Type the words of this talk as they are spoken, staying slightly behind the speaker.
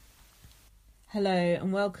Hello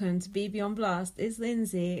and welcome to BB on Blast. It's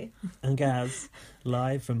Lindsay. And Gaz,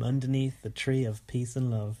 live from underneath the tree of peace and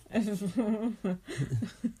love. No,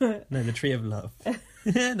 the tree of love.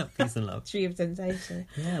 Not peace and love. Tree of Temptation.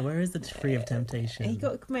 Yeah, where is the tree of temptation? He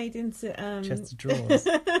got made into... chest of drawers.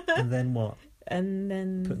 And then what? And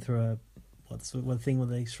then... Put through a... What's the thing where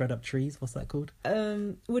they shred up trees? What's that called?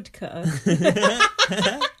 Woodcutter.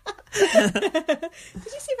 Did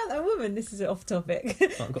you see about that woman? This is off topic.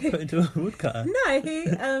 Oh, got put into a woodcutter. No,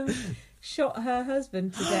 who shot her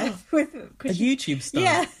husband to death with a YouTube star.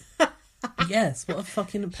 Yeah. Yes, what a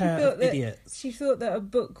fucking pair of idiots. She thought that a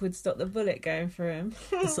book would stop the bullet going through him.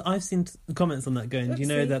 So I've seen comments on that going, do you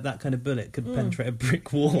know that kind of bullet could penetrate a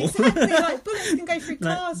brick wall? Exactly, like bullets can go through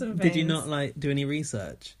cars and things. Did you not do any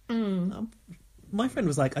research? My friend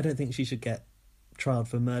was like, I don't think she should get trialed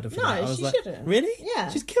for murder for that. I was she like, shouldn't. Really? Yeah.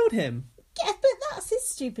 She's killed him. Yeah, but that's his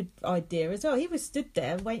stupid idea as well. He was stood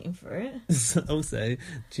there waiting for it. Also,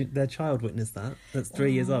 their child witnessed that. That's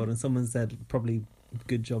 3 years old, and someone said, probably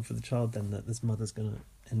good job for the child then, that this mother's going to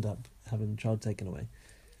end up having the child taken away.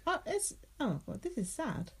 This is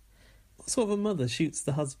sad. What sort of a mother shoots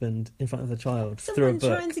the husband in front of the child through a book?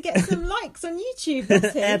 Someone trying to get some likes on YouTube.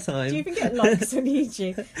 That's it. Airtime. Do you even get likes on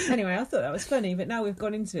YouTube? Anyway, I thought that was funny, but now we've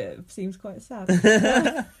gone into it. It seems quite sad.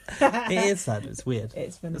 It is sad. It's weird.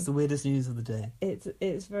 It's funny. It's the weirdest news of the day.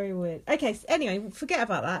 It's very weird. Okay, so anyway, forget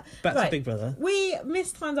about that. Back to Big Brother. We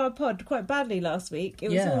mistimed our pod quite badly last week.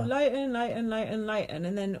 It was all Leighton,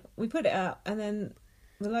 and then we put it out, and then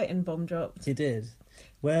the Leighton bomb dropped. You did.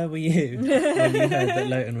 Where were you when you heard that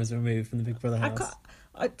Leighton was removed from the Big Brother house?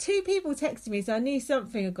 Two people texted me, so I knew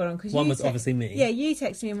something had gone on. One was obviously me. Yeah, you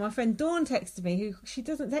texted me, and my friend Dawn texted me, who she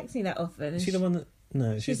doesn't text me that often. Is she the one that...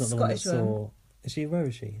 No, she's not the one that saw... Is she? Where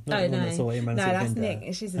is she? Not the one that saw Imran that's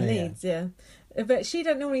Nick. She's in Leeds, yeah. But she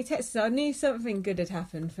don't normally text, so I knew something good had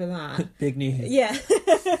happened for that. Big news. Yeah.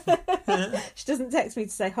 She doesn't text me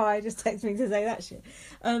to say hi, just text me to say that shit.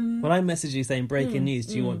 Well, I messaged you saying breaking news.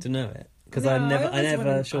 Do you want to know it? Because I'm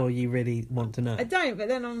never sure you really want to know. I don't, but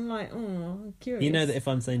then I'm like, I'm curious. You know that if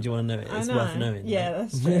I'm saying do you want to know it, it's worth knowing. Yeah, right?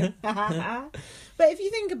 that's true. But if you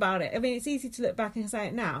think about it, I mean, it's easy to look back and say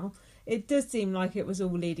it now. It does seem like it was all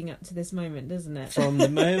leading up to this moment, doesn't it? From the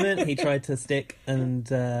moment he tried to stick, and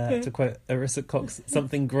to quote Arissa Cox,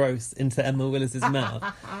 something gross into Emma Willis's mouth,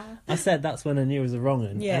 I said that's when I knew it was a wrong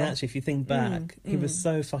one. Yeah. And actually, if you think back, he was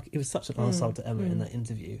he was such an arsehole to Emma in that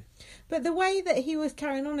interview. But the way that he was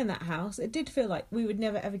carrying on in that house, it did feel like we would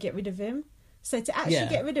never ever get rid of him. So to actually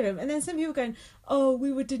get rid of him, and then some people going, "Oh,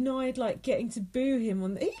 we were denied getting to boo him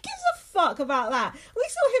on." Who gives a fuck about that? We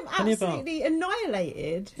saw him absolutely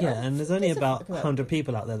annihilated. Yeah, and there's only about 100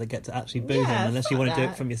 people out there that get to actually boo him unless you want to do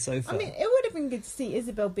it from your sofa. I mean, it would have been good to see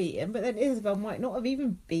Isabel beat him, but then Isabel might not have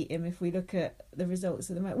even beat him if we look at the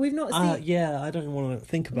results of the match. We've not seen. Yeah, I don't want to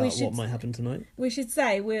think about what might happen tonight. We should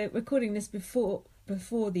say we're recording this before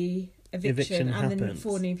the eviction and then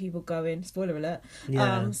before new people go in. Spoiler alert.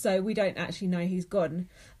 Yeah. So we don't actually know who's gone.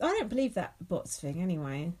 I don't believe that bots thing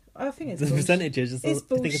anyway. I think it's the bullshit. percentages. I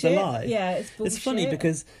think it's a lie. Yeah, it's bullshit. It's funny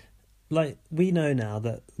because we know now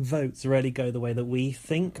that votes rarely go the way that we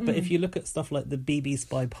think. But if you look at stuff like the BB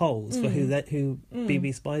Spy polls for who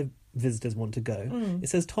BB Spy visitors want to go, it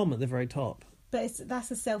says Tom at the very top. But that's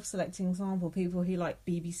a self-selecting example. People who like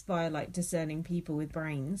BB Spy like discerning people with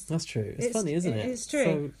brains. That's true. It's funny, isn't it? It's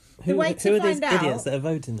true. So who are these idiots that are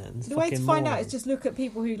voting then? The way to find out is just look at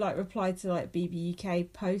people who reply to BB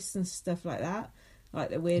UK posts and stuff like that. Like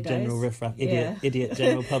the weirdos. General riffraff, idiot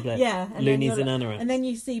general public. And loonies and anoraks. And then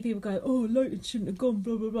you see people go, "Oh, Leighton shouldn't have gone,"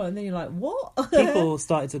 blah, blah, blah. And then you're like, what? People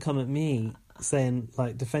started to come at me saying,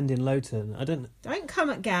 defending Leighton. Don't come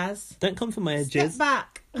at Gaz. Don't come for my edges. Step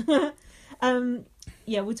back.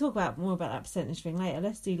 We'll talk more about that percentage thing later.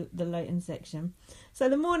 Let's do the Leighton section. So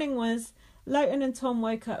the morning was Leighton and Tom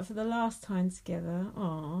woke up for the last time together.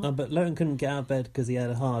 Aww. Oh, but Leighton couldn't get out of bed because he had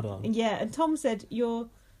a hard on. Yeah, and Tom said, "Your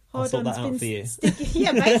hard on's been for you."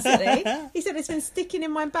 Yeah, basically. He said it's been sticking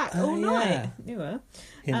in my back all night. You were.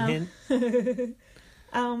 Hint, hint.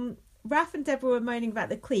 Raph and Deborah were moaning about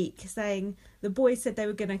the clique, saying the boys said they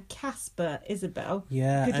were going to Casper Isabel.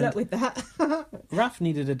 Yeah. Good luck with that. Raph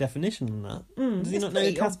needed a definition on that. Does he not know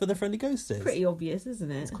who Casper the Friendly Ghost is? Pretty obvious,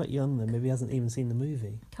 isn't it? It's quite young though. Maybe he hasn't even seen the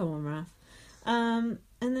movie. Come on, Raph. And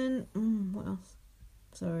then, what else?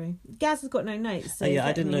 Sorry. Gaz has got no notes. So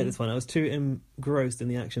I didn't know this one. I was too engrossed in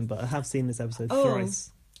the action, but I have seen this episode thrice.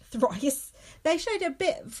 Thrice? They showed a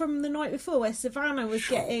bit from the night before where Savannah was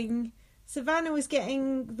getting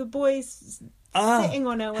the boys sitting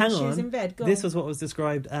on her when she was in bed. This was what was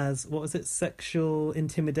described as, what was it, sexual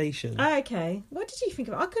intimidation. Oh, okay. What did you think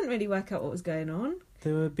of it? I couldn't really work out what was going on.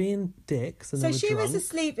 They were being dicks. And so she was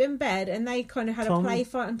asleep in bed and they kind of had a play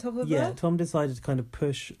fight on top of her? Yeah, Tom decided to kind of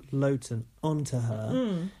push Lowton onto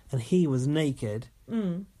her and he was naked.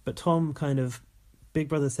 But Tom kind of, Big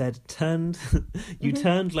Brother said, turned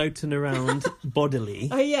Lowton around bodily.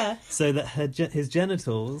 Oh, yeah. So that his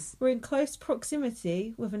genitals were in close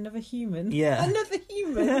proximity with another human. Yeah. Another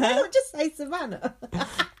human. Why not just say Savannah?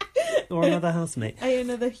 Or another housemate.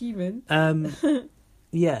 Another human.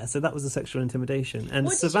 Yeah, so that was a sexual intimidation. And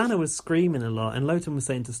Savannah was screaming a lot and Lowton was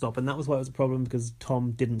saying to stop, and that was why it was a problem, because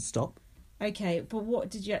Tom didn't stop. Okay, but what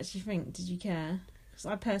did you actually think? Did you care?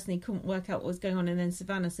 I personally couldn't work out what was going on, and then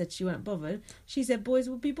Savannah said she weren't bothered. She said boys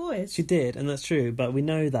would be boys. She did, and that's true, but we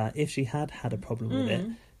know that if she had a problem with it,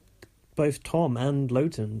 both Tom and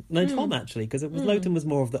Lowton... No, Tom actually, because Lowton was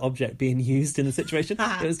more of the object being used in the situation.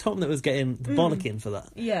 It was Tom that was getting the bollocking for that.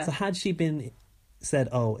 Yeah. So had she been said,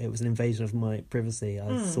 oh, it was an invasion of my privacy,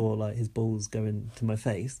 I saw like his balls go into my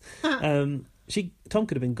face, Tom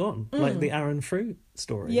could have been gone, like the Aaron Fruit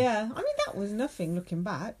story. Yeah, I mean, that was nothing looking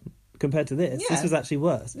back. Compared to this, this was actually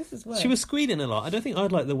worse. This is worse. She was squealing a lot. I don't think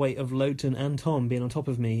I'd like the weight of Lowton and Tom being on top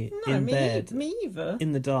of me in bed. Me either.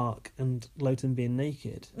 In the dark, and Lowton being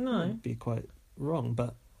naked. No. It'd be quite wrong,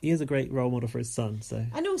 but he is a great role model for his son, so...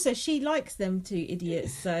 And also, she likes them two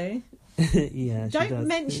idiots, so... Yeah, she Don't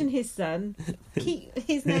mention his son. Keep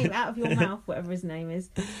his name out of your mouth, whatever his name is.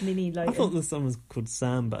 Mini Lowton. I thought the son was called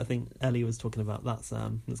Sam, but I think Ellie was talking about that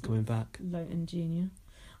Sam that's coming back. Lowton Jr.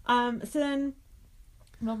 So then...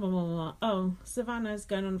 Blah, blah, blah, blah. Oh, Savannah's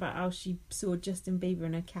going on about how she saw Justin Bieber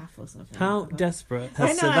in a calf or something. How desperate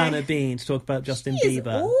has Savannah been to talk about Justin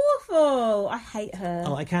Bieber? Awful. I hate her.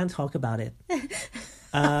 Oh, I can't talk about it.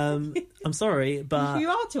 I'm sorry, but...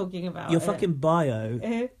 You are talking about your fucking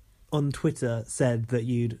bio on Twitter said that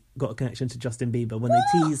you'd got a connection to Justin Bieber when they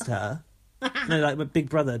teased her. No, like my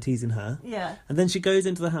Big Brother teasing her. Yeah. And then she goes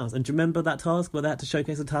into the house. And do you remember that task where they had to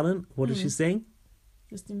showcase her talent? What did she sing?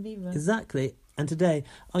 Justin Bieber. Exactly. And today,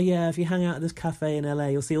 oh yeah, if you hang out at this cafe in LA,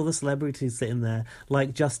 you'll see all the celebrities sitting there,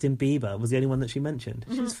 like Justin Bieber was the only one that she mentioned.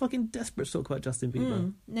 She was fucking desperate to talk about Justin Bieber.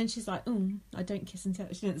 And then she's like, I don't kiss and tell.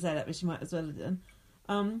 She didn't say that, but she might as well have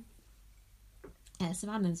done. Yeah,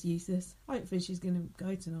 Savannah's useless. Hopefully she's going to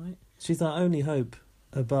go tonight. She's our only hope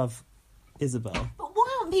above Isabel. But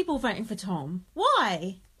why aren't people voting for Tom?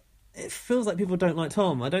 Why? It feels like people don't like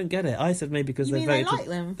Tom. I don't get it. I said maybe because they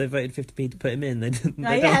voted 50p to put him in. They didn't.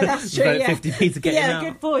 That's true. Vote 50p to get him out. Yeah,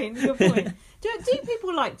 good point. Good point. do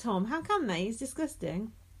people like Tom? How can they? He's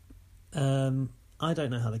disgusting. I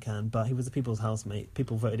don't know how they can, but he was the people's housemate.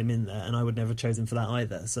 People voted him in there, and I would never have chosen for that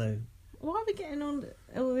either. So why are we getting on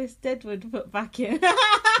all this Deadwood put back in?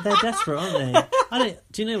 They're desperate, aren't they?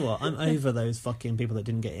 Do you know what? I'm over those fucking people that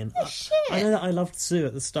didn't get in. Shit. I know that I loved Sue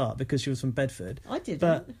at the start because she was from Bedford. I didn't.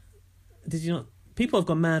 But did you not? People have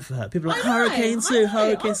gone mad for her. People are like, Hurricane Sue.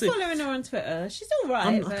 I'm following her on Twitter. She's all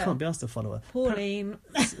right. I can't be asked to follow her. Pauline.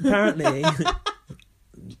 Apparently.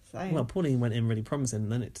 Well, Pauline went in really promising,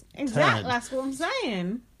 and then it turned. That's what I'm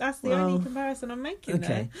saying. That's the only comparison I'm making.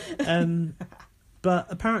 Okay. But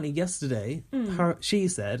apparently yesterday, she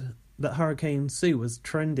said that Hurricane Sue was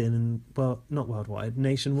trending, not worldwide,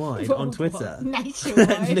 nationwide on Twitter.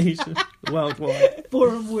 Nationwide. Worldwide.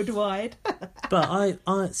 Borehamwood wide. But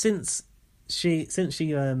I since she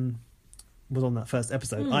was on that first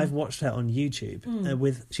episode, I've watched her on YouTube.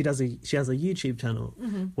 She has a YouTube channel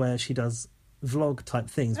where she does vlog type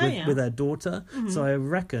things with her daughter. So I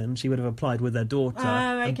reckon she would have applied with her daughter.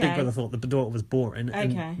 And Big Brother thought the daughter was boring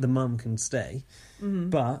and the mum can stay.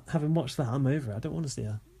 But having watched that, I'm over it. I don't want to see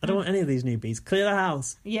her. I don't want any of these newbies. Clear the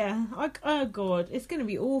house. Yeah. Oh God, it's going to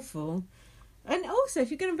be awful. And also,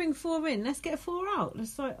 if you're going to bring 4 in, let's get 4 out.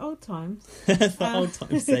 Let's like old times. For old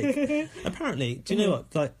times' sake. Apparently, do you know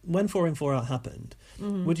what? Like when 4 in 4 out happened,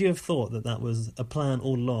 would you have thought that was a plan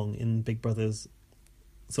all along in Big Brother's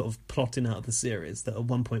sort of plotting out the series that at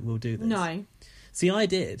one point we'll do this? No. See, I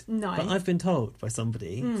did. No. But I've been told by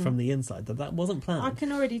somebody from the inside that wasn't planned. I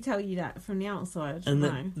can already tell you that from the outside. And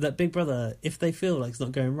that Big Brother, if they feel like it's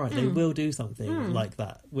not going right, they will do something like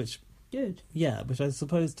that, which... Good. Yeah, which I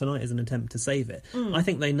suppose tonight is an attempt to save it. I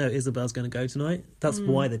think they know Isabel's going to go tonight. That's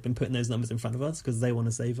why they've been putting those numbers in front of us, because they want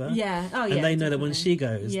to save her. Yeah. Oh, yeah. And they know that when she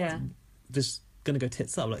goes, just going to go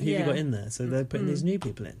tits up. Like, who have you got in there? So they're putting these new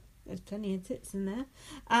people in. There's plenty of tits in there.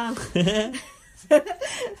 Then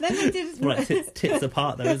they did... Right, tits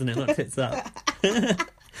apart though, isn't it? Not tits up.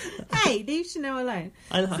 Hey, leave Chanel alone.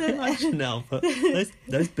 I like Chanel, but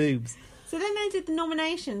those boobs. So then they did the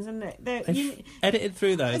nominations, and they edited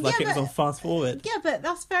through those like it was on fast forward. Yeah, but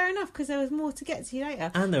that's fair enough because there was more to get to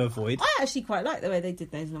later. And they were void. I actually quite like the way they did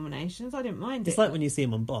those nominations. I didn't mind It's like when you see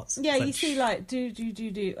them on bots. Yeah, it's you see like do.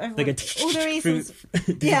 Everyone, they go all the reasons.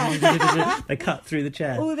 They cut through the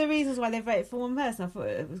chair. All the reasons why they voted for one person. I thought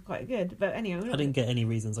it was quite good. But anyway, I didn't get any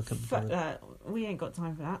reasons. I couldn't. Fuck that. We ain't got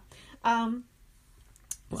time for that.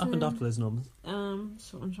 What happened after those noms?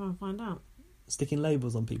 That's what I'm trying to find out. Sticking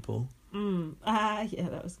labels on people. Yeah,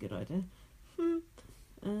 that was a good idea.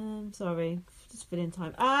 Sorry, just filling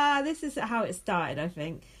time. This is how it started, I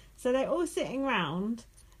think. So they're all sitting round.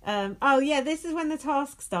 This is when the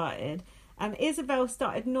task started. And Isabel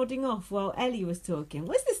started nodding off while Ellie was talking.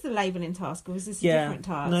 Was this the labelling task or was this a different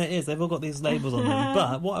task? No, it is. They've all got these labels on them.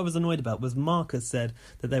 But what I was annoyed about was Marcus said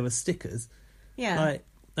that they were stickers. Yeah. Like,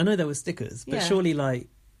 I know they were stickers, but surely, like,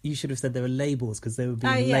 you should have said they were labels because they were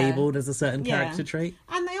being labelled as a certain character trait.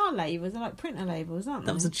 And they are labels. They're like printer labels, aren't they?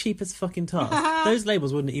 That was the cheapest fucking task. Those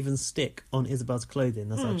labels wouldn't even stick on Isabel's clothing.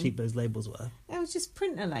 That's how cheap those labels were. It was just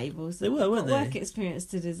printer labels. They were, weren't they? Work experience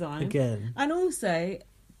to design. Again. And also,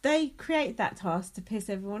 they create that task to piss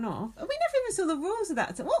everyone off. We never even saw the rules of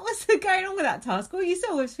that. What was going on with that task? All you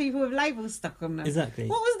saw was people with labels stuck on them. Exactly.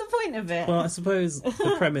 What was the point of it? Well, I suppose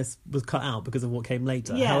the premise was cut out because of what came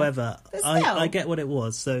later. Yeah. However, I get what it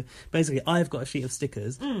was. So basically, I've got a sheet of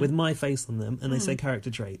stickers with my face on them, and they say character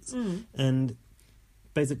traits. And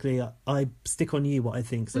basically, I stick on you what I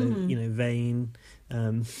think. So, vain,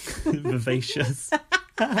 vivacious,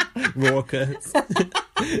 raucous.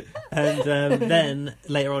 And then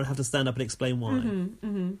later on have to stand up and explain why.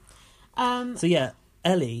 So yeah,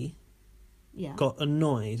 Ellie got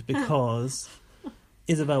annoyed because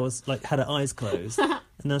Isabel was like had her eyes closed. And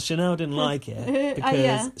now Chanel didn't like it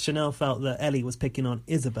because Chanel felt that Ellie was picking on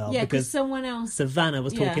Isabel because someone else, Savannah,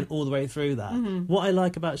 was talking all the way through that. What I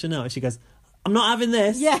like about Chanel is she goes, I'm not having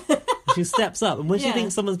this. Yeah. She steps up, and when she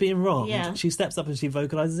thinks someone's being wronged, she steps up and she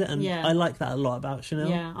vocalises it, and I like that a lot about Chanel.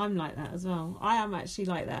 Yeah, I'm like that as well. I am actually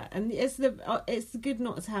like that, and it's good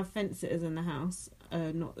not to have fence sitters in the house.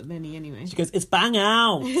 Not many anyway. She goes, it's bang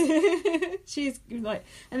out. She's like,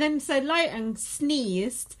 and then so Leighton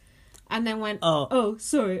sneezed. And then went, oh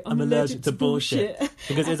sorry, I'm allergic to bullshit.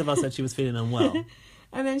 Because Isabel said she was feeling unwell.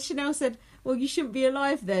 And then Chanel said, well, you shouldn't be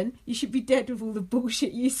alive then. You should be dead with all the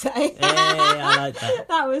bullshit you say. Yeah, I like that.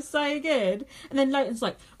 That was so good. And then Leighton's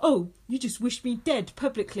like, oh, you just wished me dead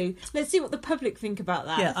publicly. Let's see what the public think about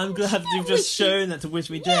that. Yeah, I'm glad you've just shown that to wish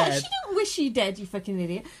me dead. Yeah, she didn't wish you dead, you fucking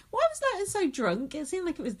idiot. Why was Leighton so drunk? It seemed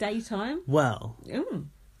like it was daytime. Well,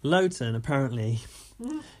 Lowton, apparently...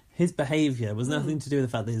 His behaviour was nothing to do with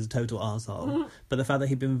the fact that he's a total arsehole, but the fact that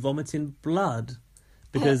he'd been vomiting blood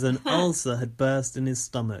because an ulcer had burst in his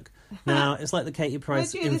stomach. Now, it's like the Katie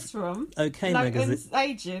Price... Where'd you get this from? OK Magazine.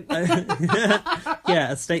 Agent.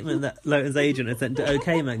 Yeah, a statement that Lowton's agent had sent to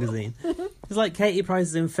OK Magazine. It's like Katie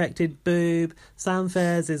Price's infected boob, Sam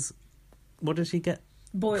Fairs is... What did she get?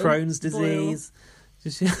 Boil. Crohn's disease. Boil.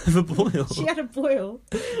 Did she have a boil? She had a boil.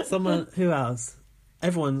 Someone... Who else?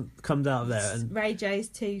 Everyone comes out of there and... Ray J's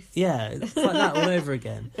tooth. Yeah, it's like that all over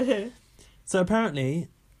again. So apparently,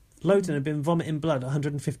 Lowton had been vomiting blood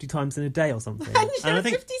 150 times in a day or something.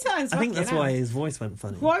 150 times? I think that's why his voice went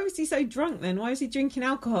funny. Why was he so drunk then? Why was he drinking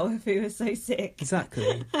alcohol if he was so sick?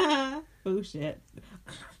 Exactly. Bullshit.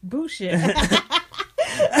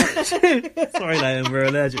 Sorry, Lowton, we're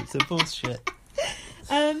allergic to bullshit.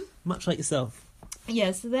 Much like yourself.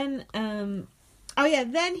 Yeah, so then...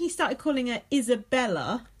 then he started calling her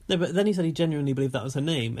Isabella. No, but then he said he genuinely believed that was her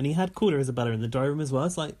name, and he had called her Isabella in the diary room as well.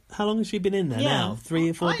 It's like, how long has she been in there now? 3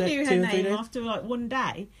 or 4 days? I knew her name after like one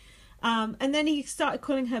day. And then he started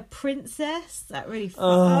calling her Princess. That really...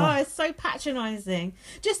 it's so patronising.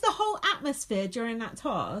 Just the whole atmosphere during that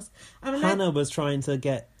task. Hannah was trying to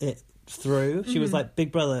get it through. She was like,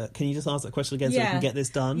 Big Brother, can you just ask that question again so we can get this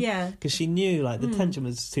done? Yeah. Because she knew like the tension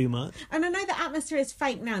was too much. And I know the atmosphere is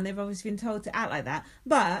fake now and they've obviously been told to act like that,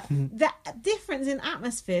 but the difference in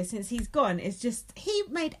atmosphere since he's gone is just, he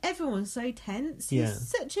made everyone so tense. He's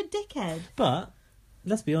such a dickhead. But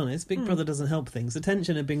let's be honest, Big Brother doesn't help things. The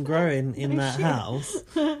tension had been growing in that house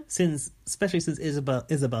especially since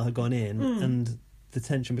Isabel had gone in and the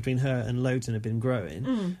tension between her and Lowton had been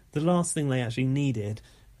growing. The last thing they actually needed,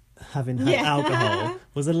 having had alcohol,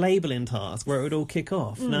 was a labelling task where it would all kick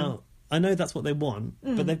off. Now, I know that's what they want,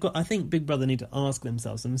 but I think Big Brother need to ask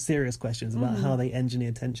themselves some serious questions about how they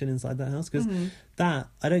engineer tension inside that house, because that,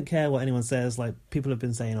 I don't care what anyone says, like, people have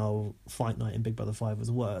been saying, Fight Night in Big Brother 5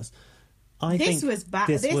 was worse. I think was bad.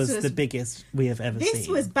 This was the biggest we have ever seen. This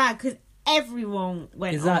was bad because everyone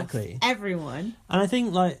went off. Everyone. And I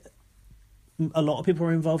think, like, a lot of people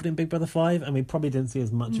were involved in Big Brother 5, and we probably didn't see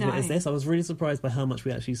as much of it as this. I was really surprised by how much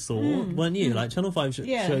we actually saw, weren't you? Like, Channel 5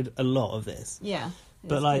 showed a lot of this. Yeah.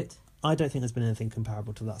 But, like, good. I don't think there's been anything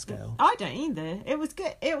comparable to that scale. I don't either. It was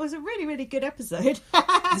good. It was a really, really good episode.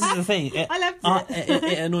 This is the thing. I loved it.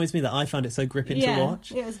 It annoys me that I found it so gripping to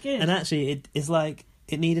watch. It was good. And actually, it's like,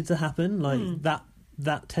 it needed to happen. Like,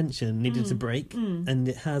 that tension needed to break. And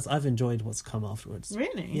it has. I've enjoyed what's come afterwards.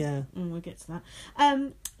 Really? Yeah. We'll get to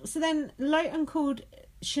that. So then Leighton called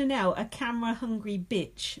Chanel a camera-hungry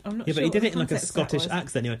bitch. I'm not sure. Yeah, but he did it in like a Scottish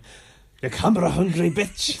accent. He went, "You camera-hungry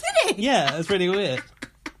bitch." Did he? Yeah, it was really weird.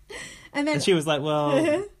 And she was like,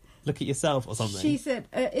 well, look at yourself or something. She said,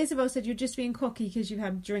 Isabel said, you're just being cocky because you've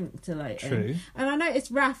had a drink to Leighton. True. And I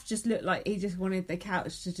noticed Raph just looked like he just wanted the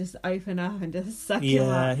couch to just open up and just suck him up.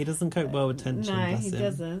 Yeah, he doesn't cope well with tension. No, he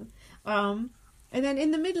doesn't. And then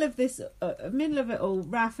in the middle of this, middle of it all,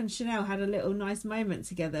 Raph and Chanel had a little nice moment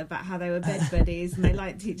together about how they were bed buddies and they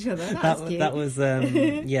liked each other. That was cute. That was,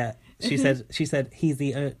 yeah. She said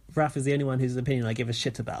Raph is the only one whose opinion I give a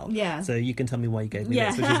shit about. Yeah. So you can tell me why you gave me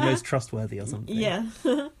this, which is most trustworthy or something. Yeah.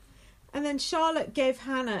 And then Charlotte gave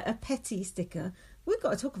Hannah a petty sticker. We've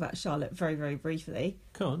got to talk about Charlotte very, very briefly.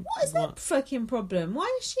 Come on. What is that fucking problem?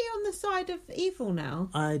 Why is she on the side of evil now?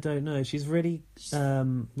 I don't know. She's really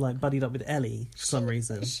like buddied up with Ellie for some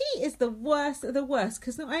reason. She is the worst of the worst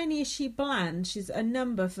because not only is she bland, she's a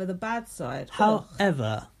number for the bad side.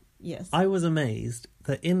 However, yes, I was amazed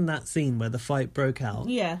that in that scene where the fight broke out,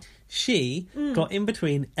 she got in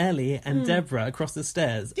between Ellie and Deborah across the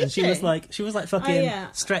stairs. Did and she was like fucking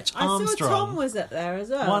Stretch Armstrong. I saw Tom was up there as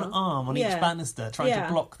well. One arm on each banister trying to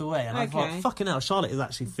block the way. And I thought, fucking hell, Charlotte is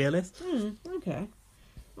actually fearless. Okay.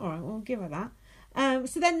 All right, we'll give her that.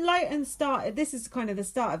 So then Leighton started, this is kind of the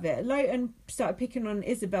start of it, Leighton started picking on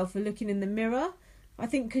Isabel for looking in the mirror. I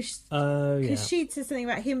think because she said something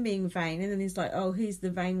about him being vain, and then he's like, "Oh, who's the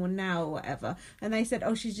vain one now?" or whatever. And they said,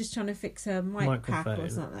 "Oh, she's just trying to fix her mic pack or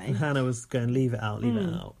something." And Hannah was going, "Leave it out, leave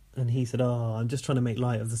it out," and he said, "Oh, I'm just trying to make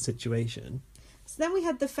light of the situation." So then we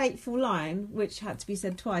had the fateful line, which had to be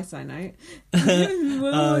said twice, I know. And then no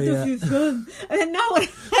one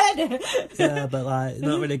heard it. Yeah, but like,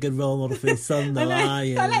 not really a good role model for his son, though, are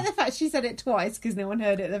you? I like the fact she said it twice because no one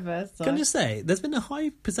heard it the first time. Can I just say, there's been a high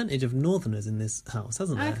percentage of Northerners in this house,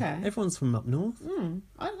 hasn't there? Okay. Everyone's from up north. Oh,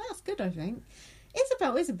 that's good, I think.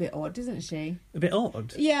 Isabel is a bit odd, isn't she? A bit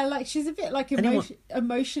odd? Yeah, like she's a bit like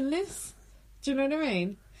emotionless. Do you know what I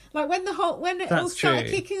mean? Like when it all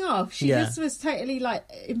started kicking off, she just was totally like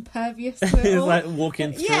impervious to it all. It was like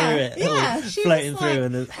walking through it, floating through,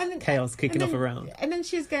 and the chaos kicking off around. And then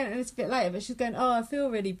she was going, and it's a bit later, but she's going, "Oh, I feel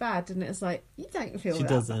really bad," and it's like, you don't feel she bad.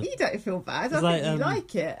 Doesn't. You don't feel bad. I think you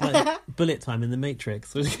like it. Like bullet time in the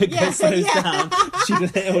Matrix, where it slows down,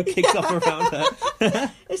 it all kicks off around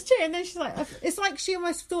her. It's true, and then she's like, it's like she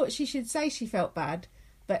almost thought she should say she felt bad.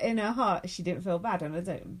 But in her heart, she didn't feel bad, and I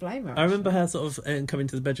don't blame her. I remember her sort of coming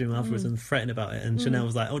to the bedroom afterwards and fretting about it, and Chanel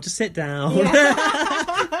was like, "Oh, just sit down."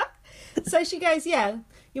 Yeah. So she goes, "Yeah,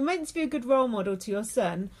 you're meant to be a good role model to your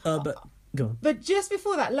son." But go on. But just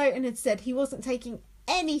before that, Leighton had said he wasn't taking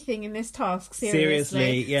anything in this task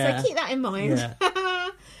seriously. Yeah. So keep that in mind.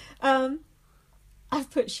 Yeah. I've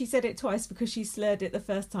put, she said it twice because she slurred it the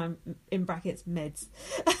first time, in brackets, meds.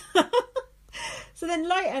 So then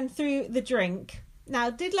Leighton threw the drink. Now,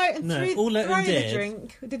 did Leighton throw the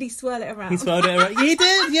drink? Or did he swirl it around? He swirled it around. He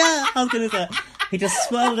did, yeah. I was going to say. He just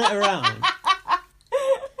swirled it around.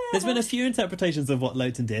 There's been a few interpretations of what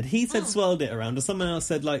Leighton did. He said swirled it around, or someone else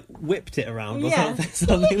said, like, whipped it around, or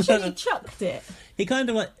something. He literally chucked it. He kind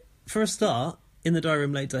of, like, for a start, in the diary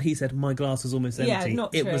room later, he said, "My glass was almost empty." Yeah,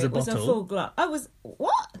 not true. It was a bottle. It was a full glass. Oh,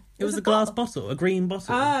 what? It was a glass bottle, a green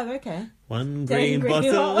bottle. Oh, okay. One green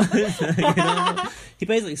bottle. You know? He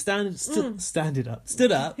basically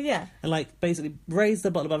stood up, and like basically raised the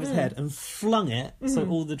bottle above his head and flung it so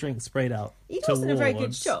all the drink sprayed out. He wasn't a very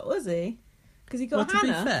good shot, was he? Because he got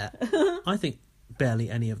Hannah. To be fair, I think barely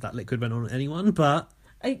any of that liquid went on anyone, but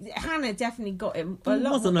Hannah definitely got him a lot.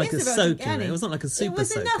 It wasn't like a soaker. It wasn't like a super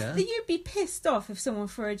soaker. It was enough that you'd be pissed off if someone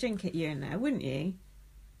threw a drink at you in there, wouldn't you?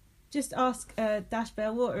 Just ask Dash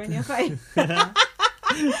Bear Water in your face.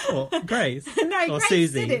 Or Grace. No, or Grace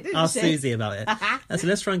Susie. did it, Ask she? Susie about it. So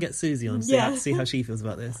let's try and get Susie on, see how she feels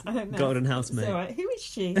about this. I don't know. Golden housemate. It's all right. Who is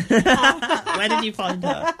she? Where did you find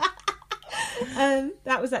her?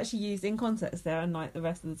 That was actually used in context there, unlike the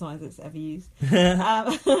rest of the times it's ever used.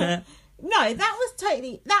 No, that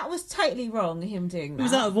was totally wrong, him doing that. It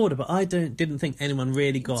was out of order, but I didn't think anyone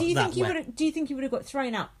really got do you that think wet. Do you think he would have got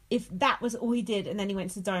thrown out if that was all he did and then he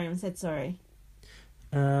went to the diary room and said sorry?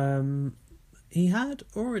 He had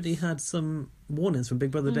already had some warnings from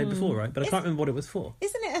Big Brother the day before, right? But I can't remember what it was for.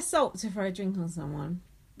 Isn't it assault to throw a drink on someone?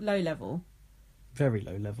 Low level. Very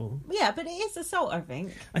low level. Yeah, but it is assault, I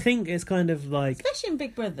think. I think it's kind of like... Especially in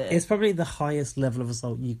Big Brother. It's probably the highest level of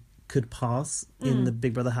assault you could pass in the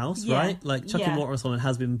Big Brother house, right? Like, chucking water on someone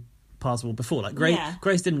has been passable before. Like,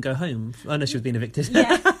 Grace didn't go home. I know she was being evicted.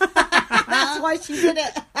 Yeah. That's why she did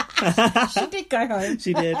it. She did go home.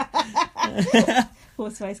 She did.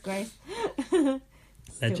 Horseface Grace.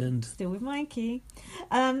 Legend. Still with Mikey.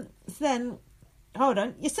 So then... Hold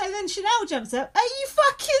on. So then Chanel jumps up. Are you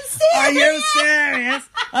fucking serious? Are you serious?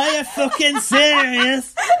 Are you fucking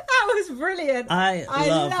serious? That was brilliant. I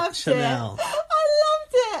loved Chanel. I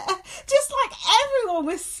loved it. Just like everyone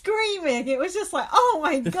was screaming. It was just like, oh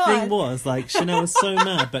my God. The thing was, like, Chanel was so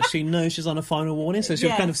mad, but she knows she's on a final warning, so she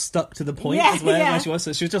was kind of stuck to the point as well where she was.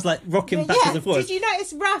 So she was just like rocking backwards and forwards. Did you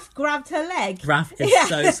notice Raph grabbed her leg? Raph is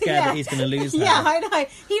so scared that he's going to lose her. Yeah, I know.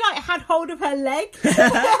 He like had hold of her leg. Honestly,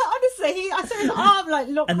 I saw his arm like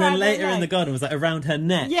locked and then later in the garden was like around her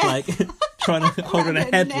neck, like trying to hold on a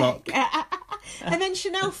headlock. And then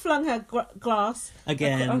Chanel flung her glass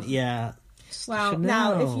again. Yeah. Wow. Chanel.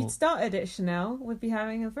 Now, if you'd started at Chanel, we'd be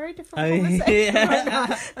having a very different conversation right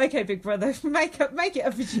now. Okay, Big Brother, make it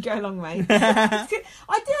up as you go along, mate. I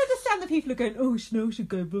do understand that people are going, oh, Chanel should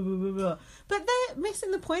go, blah, blah, blah, blah. But they're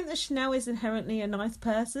missing the point that Chanel is inherently a nice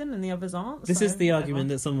person and the others aren't. This is the argument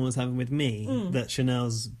that someone was having with me, that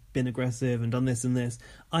Chanel's been aggressive and done this and this.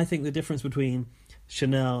 I think the difference between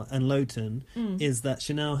Chanel and Lowton is that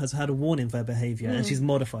Chanel has had a warning for her behaviour and she's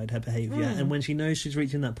modified her behaviour. And when she knows she's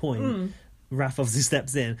reaching that point... Raph obviously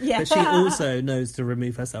steps in, but she also knows to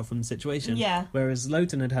remove herself from the situation. Yeah. Whereas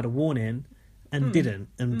Lowton had a warning and didn't,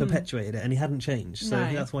 and perpetuated it, and he hadn't changed. So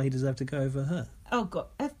that's why he deserved to go over her. Oh, God.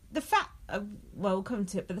 The fact... well, we'll come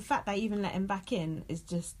to it, but the fact they even let him back in is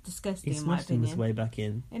just disgusting, in my opinion. He smashed him his way back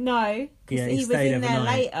in. No, because he was in there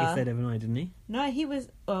later. He stayed overnight, didn't he? No, he was...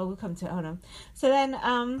 Well, we'll come to it. Hold on. So then...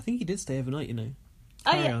 I think he did stay overnight, you know.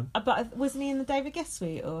 Carry on. But wasn't he in the David Guest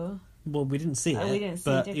suite, or...? Well, we didn't see it, we didn't see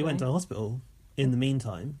but it, he went to hospital in the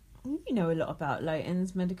meantime. You know a lot about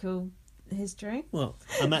Lowton's medical history. Well,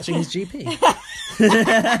 I'm matching his GP.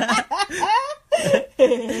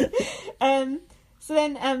 So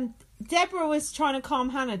then Deborah was trying to calm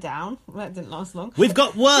Hannah down. Well, that didn't last long. We've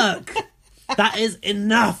got work! That is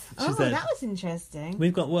enough, she said. That was interesting.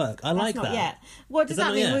 We've got work. I like that. Not yet. What does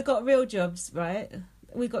that mean? Yet? We've got real jobs, right?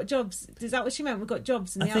 We got jobs. Is that what she meant? We've got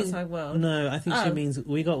jobs in the outside world. No, I think she means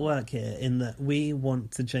we got work here in that we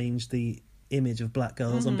want to change the image of black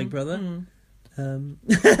girls on Big Brother. No,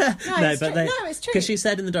 it's true. Because she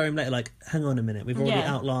said in the diary later, like, hang on a minute, we've already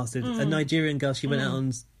outlasted a Nigerian girl. She went out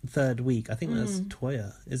on third week. I think that's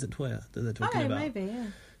Toya. Is it Toya that they're talking about? Maybe, yeah.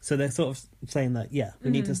 So they're sort of saying that, we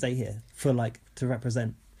need to stay here for, like, to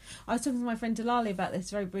represent. I was talking to my friend Delali about this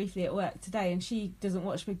very briefly at work today, and she doesn't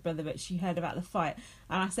watch Big Brother, but she heard about the fight.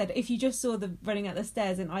 And I said, if you just saw the running up the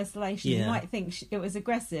stairs in isolation, you might think it was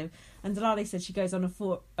aggressive. And Delali said she goes on a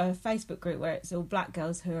Facebook group where it's all black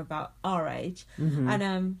girls who are about our age.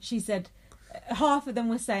 And she said half of them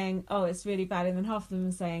were saying, oh, it's really bad, and then half of them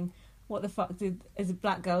were saying, what the fuck is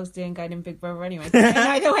black girls doing going in Big Brother anyway? They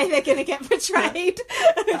know the way they're going to get portrayed,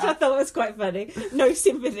 which I thought was quite funny. No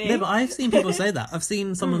sympathy. No, but I've seen people say that. I've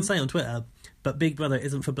seen someone say on Twitter, but Big Brother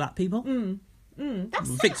isn't for black people.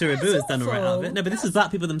 Victor Abu has done all right out of it. No, but this is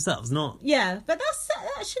black people themselves, not... Yeah, but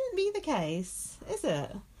that shouldn't be the case, is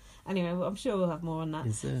it? Anyway, well, I'm sure we'll have more on that.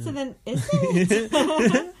 Is it? So then... Is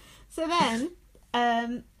it? So then...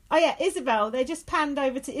 oh yeah, Isabel. They just panned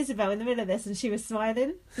over to Isabel in the middle of this, and she was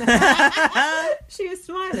smiling. She was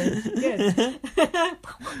smiling. Good.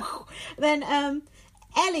 Then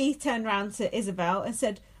Ellie turned round to Isabel and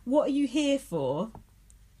said, "What are you here for?"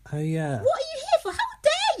 Oh yeah. What are you here for? How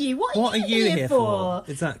dare you? What are you here for?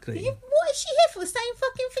 Exactly. What is she here for? The same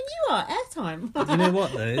fucking thing you are. Airtime. You know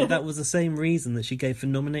what though? That was the same reason that she gave for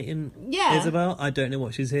nominating Isabel. I don't know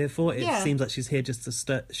what she's here for. It seems like she's here just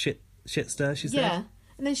to shit stir. She said. Yeah.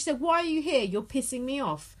 And then she said, why are you here? You're pissing me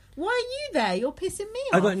off. Why are you there? You're pissing me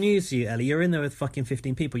off. I got news for you, Ellie. You're in there with fucking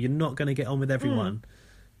 15 people. You're not going to get on with everyone.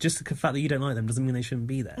 Just the fact that you don't like them doesn't mean they shouldn't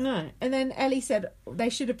be there. No. And then Ellie said, they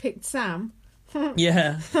should have picked Sam.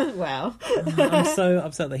 Yeah. Well. I'm so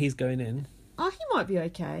upset that he's going in. Oh, he might be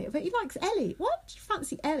okay. But he likes Ellie. Why do you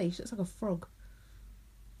fancy Ellie? She looks like a frog.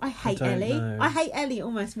 I hate Ellie. Know. I hate Ellie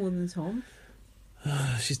almost more than Tom.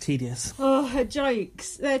 She's tedious. Oh, her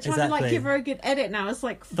jokes. They're trying to like give her a good edit now. It's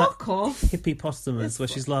like, fuck off. Hippie posthumous where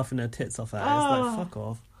she's laughing her tits off at. It's like, fuck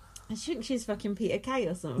off. I think she's fucking Peter Kay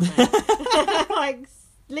or something. Like,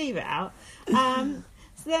 leave it out. So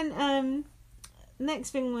then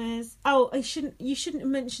next thing was, you shouldn't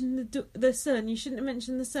have mentioned the son. You shouldn't have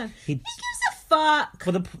mentioned the son. He gives a fuck.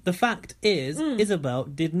 Well, the fact is, Isabel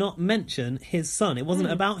did not mention his son. It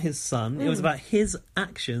wasn't about his son. It was about his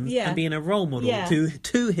actions and being a role model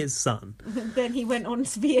to his son. Then he went on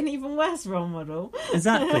to be an even worse role model.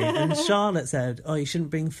 Exactly. And Charlotte said, "Oh, you shouldn't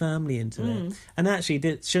bring family into it." And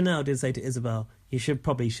actually, Chanel did say to Isabel, "You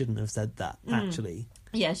shouldn't have said that." Actually.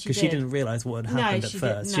 Yeah, she did. Because she didn't realise what had happened at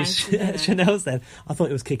first. She Chanel said, "I thought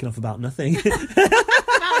it was kicking off about nothing."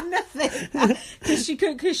 About nothing.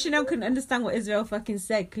 Because Chanel couldn't understand what Isabel fucking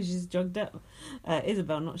said because she's drugged up.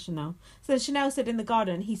 Isabel, not Chanel. So Chanel said in the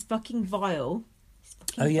garden, "He's fucking vile."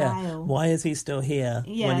 Vile. Why is he still here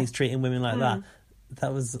when he's treating women like that?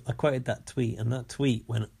 I quoted that tweet, and that tweet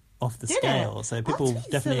went off the scale. So people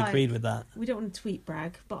definitely agreed with that. We don't want to tweet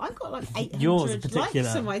brag, but I got like 800 Yours in particular.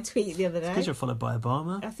 likes on my tweet the other day. Because you're followed by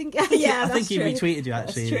Obama. I think, I think he retweeted you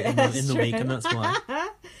actually in the week, and that's why.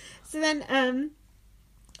 So then,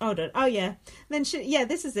 hold on. Oh yeah. Then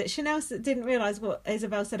this is it. Chanel didn't realise what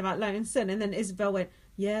Isabel said about Leighton's son, and then Isabel went,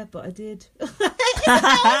 "Yeah, but I did." Isabel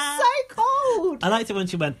was so cold. I liked it when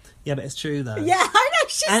she went, "Yeah, but it's true though." Yeah, I know,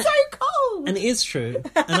 she's so cold. And it is true.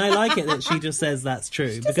 And I like it that she just says that's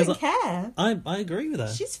true. She doesn't care. I agree with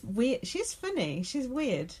her. She's weird. She's funny. She's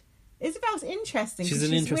weird. Isabel's interesting. She's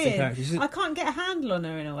an interesting weird. character. I can't get a handle on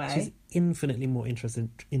her in a way. She's infinitely more interested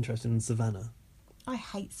in Savannah. I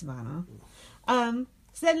hate Savannah.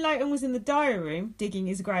 So then Leighton was in the diary room digging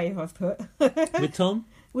his grave, I've put. With Tom?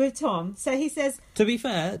 With Tom. So he says... To be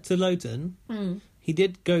fair to Leighton, he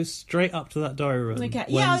did go straight up to that diary room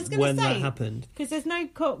when that happened. Because there's no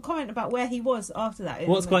comment about where he was after that.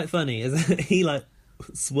 What's quite funny is that he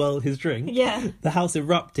swirled his drink. Yeah. The house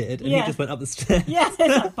erupted and he just went up the stairs. Yeah, it's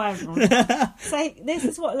like bye everyone. So this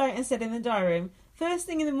is what Leighton said in the diary room. "First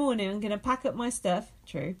thing in the morning, I'm going to pack up my stuff."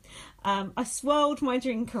 True. I swirled my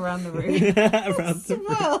drink around the room.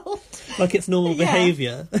 Swirled. Like it's normal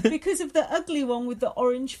behaviour. Because of the ugly one with the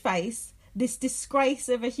orange face. This disgrace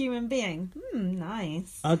of a human being.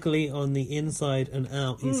 Nice. Ugly on the inside and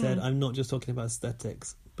out. He said, "I'm not just talking about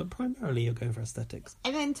aesthetics. But primarily you're going for aesthetics."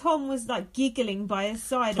 And then Tom was gigling by his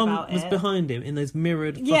side about it. Tom was behind him in those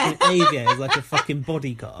mirrored fucking aviators like a fucking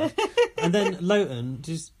bodyguard. And then Leighton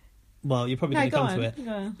just... Well, you're probably going to come to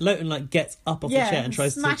it. Leighton gets up off the chair and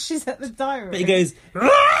tries smashes at the diary room. But he goes...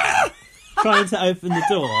 trying to open the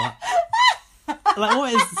door.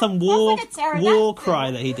 What is some war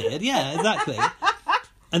cry that he did? Yeah, exactly.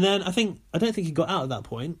 And then I don't think he got out at that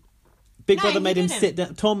point. Big Brother made him sit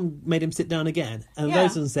down. Tom made him sit down again, and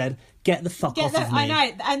Leighton said, "Get the fuck off of me."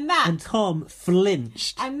 I know, and Tom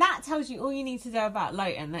flinched. And that tells you all you need to know about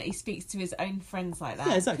Leighton, that he speaks to his own friends like that.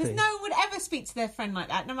 Yeah, exactly. Because no one would ever speak to their friend like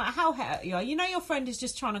that, no matter how hurt you are. You know your friend is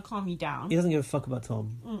just trying to calm you down. He doesn't give a fuck about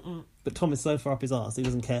Tom. But Tom is so far up his arse, he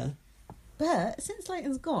doesn't care. But since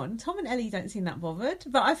Leighton's gone, Tom and Ellie don't seem that bothered.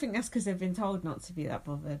 But I think that's because they've been told not to be that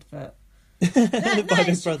bothered. But by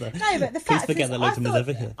Big Brother. No, but the fact Please forget that Leighton was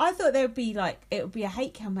ever here. I thought there would be it would be a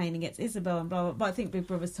hate campaign against Isabel and blah blah. But I think Big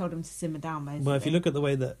Brother's told him to simmer down. Basically. Well, if you look at the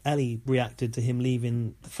way that Ellie reacted to him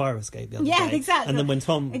leaving the fire escape the other day, exactly. And then when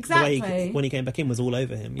Tom, the way when he came back in, was all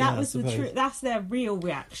over him. That was the truth. That's their real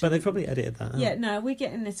reaction. But they probably edited that out. Yeah, no, we're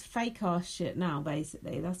getting this fake ass shit now.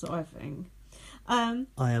 Basically, that's what I think.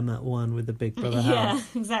 I am at one with the Big Brother house. Yeah,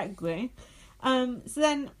 exactly. So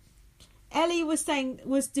then Ellie was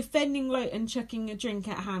defending Leighton chucking a drink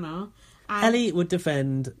at Hannah. And Ellie would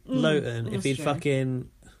defend Leighton if he'd fucking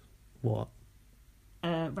what?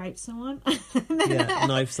 Raped someone.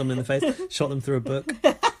 Knifed someone in the face, shot them through a book.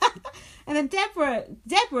 And then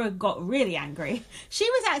Deborah got really angry. She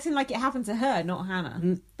was acting like it happened to her, not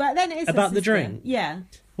Hannah. But then it's about the drink. Yeah.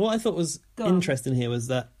 What I thought was interesting here was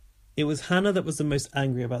that it was Hannah that was the most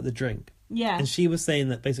angry about the drink. Yeah. And she was saying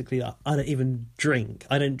that basically, I don't even drink.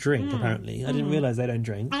 I don't drink, apparently. I didn't realise they don't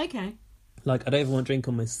drink. Okay. I don't even want drink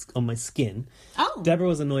on my skin. Oh. Deborah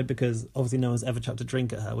was annoyed because obviously no one's ever chucked a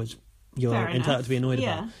drink at her, which you're entitled to be annoyed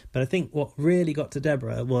about. But I think what really got to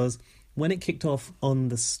Deborah was when it kicked off on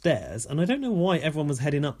the stairs, and I don't know why everyone was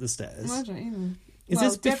heading up the stairs. I don't either.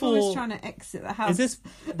 This before... Deborah was trying to exit the house. Is this...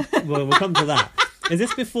 Well, we'll come to that. Is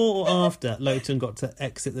this before or after Leighton got to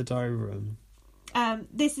exit the diary room?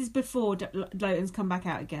 This is before Leighton's come back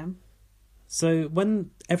out again. So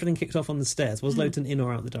when everything kicked off on the stairs, was Leighton in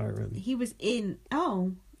or out the diary room? He was in.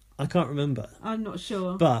 Oh. I can't remember. I'm not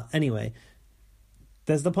sure. But anyway,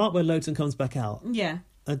 there's the part where Leighton comes back out. Yeah.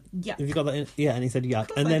 Yuck. Have you got that in? Yeah, and he said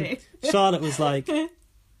yuck. And then Charlotte was like,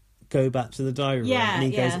 go back to the diary room. And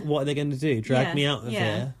he goes, what are they going to do? Drag me out of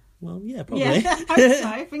here? Well, yeah, probably. Yeah, I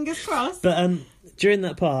hope so. Fingers crossed. But during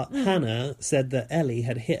that part, Hannah said that Ellie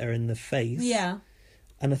had hit her in the face. Yeah.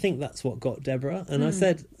 And I think that's what got Deborah. And I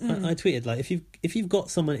said, I tweeted, like, if you've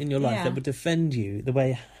got someone in your life that would defend you the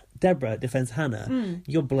way Deborah defends Hannah,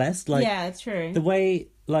 you're blessed. Like, yeah, true. The way,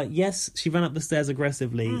 like, yes, she ran up the stairs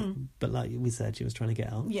aggressively, but like we said, she was trying to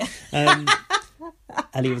get out. Yeah.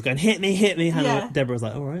 Ellie was going, hit me. Hannah, Deborah was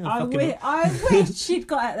like, all right, I wish she'd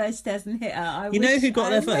got out those stairs and hit her. You know who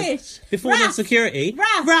got there first? Before the security?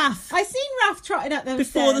 Raph! I seen Raph trotting up them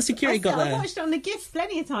before stairs. the security got there. I've watched it on the GIF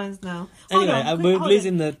plenty of times now. Anyway, we're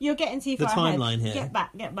losing You're getting too the far timeline ahead. here.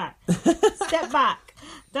 Get back. Step back.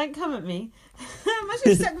 Don't come at me.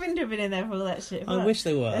 Imagine if Sukhvinder had been in there for all that shit. I wish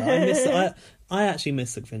they were. I actually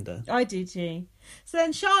miss Sukhvinder. I do too. So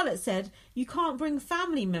then Charlotte said, you can't bring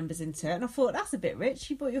family members into it. And I thought, that's a bit rich.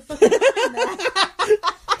 You brought your fucking in there.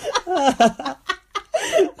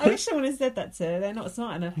 I wish someone had said that to her. They're not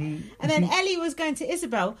smart enough. And then Ellie was going to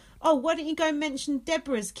Isabel. Oh, why don't you go and mention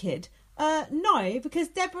Deborah's kid? No, because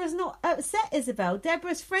Deborah's not upset Isabel.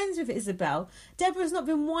 Deborah's friends with Isabel. Deborah's not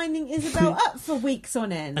been winding Isabel up for weeks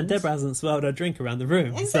on end. And Deborah hasn't swirled her drink around the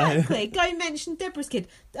room. Exactly. So. Go mention Deborah's kid.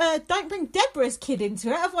 Don't bring Deborah's kid into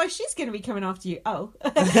it, otherwise she's going to be coming after you. Oh.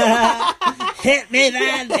 Hit me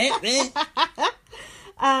then, hit me.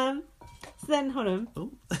 So then, hold on.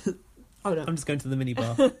 Hold on. I'm just going to the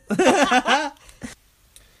minibar.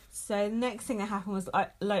 So the next thing that happened was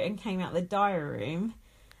Lowton came out the diary room.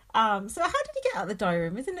 So how did he get out the diary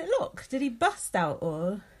room? Isn't it locked? Did he bust out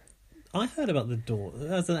or? I heard about the door. That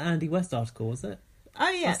was an Andy West article, was it? Oh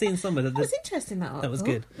yeah, I've seen somewhere that was interesting. That article. That was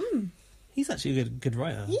good. He's actually a good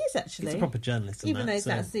writer. He is actually. He's a proper journalist. Even though he's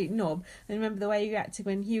an absolute knob. And remember the way he reacted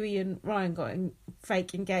when Huey and Ryan got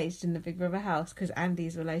fake engaged in the Big Brother house because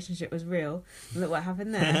Andy's relationship was real. And look what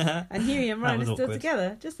happened there. And Huey and Ryan are still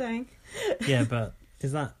together. Just saying. Yeah, but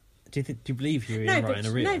is that? Do you believe Huey and Ryan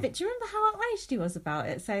are real? No, but do you remember how outraged he was about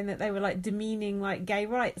it, saying that they were like demeaning like gay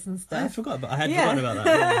rights and stuff? I forgot about that. Yeah.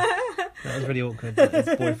 That was really awkward.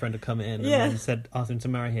 His boyfriend had come in and then asked him to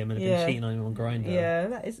marry him and had been cheating on him on Grindr. Yeah,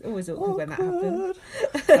 that is always awkward when that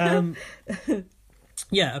happens.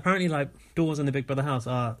 Yeah, apparently like doors in the Big Brother house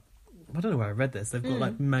are, I don't know where I read this, they've got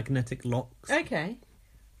like magnetic locks. Okay.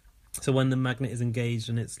 So when the magnet is engaged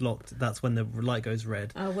and it's locked, that's when the light goes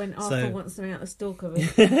red. Oh, when Arthur wants something out the store cupboard.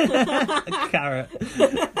 A carrot.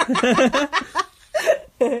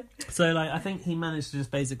 So, like, I think he managed to just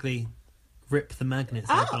basically rip the magnets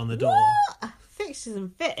open on the door. What? Fixtures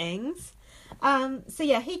and fittings. So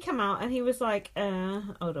yeah, he came out and he was like,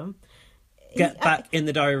 hold on. Get back in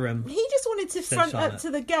the diary room. He just wanted to front up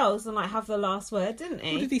to the girls and like have the last word, didn't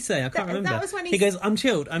he? What did he say? I can't remember. That was when he goes, I'm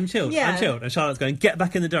chilled. Yeah. I'm chilled. And Charlotte's going, get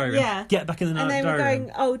back in the diary room. Yeah. Get back in the diary room. And they were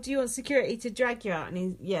going, oh, do you want security to drag you out?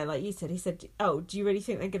 And like you said, he said, oh, do you really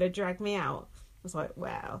think they're going to drag me out? I was like,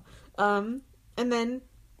 wow. And then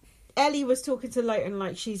Ellie was talking to Lowton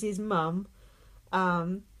like she's his mum.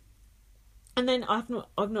 And then I've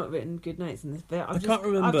not written good notes in this bit. I can't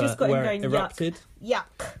remember I've just got where him going, it erupted. Yuck.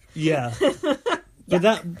 Yeah. But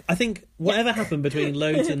that, I think, whatever happened between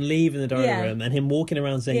Lowton leaving the diary room and him walking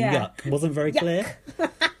around saying yuck wasn't very clear.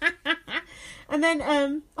 And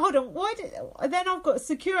then, hold on, then I've got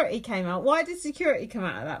security came out. Why did security come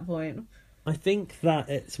out at that point? I think that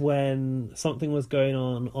it's when something was going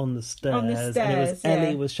on the stairs, and it was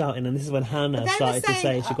Ellie was shouting, and this is when Hannah started to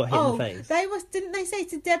say she got hit in the face. Didn't they say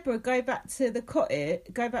to Deborah, go back to the cottage,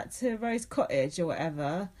 go back to Rose Cottage or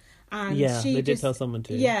whatever? And they did tell someone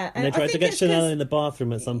to. Yeah, and they tried to get Chanel in the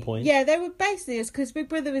bathroom at some point. Yeah, they were basically because Big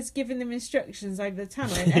Brother was giving them instructions over the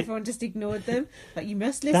tunnel, and everyone just ignored them. Like, you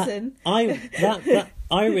must listen. I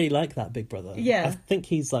really like that Big Brother. Yeah, I think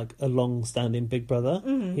he's like a long-standing Big Brother.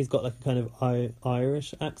 Mm-hmm. He's got like a kind of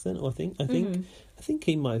Irish accent. I think. Mm-hmm. I think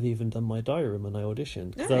he might have even done my diary room when I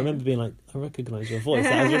auditioned, because I remember being like, I recognise your voice.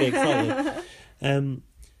 I was really excited.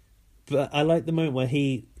 But I like the moment where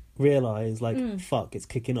he realised, like, fuck, it's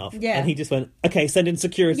kicking off. Yeah. And he just went, okay, send in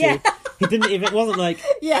security. Yeah. He didn't even, it wasn't like,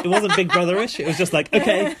 it wasn't Big Brother-ish. It was just like,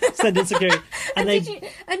 okay, send in security. And did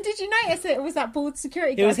you notice that it was that bald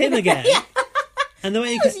security guy? It was him again. Yeah. And the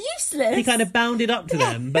way he was useless. He kind of bounded up to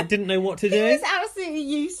them, but didn't know what to do. He was absolutely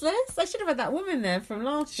useless. I should have had that woman there from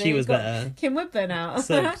last year. She was better. Kim Woodburn out.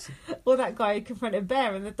 Or that guy who confronted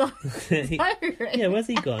Bear in the diary. Yeah, where's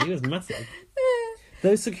he gone? He was massive.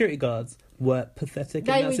 Those security guards were pathetic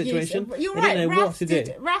in that situation. You're right. They didn't know what to do.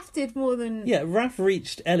 Raph did more than... Yeah, Raph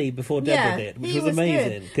reached Ellie before Deborah did, which was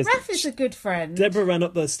amazing. Raph is a good friend. Deborah ran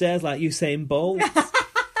up those stairs like Usain Bolt.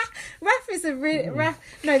 Raph is a really...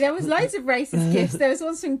 No, there was loads of racist gifs. There was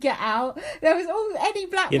ones from Get Out. There was any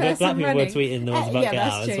black person but black running. people were tweeting the ones about Get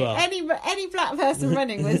Out true. as well. Any black person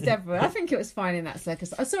running was Deborah. I think it was fine in that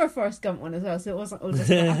circus. I saw a Forrest Gump one as well, so it wasn't all just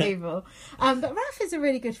black people. But Raph is a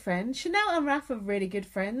really good friend. Chanel and Raph are really good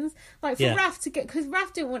friends. Like, for Raph to get... Because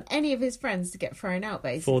Raph didn't want any of his friends to get thrown out,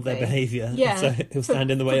 basically. For their behaviour. Yeah. So he'll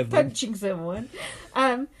stand in the way of them. Punching someone.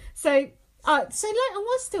 So Lowton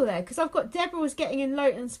was still there, because I've got Deborah was getting in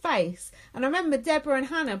Lowton's face, and I remember Deborah and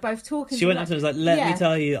Hannah both talking. She went up to him and was like, "Let me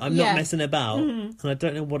tell you, I'm not messing about," and I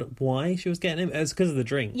don't know why she was getting him. It was because of the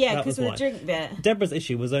drink. Yeah, because of the drink bit. Deborah's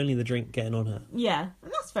issue was only the drink getting on her. Yeah,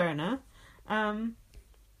 and that's fair enough.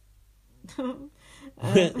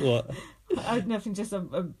 What? I had nothing, just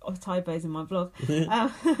typos in my blog.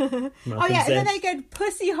 And then they go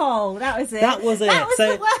pussy hole. That was it. That was it.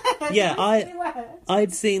 The word. Yeah,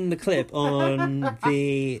 I'd seen the clip on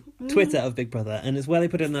the Twitter of Big Brother, and it's where they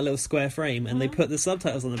put it in that little square frame, and they put the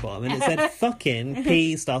subtitles on the bottom, and it said "fucking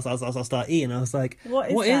P *** E," and I was like,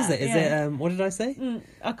 "What is it? Is it what did I say?"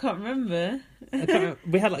 I can't remember.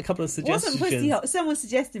 We had like a couple of suggestions. Wasn't pussy hole? Someone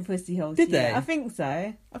suggested pussy hole. Did they? I think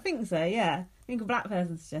so. Yeah, I think a black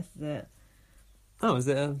person suggested it. Oh, is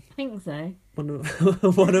it? I think so. One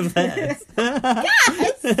of theirs.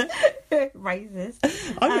 Yes! Racist.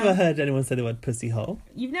 I've never heard anyone say the word pussy hole.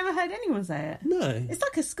 You've never heard anyone say it? No. It's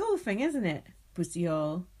like a school thing, isn't it? Pussy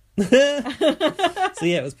hole. So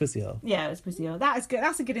yeah, it was pussy hole. Yeah, it was pussy hole. That is good.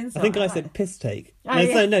 That's a good insight. I think I said piss take.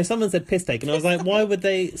 Oh, no, someone said piss take, and I was like, why would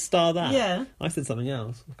they star that? Yeah. I said something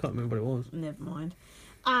else. I can't remember what it was. Never mind.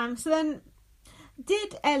 So then,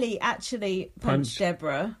 did Ellie actually punch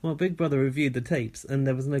Deborah? Well, Big Brother reviewed the tapes, and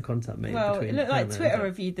there was no contact made between. Well, it looked like Hannah Twitter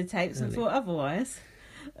reviewed the tapes and thought otherwise.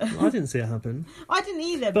 I didn't see it happen. I didn't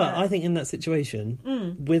either. But I think in that situation,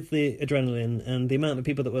 with the adrenaline and the amount of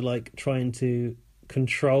people that were like trying to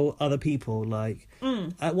control other people, like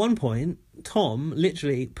at one point, Tom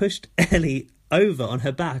literally pushed Ellie over on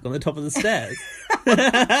her back on the top of the stairs.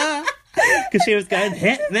 Because she was going,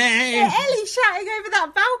 "Hit me!" Yeah, Ellie shouting over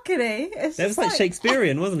that balcony. It was like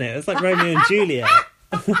Shakespearean, wasn't it? It was like Romeo and Juliet.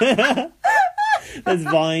 There's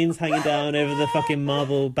vines hanging down over the fucking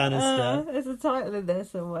marble banister. There's a title in there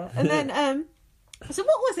somewhere. And then, so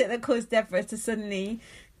what was it that caused Deborah to suddenly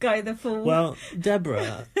go the full... Well,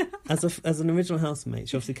 Deborah, as an original housemate,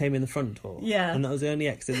 she obviously came in the front door. Yeah. And that was the only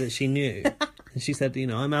exit that she knew. And she said,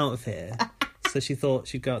 I'm out of here. So she thought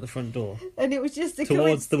she'd go out the front door. And it was just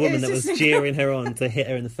towards the woman that was cheering her on to hit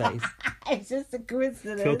her in the face. It's just a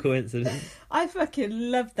coincidence. Pure coincidence. I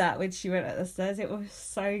fucking loved that when she went up the stairs. It was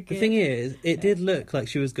so good. The thing is, it did look like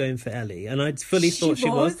she was going for Ellie, and I fully thought she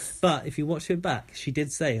was. But if you watch her back, she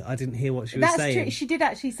did say, "I didn't hear what she was saying." That's true. She did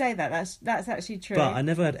actually say that. That's actually true. But I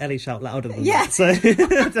never heard Ellie shout louder than that. So I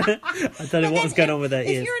don't know what was going on with her ears.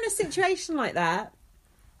 If you're in a situation like that,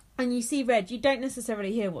 and you see red, you don't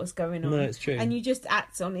necessarily hear what's going on. No, it's true. And you just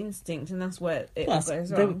act on instinct, and that's where it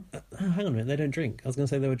goes wrong. Hang on a minute, they don't drink. I was going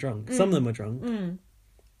to say they were drunk. Some of them were drunk.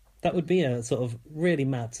 That would be a sort of really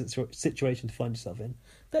mad situation to find yourself in.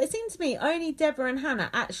 But it seemed to me only Deborah and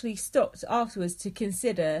Hannah actually stopped afterwards to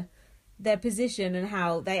consider their position and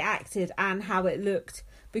how they acted and how it looked,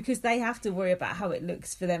 because they have to worry about how it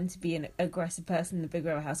looks for them to be an aggressive person in the Big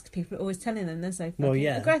Brother house, because people are always telling them they're so fucking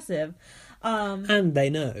aggressive. And they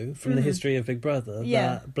know from the history of Big Brother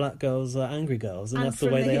that black girls are angry girls, and that's the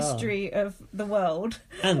way they are. And from the history of the world.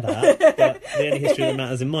 And that, but the only history that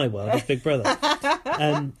matters in my world is Big Brother.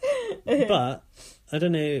 But I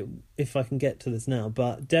don't know if I can get to this now,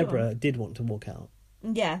 but Deborah did want to walk out.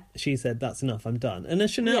 Yeah. She said, "That's enough, I'm done." And then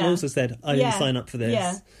Chanel also said, "I didn't sign up for this."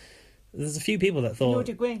 Yeah. There's a few people that thought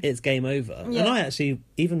it's game over. Yeah. And I actually,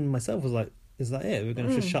 even myself, was like, is that it? We're going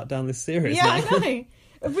to just shut down this series now? I know.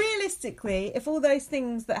 Realistically, if all those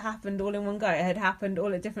things that happened all in one go had happened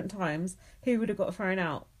all at different times, who would have got thrown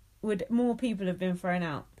out? Would more people have been thrown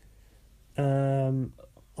out? I'm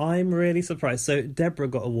really surprised. So Deborah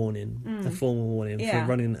got a warning, a formal warning for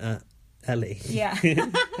running at Ellie. Yeah.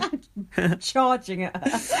 Charging at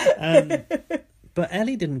her. But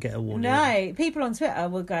Ellie didn't get a warning. No, people on Twitter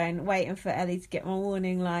were waiting for Ellie to get my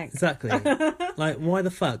warning. Like, exactly. Like, why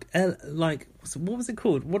the fuck? What was it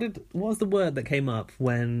called? What was the word that came up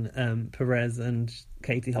when Perez and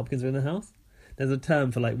Katie Hopkins were in the house? There's a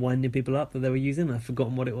term for winding people up that they were using. I've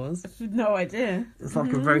forgotten what it was. No idea. It's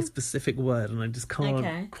like a very specific word, and I just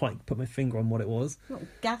can't quite put my finger on what it was. Not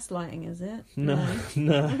gaslighting, is it? No. What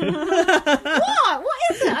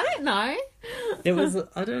is it? I don't know. It was.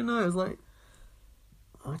 I don't know. It was like.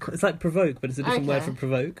 It's like provoke, but it's a different word for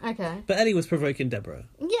provoke. Okay. But Ellie was provoking Deborah.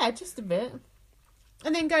 Yeah, just a bit.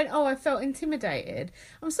 And then going, oh, I felt intimidated.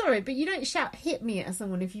 I'm sorry, but you don't shout "hit me" at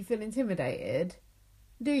someone if you feel intimidated,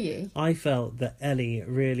 do you? I felt that Ellie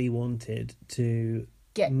really wanted to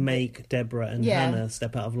make Deborah and Hannah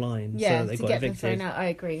step out of line so that they got evicted. Them thrown out. I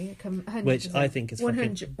agree. 100%. Which I think is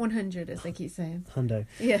 100, as they keep saying. Hundo.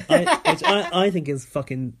 Yeah. Which I think is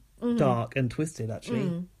fucking dark and twisted,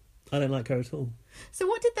 actually. I don't like her at all. So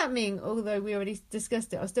what did that mean? Although we already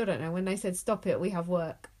discussed it, I still don't know. When they said, stop it, we have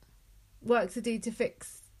work to do to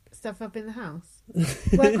fix stuff up in the house.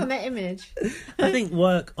 Work on their image. I think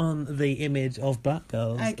work on the image of black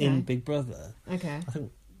girls in Big Brother. Okay.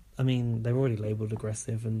 I mean, they're already labelled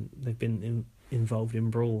aggressive and they've been involved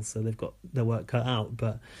in brawls, so they've got their work cut out,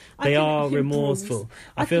 but they are remorseful.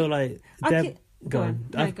 I feel like... Go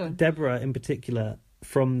on. Deborah, in particular,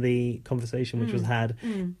 from the conversation which was had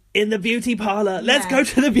in the beauty parlour. Let's go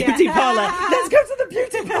to the beauty parlour. Let's go to the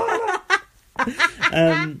beauty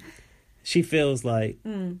parlour. She feels like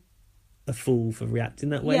a fool for reacting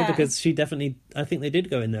that way because she definitely, I think they did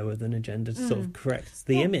go in there with an agenda to sort of correct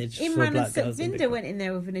the image for black girls. Imran and Satvinder went in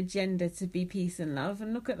there with an agenda to be peace and love,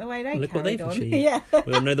 and look at the way they look what they've on. achieved. Yeah.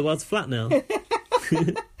 We all know the world's flat now.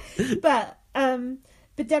 But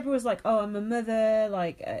Deborah was like, "Oh, I'm a mother,"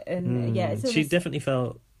 she definitely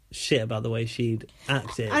felt shit about the way she'd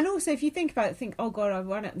acted. And also, if you think about it, think, "Oh God, I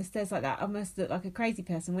ran up the stairs like that. I must look like a crazy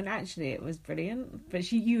person." When actually, it was brilliant.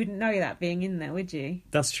 But you wouldn't know that being in there, would you?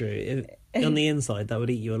 That's true. On the inside, that would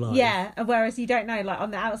eat you alive. Yeah, whereas you don't know. Like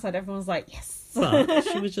on the outside, everyone's like, "Yes." But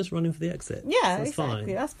she was just running for the exit. Yeah, so that's exactly.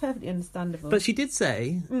 fine. That's perfectly understandable. But she did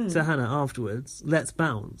say to Hannah afterwards, "Let's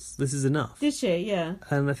bounce. This is enough." Did she? Yeah.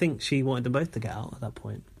 And I think she wanted them both to get out at that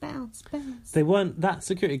point. Bounce. They weren't. That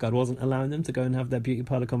security guard wasn't allowing them to go and have their beauty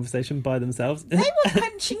parlour conversation by themselves. They were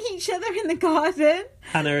punching each other in the garden.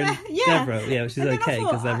 Hannah and Deborah. Yeah, which is okay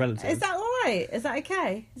because they're relatives. Is that all right? Is that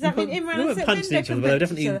okay? Does that mean Imran and Satvinder punching each other? But they were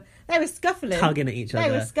definitely. They were scuffling, tugging at each other.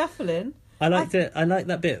 They were scuffling. I liked it. I like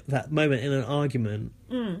that moment in an argument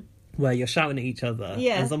where you're shouting at each other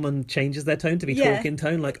and someone changes their tone to be talking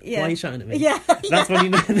tone. Like, why are you shouting at me? Yeah. That's when you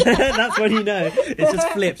know. That's when you know it's just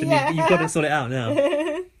flipped and you've got to sort it out now.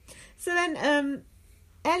 So then,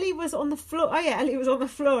 Ellie was on the floor. Oh yeah, Ellie was on the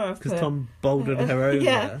floor because Tom bouldered her over.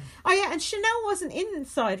 Yeah. Oh yeah, and Chanel wasn't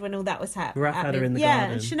inside when all that was happening. Raph had her in the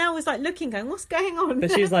garden. And Chanel was like looking, going, "What's going on?"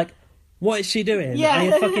 But she was like, "What is she doing? Yeah. Are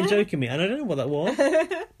you fucking joking me?" And I don't know what that was.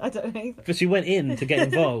 I don't know. But she went in to get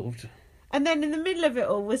involved. And then in the middle of it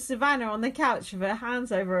all was Savannah on the couch with her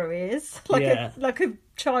hands over her ears, like a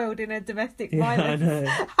child in a domestic violence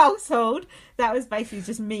household. That was basically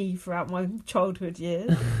just me throughout my childhood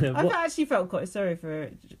years. I actually felt quite sorry for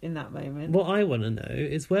her in that moment. What I want to know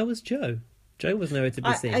is, where was Joe? Joe was nowhere to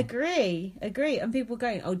be seen. Agree. And people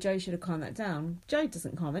going, "Oh, Joe should have calmed that down." Joe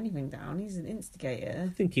doesn't calm anything down. He's an instigator.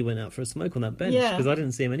 I think he went out for a smoke on that bench because I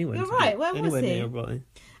didn't see him anywhere. You're right. Where was he? Nearby.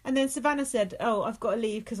 And then Savannah said, "Oh, I've got to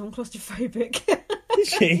leave because I'm claustrophobic." Did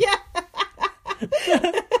she? Yeah.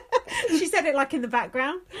 She said it like in the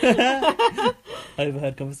background.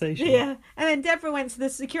 Overheard conversation. Yeah. And then Deborah went to the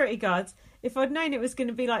security guards. "If I'd known it was going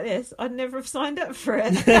to be like this, I'd never have signed up for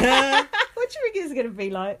it." What do you think it's going to be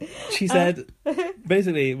like? She said,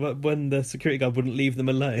 basically, when the security guard wouldn't leave them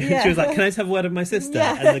alone, she was like, "Can I just have a word with my sister?"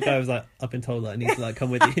 Yeah. And the guy was like, "I've been told that I need to come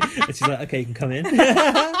with you." And she's like, "Okay, you can come in."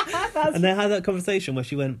 And they had that conversation where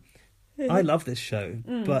she went, "I love this show,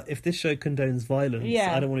 but if this show condones violence,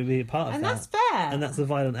 I don't want to be a part of that." And that's fair. And that's a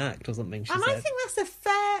violent act or something, she said. I think that's a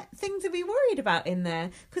fair thing to be worried about in there.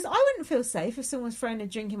 Because I wouldn't feel safe if someone's throwing a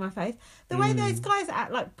drink in my face. The way those guys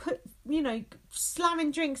act, like,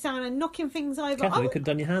 slamming drinks down and knocking things over. Careful, you could have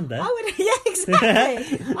done your hand there. Yeah, exactly.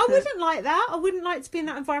 I wouldn't like that. I wouldn't like to be in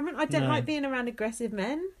that environment. I don't like being around aggressive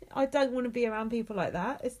men. I don't want to be around people like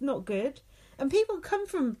that. It's not good. And people come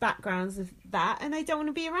from backgrounds of that and they don't want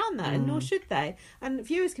to be around that, and nor should they. And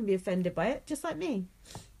viewers can be offended by it, just like me.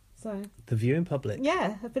 So the viewing public.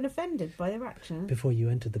 Yeah, have been offended by their actions. Before you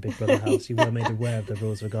entered the Big Brother house, you were made aware of the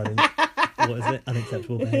rules regarding,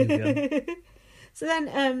 unacceptable behaviour. So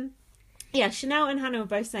then, Chanel and Hannah were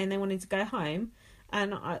both saying they wanted to go home.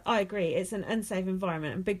 And I agree, it's an unsafe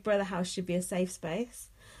environment and Big Brother house should be a safe space.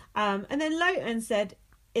 And then Lowton said,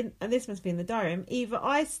 and this must be in the diary, either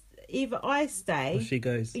I stay. Well, she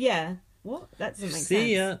goes. Yeah. What? That doesn't make sense.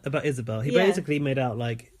 See about Isabel. He basically made out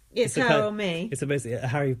like it's her or me. It's basically a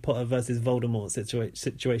Harry Potter versus Voldemort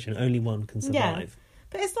situation. Only one can survive. Yeah.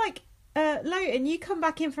 But it's like, Lowton, you come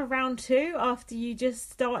back in for round 2 after you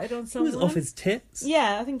just started on someone. He was off his tits.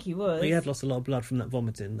 Yeah, I think he was. Well, he had lost a lot of blood from that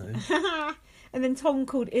vomiting, though. And then Tom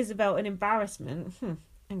called Isabel an embarrassment.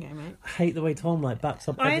 Okay, mate. I hate the way Tom backs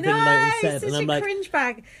up everything Leighton said, and I'm like, cringe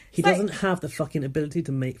bag. He doesn't have the fucking ability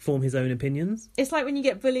to form his own opinions. It's like when you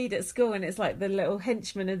get bullied at school, and it's like the little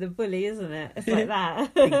henchman of the bully, isn't it? It's like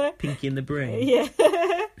that. Pinky in the brain. Yeah.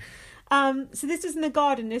 So this was in the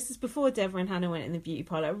garden. This was before Deborah and Hannah went in the beauty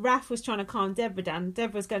parlour. Raph was trying to calm Deborah down.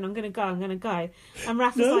 Deborah was going, I'm going to go. And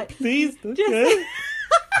Raph was like, please, don't go.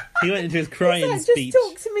 He went into his crying speech. Just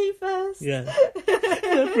talk to me first. Yeah.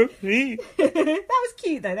 That was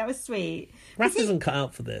cute, though. That was sweet. Raph isn't cut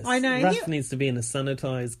out for this. I know. Raph needs to be in a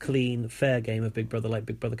sanitised, clean, fair game of Big Brother, like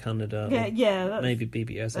Big Brother Canada. Yeah. Maybe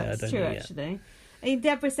BBOS. I don't know yet. Actually. And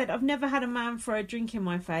Deborah said, I've never had a man throw a drink in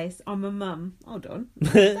my face. I'm a mum. Hold on.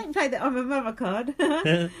 Don't play the I'm a mother card.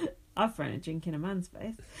 I've thrown a drink in a man's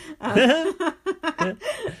face. What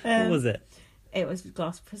was it? It was a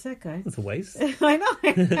glass of Prosecco. That's a waste. I know.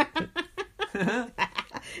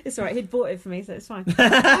 It's all right. He'd bought it for me, so it's fine.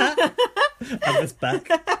 I'm just back.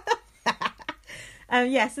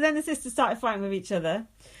 So then the sisters started fighting with each other.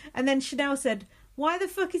 And then Chanel said, why the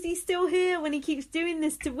fuck is he still here when he keeps doing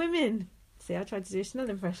this to women? See, I tried to do a Chanel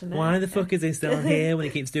impression there. Why the fuck is he still here when he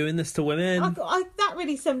keeps doing this to women? That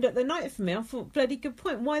really summed up the night for me. I thought, bloody good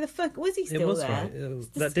point. Why the fuck was he still there?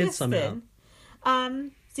 Right. That did sum it up.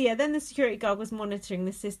 So yeah, then the security guard was monitoring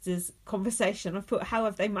the sisters' conversation. I thought, how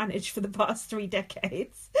have they managed for the past 3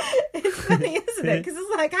 decades? It's funny, isn't it? Because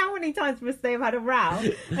it's like, how many times must they have had a row?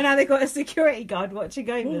 And now they've got a security guard watching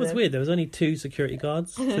over them. What was weird, there was only 2 security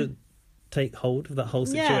guards to take hold of that whole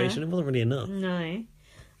situation. It wasn't really enough. No.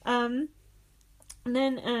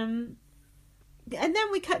 And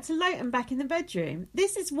then we cut to Leighton back in the bedroom.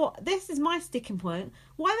 This is my sticking point.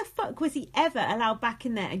 Why the fuck was he ever allowed back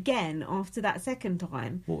in there again after that second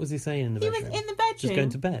time? What was he saying in the bedroom? He was in the bedroom. Just going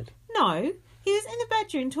to bed? No. He was in the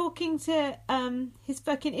bedroom talking to his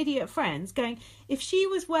fucking idiot friends, going, if she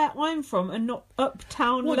was where I'm from and not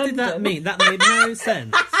uptown London... What did that mean? That made no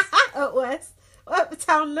sense.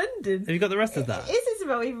 Uptown London. Have you got the rest of that? Is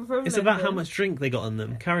Isabel even from It's London? about how much drink they got on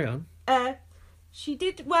them. Carry on. She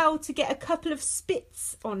did well to get a couple of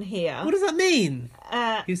spits on here. What does that mean?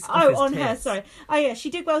 On her, sorry. Oh, yeah, she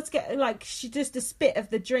did well to get, she just a spit of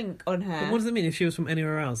the drink on her. But what does it mean if she was from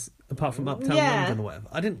anywhere else, apart from Uptown London or whatever?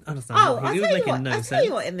 I didn't understand. I'll tell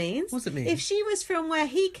you what it means. What does it mean? If she was from where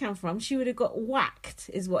he came from, she would have got whacked,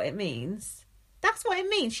 is what it means. That's what it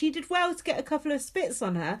means. She did well to get a couple of spits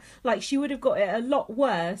on her. Like, she would have got it a lot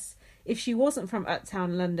worse if she wasn't from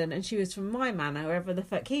Uptown London and she was from my manor, wherever the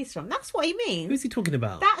fuck he's from. That's what he means. Who's he talking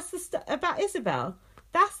about? That's the about Isabel.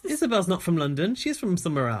 Isabel's not from London. She's from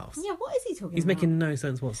somewhere else. Yeah, what is he talking about? He's making no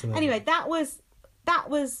sense whatsoever. Anyway, that was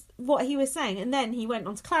what he was saying, and then he went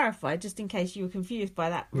on to clarify, just in case you were confused by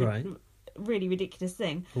that really ridiculous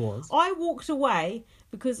thing. I walked away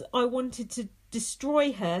because I wanted to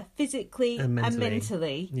destroy her physically and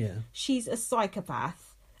mentally. Yeah. She's a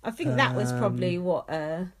psychopath. I think that was probably what...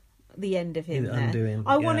 the end of him there.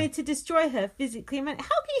 I wanted to destroy her physically and mentally.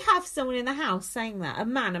 How can you have someone in the house saying that? A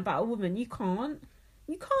man about a woman? You can't.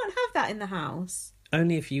 You can't have that in the house.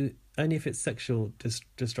 Only if it's sexual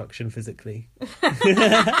destruction physically. That's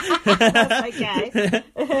okay.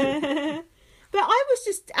 But I was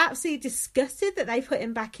just absolutely disgusted that they put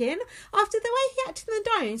him back in after the way he acted in the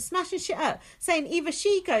dining room, smashing shit up, saying either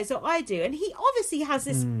she goes or I do, and he obviously has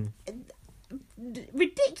this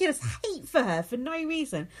ridiculous hate for her for no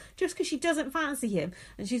reason, just because she doesn't fancy him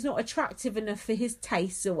and she's not attractive enough for his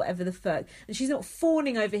tastes or whatever the fuck, and she's not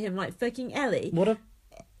fawning over him like fucking Ellie.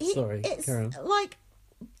 It's like,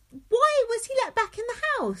 why was he let back in the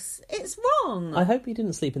house? It's wrong. I hope he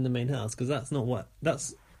didn't sleep in the main house, because that's not what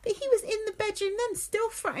that's. But he was in the bedroom then, still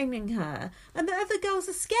threatening her, and the other girls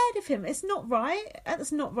are scared of him. It's not right.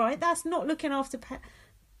 That's not right. That's not looking after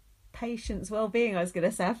patients' well-being, I was going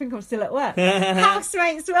to say. I think I'm still at work.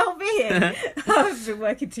 Housemates' well-being. I've been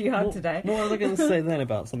working too hard today. What was I going to say then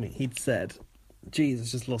about something he'd said? Jeez,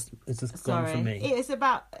 it's just gone for me. It's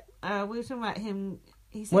about, we were talking about him.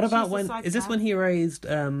 He said, what about is this when he raised,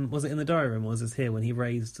 was it in the diary room or was this here when he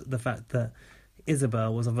raised the fact that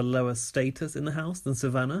Isabel was of a lower status in the house than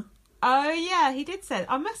Savannah? Oh, yeah, he did say.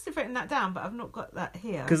 I must have written that down, but I've not got that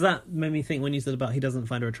here. Because that made me think when you said about he doesn't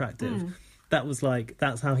find her attractive, that was like,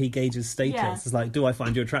 that's how he gauges status. Yeah. It's like, do I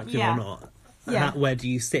find you attractive or not? Yeah. Where do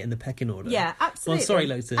you sit in the pecking order? Yeah, absolutely. Well, sorry,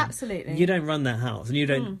 Leighton. Absolutely. You don't run that house and you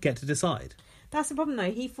don't get to decide. That's the problem,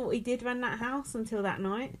 though. He thought he did run that house until that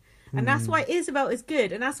night. And that's why Isabel is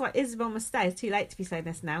good, and that's why Isabel must stay. It's too late to be saying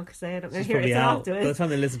this now, because they're not going to hear it afterwards. By the time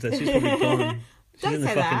they listen to it, she's probably gone. She's in the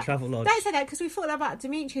fucking travel lodge. Don't say that, because we thought that about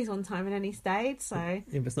Dimitri's one time and then he stayed, so... Yeah,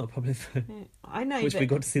 but it's not public phone. Yeah, I know, Which we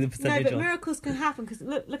got to see the percentage No, but of. miracles can happen, because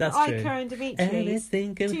look That's at true. Ica and Dimitri.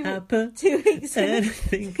 Anything can happen. 2 weeks,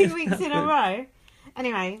 Anything 2 can weeks in a happen. row.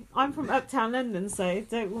 Anyway, I'm from Uptown London, so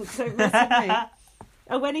don't mess with me.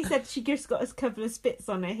 And when he said she just got a couple of spits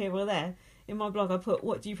on her here or there, in my blog I put,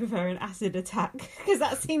 what do you prefer, an acid attack? Because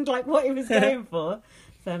that seemed like what he was going for.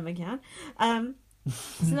 Fern McCann.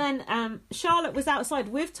 So then Charlotte was outside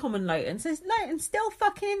with Tom and Lowton. So Lowton's still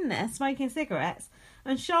fucking in there smoking cigarettes.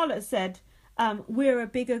 And Charlotte said, we're a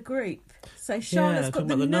bigger group. So Charlotte's got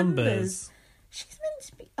the numbers. She's meant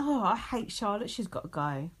to be... Oh, I hate Charlotte. She's got to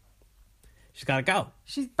go. She's got to go.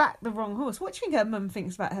 She's backed the wrong horse. What do you think her mum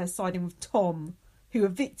thinks about her siding with Tom, who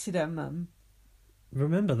evicted her mum?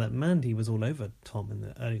 Remember that Mandy was all over Tom in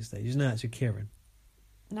the early stages. No, actually Kieran.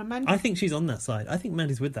 No, Mandy... I think she's on that side. I think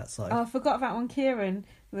Mandy's with that side. Oh, I forgot about when Kieran,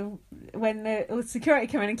 when the security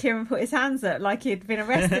came in and Kieran put his hands up like he'd been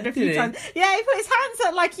arrested a few times. Yeah, he put his hands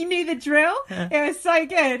up like he knew the drill. It was so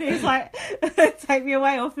good. He was like, take me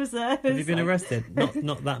away, officer. Have you been arrested?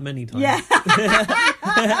 Not that many times. Yeah.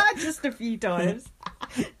 Just a few times.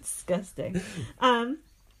 Disgusting. So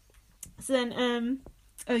then,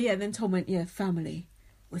 then Tom went, yeah, family.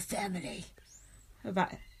 We're family.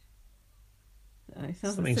 About...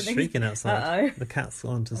 Something's shrieking outside. Uh-oh. The cat's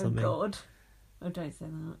onto something. Oh, God. Oh, don't say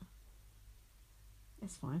that.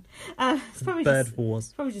 It's fine. It's probably Bird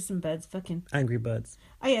wars. Probably just some birds fucking. Angry birds.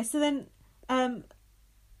 Oh, yeah. So then,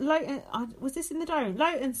 Lowton... was this in the diary?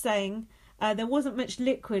 Lowton's saying there wasn't much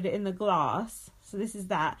liquid in the glass. So this is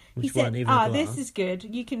that. Which weren't even glass. This is good.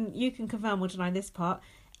 You can confirm or deny this part.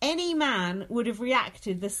 Any man would have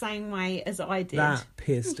reacted the same way as I did. That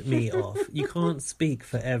pissed me off. You can't speak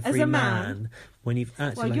for every man when you've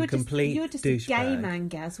actually you're a complete You're just douchebag. a gay man,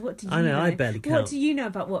 Gaz. What do you know? I know, I barely count. What do you know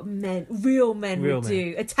about what real men would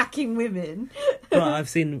do, attacking women? But I've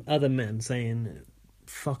seen other men saying,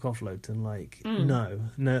 fuck off, Lowton. Like,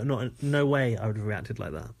 no way I would have reacted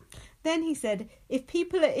like that. Then he said, if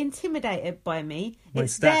people are intimidated by me,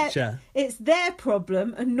 it's their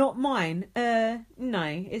problem and not mine.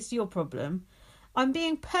 No, it's your problem. I'm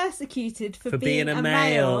being persecuted for being a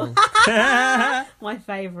male. My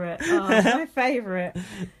favourite. Oh, my favourite.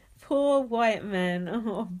 Poor white men.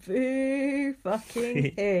 Oh, boo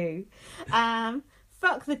fucking who.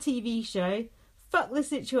 Fuck the TV show. Fuck the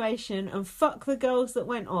situation. And fuck the girls that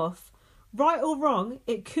went off. Right or wrong,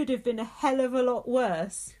 it could have been a hell of a lot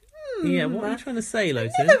worse. Yeah, what are you trying to say,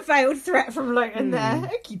 Lowton? Another veiled threat from Lowton there.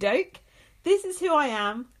 Okie doke. This is who I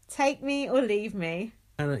am. Take me or leave me.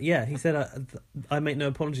 And he said, I make no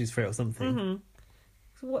apologies for it or something. Mm-hmm.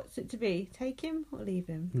 So what's it to be? Take him or leave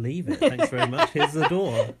him? Leave it. Thanks very much. Here's the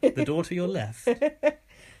door. The door to your left.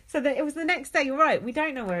 So it was the next day. You're right. We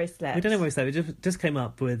don't know where he slept. We don't know where he slept. We just came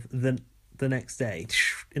up with the next day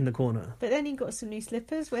in the corner. But then he got some new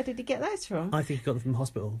slippers. Where did he get those from? I think he got them from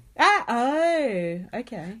hospital.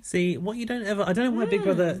 Okay. See, what you don't ever... I don't know why Big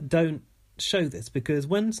Brother don't show this, because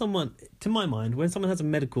when someone, to my mind, when someone has a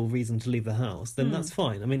medical reason to leave the house, then that's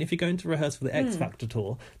fine. I mean, if you're going to rehearse for the X Factor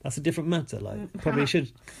tour, that's a different matter. Like, probably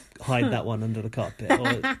should hide that one under the carpet,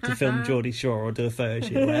 or to film Geordie Shore, or do a photo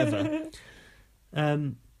shoot, or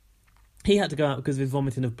whatever. He had to go out because of his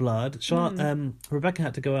vomiting of blood. Rebecca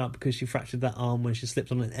had to go out because she fractured that arm when she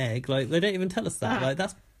slipped on an egg. Like, they don't even tell us that. Like,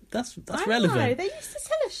 that's relevant. Know. They used to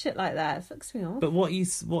tell us shit like that. It fucks me off. But what you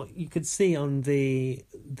could see on the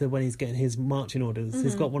when he's getting his marching orders,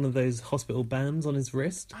 he's got one of those hospital bands on his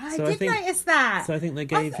wrist. I did notice that. So I think they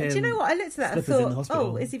gave him. Do you know what? I looked at that and thought,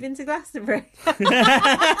 oh, has he been to Glastonbury? That's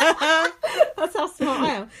how smart I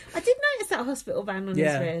am. I did notice that hospital band on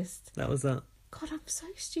his wrist. That was that. God, I'm so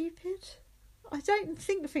stupid. I don't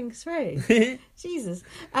think things through. Jesus.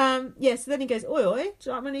 So then he goes, oi, do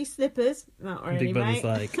you like my new slippers? Not really, Big Brother's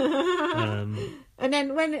mate. like... And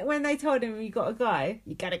then when they told him you got to go,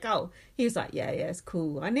 you got to go, he was like, yeah, it's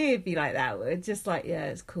cool. I knew he'd be like that. Just like, yeah,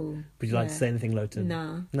 it's cool. Would you like to say anything, Lowton?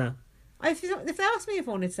 No. If they asked me if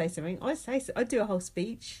I wanted to say something, I'd say so. I'd do a whole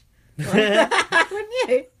speech. Wouldn't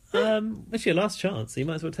you? It's your last chance, so you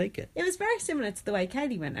might as well take it. It was very similar to the way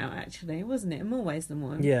Kaylee went out, actually, wasn't it? In more ways than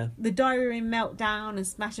one. Yeah. The diary room meltdown and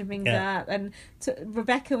smashing things up, and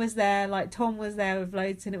Rebecca was there, like Tom was there with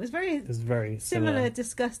Lowton. It was very similar,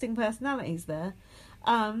 disgusting personalities there.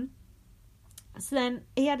 So then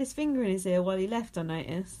he had his finger in his ear while he left, I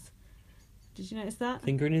noticed. Did you notice that?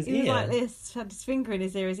 Finger in his ear? He was like this, had his finger in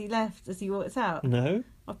his ear as he left, as he walked out. No.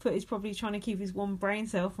 I put he's probably trying to keep his one brain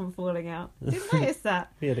cell from falling out. Didn't notice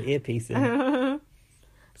that. He had an earpiece in.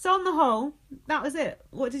 So on the whole, that was it.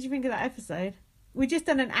 What did you think of that episode? We just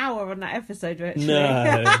done an hour on that episode, actually.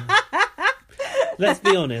 No. Let's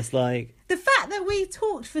be honest, like... The fact that we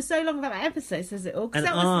talked for so long about that episode says it all. And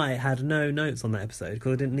I had no notes on that episode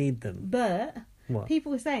because I didn't need them. But... What?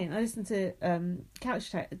 People were saying, I listened to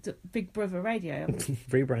Couch Big Brother Radio.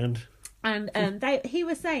 Rebrand. And he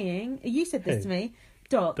was saying, you said this to me,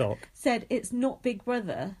 Doc said it's not Big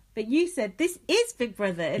Brother, but you said this is Big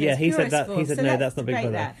Brother. He said that. He said no, that's not Big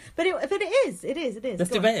Brother. That. But it is.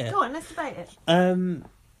 Let's debate it. Go on, let's debate it.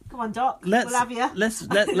 Come on, Doc. We'll have you.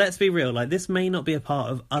 Let's be real. Like, this may not be a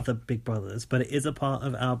part of other Big Brothers, but it is a part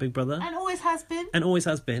of our Big Brother, and always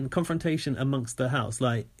has been. Confrontation amongst the house,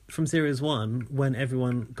 like from series 1 when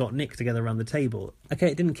everyone got Nick together around the table.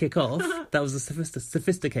 Okay, it didn't kick off. That was a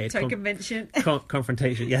sophisticated convention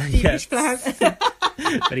confrontation. Yeah, Deebish plan.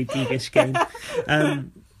 Very deebish game.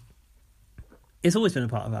 It's always been a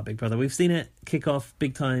part of our Big Brother. We've seen it kick off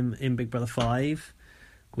big time in Big Brother 5.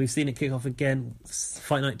 We've seen it kick off again.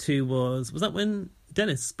 Fight Night 2 was that when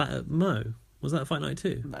Dennis spat at Mo? Was that Fight Night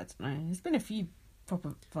 2? I don't know. There's been a few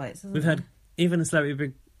proper fights. We've had, even in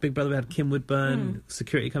Celebrity Big Brother, we had Kim Woodburn,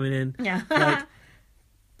 security coming in. Yeah. Like,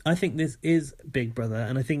 I think this is Big Brother,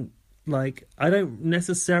 and I think, like, I don't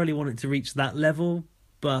necessarily want it to reach that level,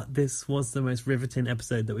 but this was the most riveting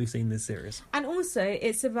episode that we've seen this series. And also,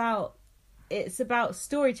 it's about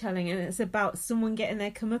storytelling, and it's about someone getting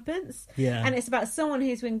their comeuppance. Yeah. And it's about someone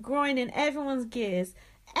who's been grinding everyone's gears.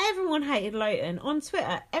 Everyone hated Lowton. On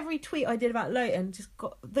Twitter, every tweet I did about Lowton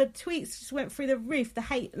the tweets just went through the roof.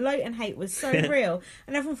 The Lowton hate was so real.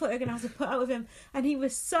 And everyone thought they were going to have to put up with him. And he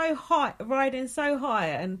was so high, riding so high,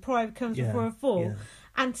 and pride comes before a fall. Yeah.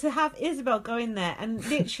 And to have Isabel go in there and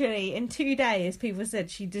literally in 2 days, people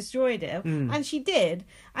said she destroyed him. And she did.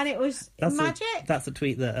 And it was magic. That's a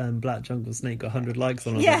tweet that Black Jungle Snake got 100 likes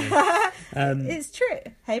on. Yeah, it's true.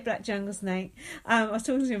 Hey, Black Jungle Snake. I was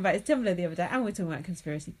talking to him about his Tumblr the other day, and we were talking about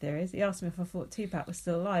conspiracy theories. He asked me if I thought Tupac was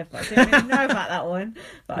still alive, but I didn't really know about that one.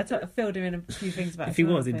 But I filled him in a few things about it. If he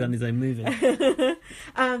was, he'd done his own movie.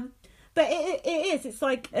 But it is. It's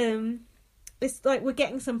like... it's like we're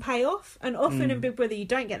getting some payoff, and often in Big Brother you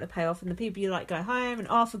don't get the payoff, and the people you like go home, and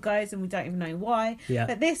Arthur goes and we don't even know why.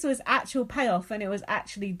 But this was actual payoff, and it was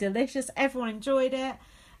actually delicious. Everyone enjoyed it.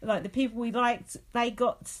 Like, the people we liked, they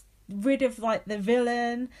got rid of, like, the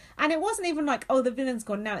villain, and it wasn't even like, oh, the villain's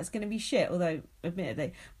gone, now it's going to be shit, although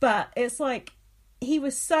admittedly, but it's like he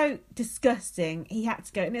was so disgusting he had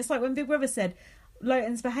to go. And it's like when Big Brother said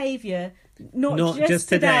Lowton's behaviour, not just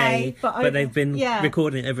today, but they've been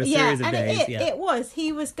recording it over a series of days.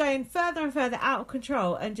 He was going further and further out of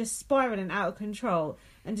control, and just spiralling out of control,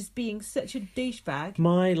 and just being such a douchebag.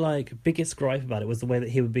 My, like, biggest gripe about it was the way that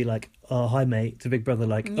he would be like, oh, hi mate, to Big Brother,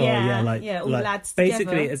 like, all lads basically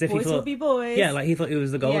together. As if boys he thought, will be boys. Yeah, like he thought he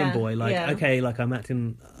was the golden boy, like, okay, like, I'm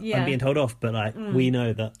acting, I'm being told off, but like, we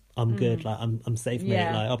know that I'm good, like, I'm safe,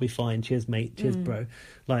 mate, like, I'll be fine, cheers mate, cheers bro.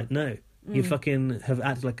 Like, no, you fucking have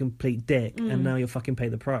acted like a complete dick, and now you'll fucking pay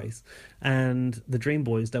the price. And the Dream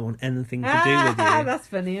Boys don't want anything to do with you. That's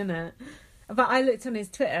funny, isn't it? But I looked on his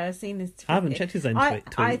Twitter, I've seen his tweet. I haven't checked his own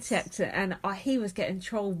tweets. I checked it, and he was getting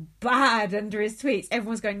trolled bad under his tweets.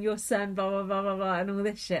 Everyone's going, your son, blah, blah, blah, blah, blah, and all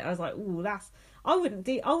this shit. I was like, ooh, I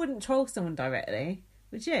wouldn't troll someone directly,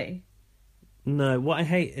 would you? No, what I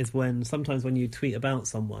hate is sometimes when you tweet about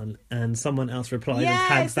someone and someone else replies and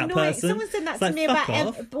tags that person. Someone said that to me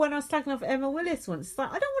about when I was slagging off Emma Willis once. It's like,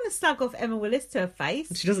 I don't want to slag off Emma Willis to her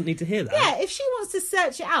face. She doesn't need to hear that. Yeah, if she wants to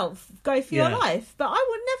search it out, go for your life. But I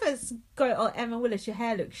would never go, oh, Emma Willis, your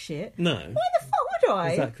hair looks shit. No. Why the fuck would I?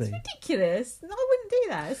 Exactly. It's ridiculous. No, I wouldn't do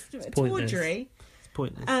that. It's tawdry. It's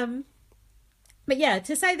pointless. But yeah,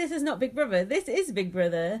 to say this is not Big Brother, this is Big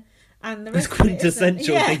Brother. And the rest it's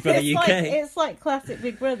quintessential Big Brother UK. It's like classic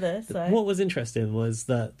Big Brother. So. What was interesting was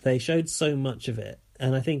that they showed so much of it.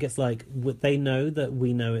 And I think it's like, they know that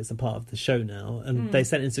we know it's a part of the show now. And they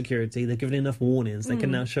sent in security. They're given enough warnings. They can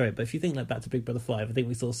now show it. But if you think like back to Big Brother 5, I think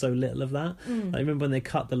we saw so little of that. I remember when they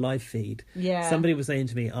cut the live feed. Yeah. Somebody was saying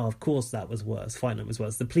to me, oh, of course that was worse. Fight Night was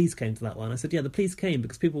worse. The police came to that one. I said, yeah, the police came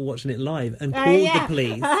because people were watching it live and called the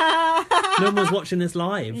police. No one was watching this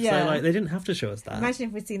live. So like, they didn't have to show us that. Imagine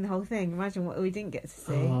if we'd seen the whole thing. Imagine what we didn't get to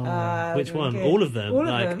see. Which one? All of them? All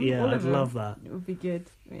of them. Yeah, I'd love that. It would be good.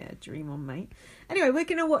 Yeah, dream on, mate. Anyway, we're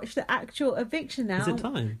going to watch the actual eviction now. Is it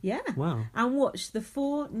time? Yeah. Wow. And watch the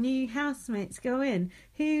 4 new housemates go in.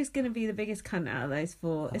 Who's going to be the biggest cunt out of those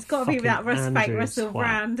 4? It's got to be that fake Russell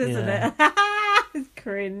Brand, isn't it? It's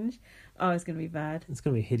cringe. Oh, it's going to be bad. It's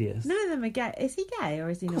going to be hideous. None of them are gay. Is he gay or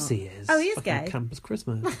is he not? Of course he is. Oh, he is gay. Campus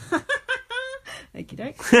Christmas. Okie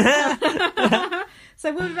doke.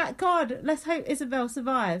 So we'll be back. God, let's hope Isabel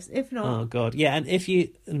survives. If not... Oh, God. Yeah, and if you...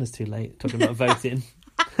 And it's too late, talking about voting.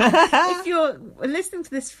 If you're listening to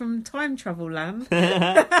this from time travel land,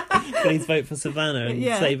 please vote for Savannah and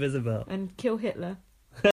save Isabel. And kill Hitler.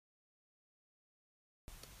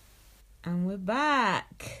 And we're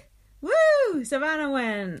back. Woo! Savannah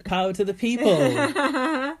went. Power to the people.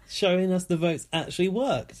 Showing us the votes actually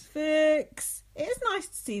worked. Fix. It is nice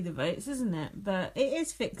to see the votes, isn't it? But it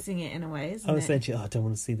is fixing it in a way, isn't it? I was saying to you, I don't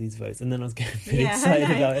want to see these votes. And then I was getting really excited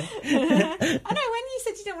about it. I know, when you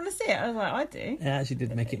said you don't want to see it, I was like, I do. It actually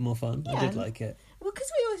did make it more fun. Yeah. I did like it. Well, because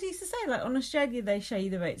we always used to say, like, on Australia, they show you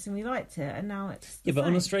the votes and we liked it. And now it's but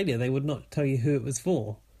on Australia, they would not tell you who it was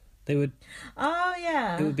for. They would... Oh,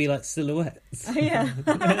 yeah. It would be like silhouettes. Oh, yeah.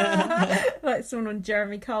 Like someone on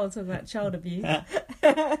Jeremy Kyle talking about child abuse.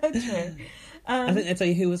 True. I think they tell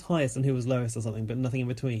you who was highest and who was lowest or something, but nothing in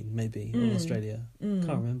between, maybe, in Australia. Can't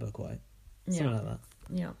remember quite. Something like that.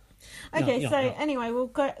 Yeah. Okay, anyway, we'll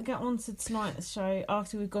get on to tonight's show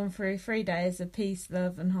after we've gone through 3 days of peace,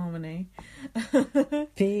 love and harmony.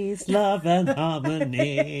 Peace, love and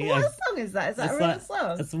harmony. What song is that? Is that a real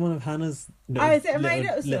song? It's one of Hannah's is it a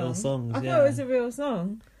made-up song? Little songs, I thought it was a real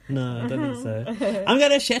song. No, I don't think so. I'm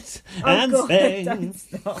gonna shit and sing. Don't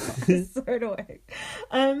stop. It's so annoying.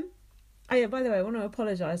 Oh yeah, by the way, I want to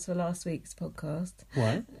apologise for last week's podcast.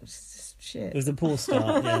 Why? It was just shit. It was a poor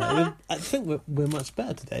start, yeah. I think we're much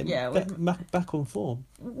better today. Yeah. Back on form.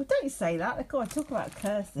 Well, don't say that. God, talk about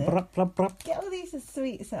cursing. Brup, brup, brup. Get all these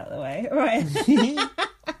sweets out of the way. Right.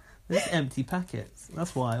 There's empty packets.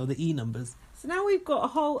 That's why, or the E numbers. So now we've got a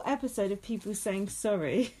whole episode of people saying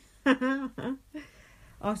sorry.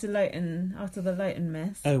 After the Leighton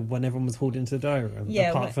mess. Oh, when everyone was hauled into the diary room,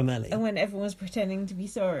 apart from Ellie. And when everyone was pretending to be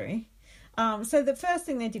sorry. So the first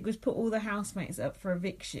thing they did was put all the housemates up for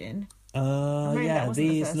eviction.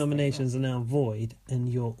 These nominations are now void and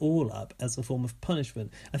you're all up as a form of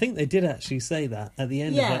punishment. I think they did actually say that at the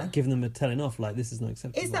end of like, giving them a telling off, like, this is not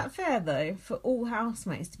acceptable. Is that fair, though, for all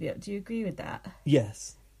housemates to be up? Do you agree with that?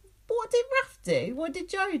 Yes. But what did Raph do? What did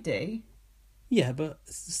Joe do? Yeah, but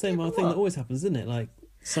it's the same old thing that always happens, isn't it? Like,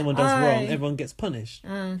 someone does wrong, everyone gets punished.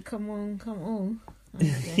 Come on.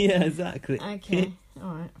 Okay. Yeah, exactly. Okay,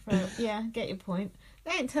 alright. Yeah, get your point.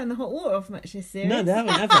 They ain't turned the hot water off much this series. No, they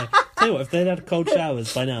haven't, have they? Tell you what, if they'd had cold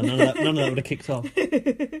showers by now, none of that would have kicked off.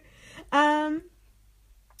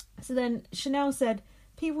 So then Chanel said,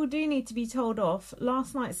 people do need to be told off.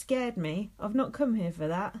 Last night scared me. I've not come here for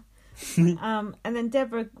that. And then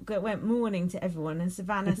Deborah went morning to everyone, and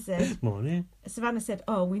Savannah said... Morning. Savannah said,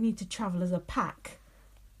 oh, we need to travel as a pack.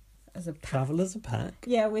 Travel as a pack?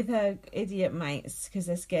 Yeah, with her idiot mates, because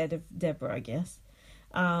they're scared of Deborah, I guess.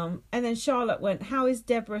 And then Charlotte went, how is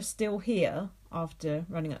Deborah still here? After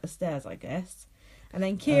running up the stairs, I guess. And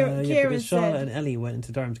then Kieran because Charlotte said... and Ellie went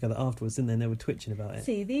into Durham together afterwards, didn't they? And they were twitching about it.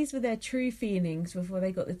 See, these were their true feelings before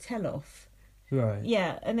they got the tell-off. Right.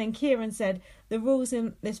 Yeah, and then Kieran said, the rules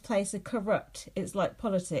in this place are corrupt. It's like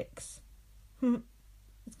politics. It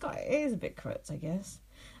is a bit corrupt, I guess.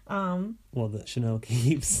 That Chanel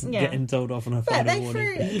keeps getting told off on her final warning.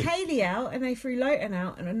 But they threw Kaylee out and they threw Leighton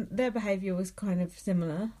out, and their behaviour was kind of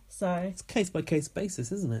similar. So it's case-by-case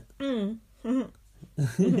basis, isn't it?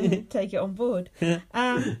 Take it on board.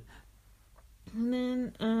 And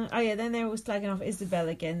then, then they were slagging off Isabel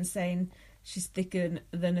again, saying she's thicker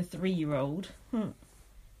than a 3-year-old. But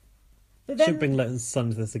then... Should bring Leighton's son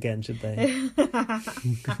to this again, should they?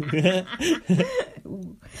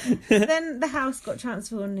 Then the house got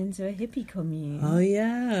transformed into a hippie commune. Oh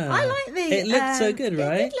yeah, I like it looked so good,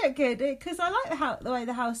 right? It did look good because I like the way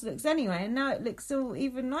the house looks anyway, and now it looks all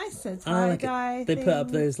even nicer. Tie-dye they put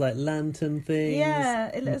up those like lantern things. Yeah,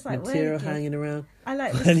 it looks like material hanging around. I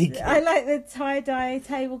like the tie-dye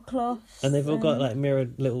tablecloths, and they've all got like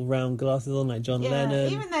mirrored little round glasses on, like John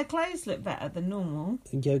Lennon. Even their clothes look better than normal.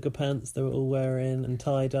 And yoga pants they were all wearing, and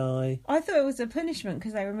tie-dye. I thought it was a punishment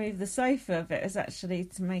because they removed the sofa, but it was actually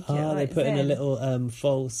to make it. They put in a little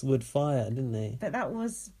false wood fire, didn't they? But that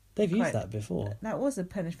was. They've used that before. That was a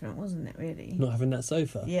punishment, wasn't it? Really. Not having that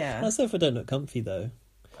sofa. Yeah. That sofa don't look comfy though.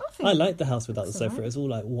 I like the house without the sofa. Right. It's all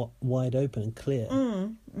like wide open and clear.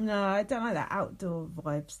 No, I don't like that outdoor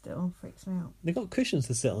vibe still. Freaks me out. They've got cushions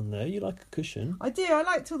to sit on though. You like a cushion? I do. I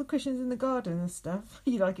liked all the cushions in the garden and stuff.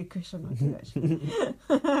 You like a cushion, I do actually.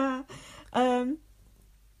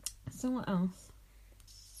 So what else?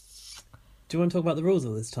 Do you want to talk about the rules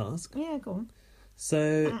of this task? Yeah, go on.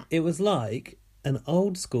 So it was like an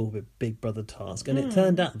old school Big Brother task, and it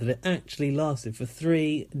turned out that it actually lasted for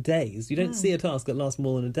 3 days. You don't see a task that lasts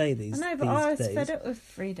more than a day these days. I know, but I was fed up with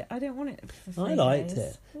 3 days. I don't want it for 3 days. I liked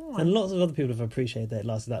it. Why? And lots of other people have appreciated that it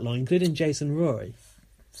lasted that long, including Jason Rory.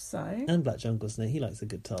 so. And Black Jungle Snake, he likes a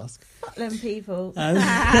good task. Fuck them people.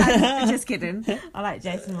 Just kidding. I like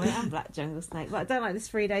Jason White and Black Jungle Snake, but I don't like this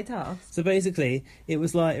 3-day task. So basically, it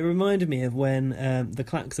reminded me of when the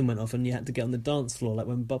klaxon went off and you had to get on the dance floor, like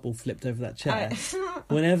when Bubble flipped over that chair.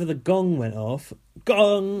 Whenever the gong went off,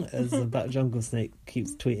 gong, as the Black Jungle Snake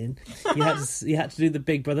keeps tweeting, you had to do the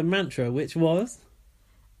Big Brother mantra, which was...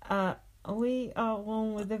 we are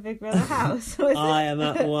one with the Big Brother house. I am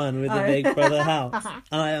at one with the Big Brother house.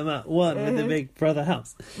 I am at one with the Big Brother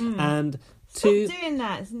house. And Stop doing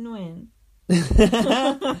that, it's annoying.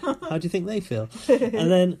 How do you think they feel?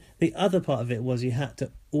 And then the other part of it was you had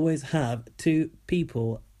to always have 2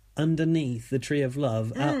 people underneath the Tree of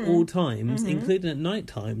Love at all times, including at night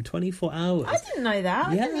time, 24 hours. I didn't know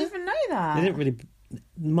that. Yeah. I didn't even know that. They didn't really...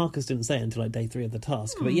 Marcus didn't say it until like day 3 of the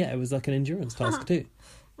task, but yeah, it was like an endurance task too.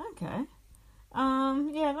 Okay.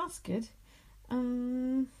 Yeah, that's good.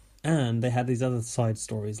 And they had these other side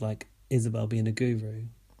stories like Isabel being a guru.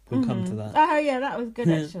 We'll come to that. Oh, yeah, that was good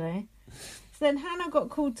actually. So then Hannah got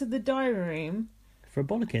called to the diary room. For a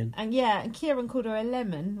bollocking. And yeah, and Kieran called her a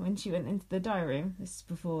lemon when she went into the diary room. This is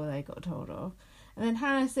before they got told off. And then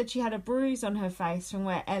Hannah said she had a bruise on her face from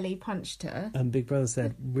where Ellie punched her. And Big Brother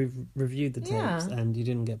said, we've reviewed the tapes and you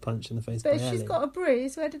didn't get punched in the face by Ellie. But if she's got a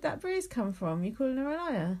bruise, where did that bruise come from? You calling her a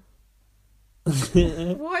liar?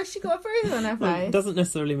 Why has she got a bruise on her face? Well, it doesn't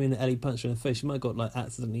necessarily mean that Ellie punched her in the face. She might have got like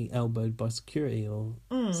accidentally elbowed by security or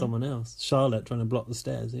someone else. Charlotte trying to block the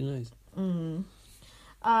stairs, who knows?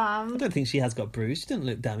 I don't think she has got bruised. She didn't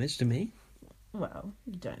look damaged to me. Well,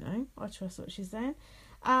 you don't know. I trust what she's saying.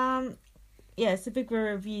 Yeah, so Big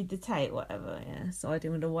Brother reviewed the tape, whatever, yeah,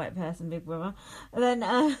 siding with a white person, Big Brother. And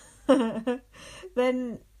then,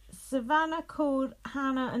 then Savannah called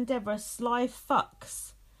Hannah and Deborah sly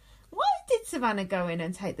fucks. Why did Savannah go in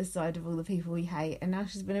and take the side of all the people we hate, and now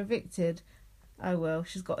she's been evicted? Oh well,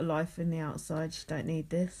 she's got a life in the outside, she don't need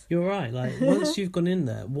this. You're right, like, once you've gone in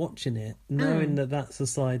there, watching it, knowing that that's a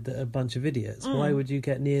side that are a bunch of idiots, why would you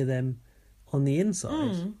get near them on the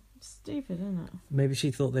inside? Stupid, isn't it? Maybe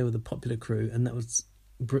she thought they were the popular crew and that was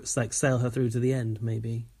like sail her through to the end,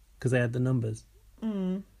 maybe, because they had the numbers.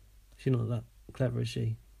 She's not that clever, is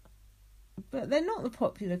she? But they're not the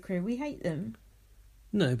popular crew, we hate them.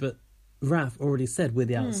 No, but Raph already said we're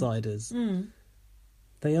the outsiders.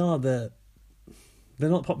 They are they're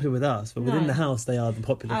not popular with us, but within the house they are the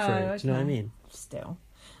popular crew. Okay. Do you know what I mean? Still.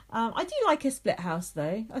 I do like a split house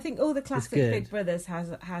though. I think all the classic Big Brothers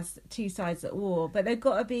has 2 sides at war, but they've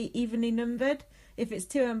got to be evenly numbered. If it's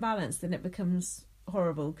too unbalanced, then it becomes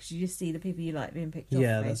horrible because you just see the people you like being picked off.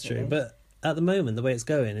 Yeah, that's true. But at the moment, the way it's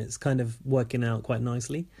going, it's kind of working out quite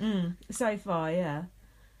nicely. So far, yeah.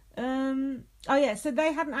 Oh yeah, so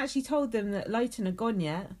they hadn't actually told them that Lowton had gone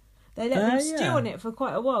yet. They let them stew on it for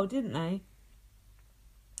quite a while, didn't they?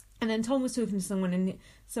 And then Tom was talking to someone, and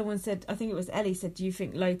someone said, I think it was Ellie said, "Do you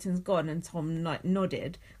think Lowton's gone?" And Tom like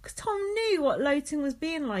nodded because Tom knew what Lowton was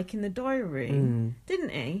being like in the diary room, didn't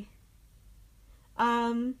he?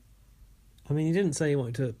 I mean, he didn't say he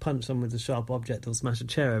wanted to punch someone with a sharp object or smash a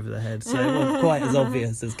chair over the head, so it wasn't quite as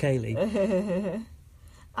obvious as Kaylee.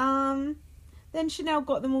 Then Chanel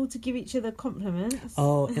got them all to give each other compliments.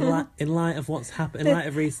 Oh, in light of what's happened, in light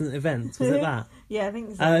of recent events, was it that? Yeah, I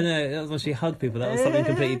think so. Oh no, that was when she hugged people. That was something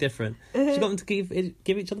completely different. She got them to give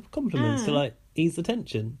each other compliments to like ease the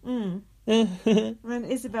tension. Then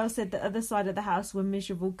Isabel said the other side of the house were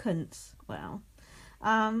miserable cunts. Well,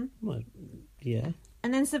 yeah.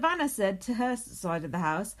 And then Savannah said to her side of the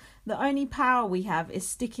house, the only power we have is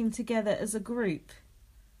sticking together as a group.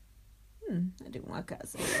 That didn't work out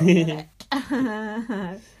so well.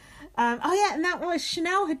 Oh yeah, and that was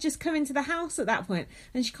Chanel had just come into the house at that point,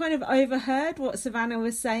 and she kind of overheard what Savannah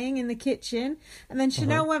was saying in the kitchen, and then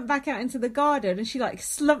Chanel went back out into the garden and she like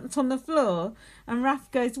slumped on the floor, and Raph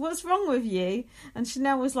goes, "What's wrong with you?" And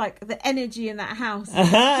Chanel was like, "The energy in that house."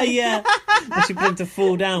 Yeah, and she began to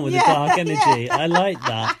fall down with the dark energy. I like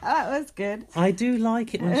that. That was good. I do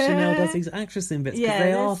like it when Chanel does these actressing bits because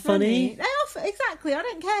they are funny. They are exactly. I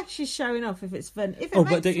don't care if she's showing off if it's fun. If it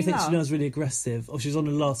but don't you think Chanel's really aggressive, or she's on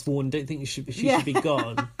the last warning? Don't think she should be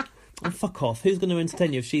gone. Oh, fuck off. Who's going to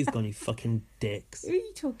entertain you if she's gone, you fucking dicks? Who are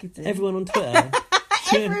you talking to? Everyone on Twitter.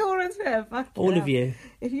 Everyone on Twitter. Fuck all of you.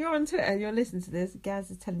 If you're on Twitter and you're listening to this,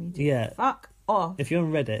 Gaz is telling you to fuck off. If you're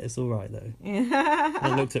on Reddit, it's all right though.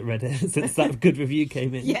 I looked at Reddit since that good review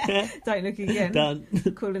came in. Yeah, don't look again. Done.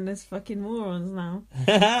 Calling us fucking morons now.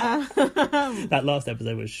 That last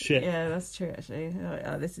episode was shit. Yeah, that's true actually.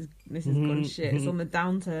 Oh, this is gone shit. It's on the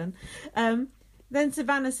downturn. Then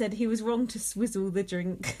Savannah said he was wrong to swizzle the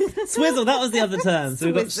drink. Swizzle, that was the other term. So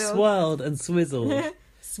we've got swirled and swizzled.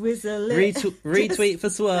 Swizzle it. Retweet for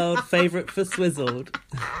swirled, favourite for swizzled.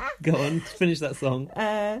 Go on, finish that song.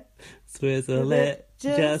 Swizzle it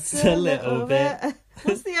just a little bit.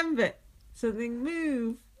 What's the end bit? Something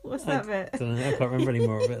move. What's that bit? I don't know, I can't remember any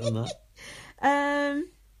more of it than that.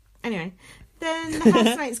 Anyway, then the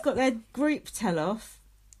housemates got their group tell-off.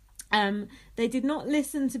 They did not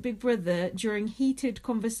listen to Big Brother during heated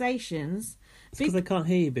conversations. It's because they can't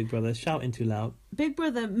hear you, Big Brother. Shouting too loud. Big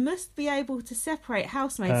Brother must be able to separate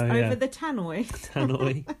housemates over the tannoy.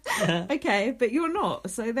 Tannoy. Okay, but you're not,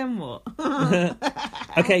 so then what?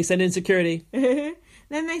 Okay, send in security.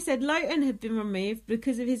 Then they said Lowton had been removed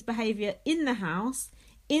because of his behaviour in the house,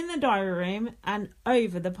 in the diary room, and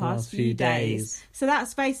over the past few days. So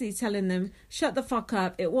that's basically telling them, shut the fuck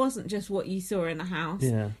up. It wasn't just what you saw in the house.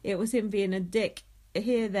 Yeah. It was him being a dick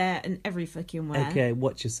here, there, and every fucking where. Okay,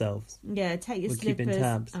 watch yourselves. Yeah, take your We're keeping slippers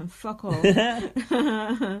tabs. and fuck off.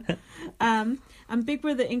 And Big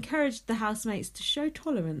Brother encouraged the housemates to show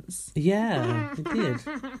tolerance. Yeah, it did.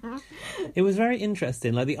 It was very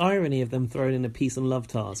interesting. Like, the irony of them throwing in a peace and love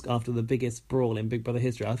task after the biggest brawl in Big Brother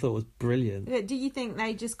history, I thought was brilliant. Do you think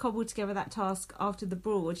they just cobbled together that task after the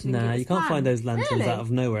brawl? Or do you Nah, you can't find those lanterns really? out of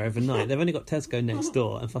nowhere overnight. They've only got Tesco next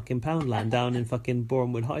door and fucking Poundland down in fucking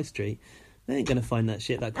Bournemouth High Street. They ain't going to find that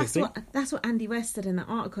shit that quickly. That's what Andy West said in that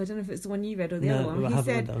article. I don't know if it's the one you read or the other one. He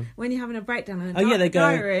said when you're having a breakdown in a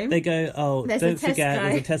diary room... They go, don't forget,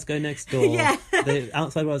 there's a Tesco next door. Yeah. The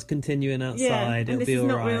outside world's continuing outside. Yeah, It'll be all right. And this is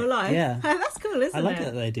not real life. Yeah. That's cool, isn't it? I like it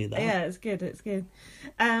that they do that. Yeah, it's good.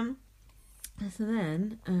 So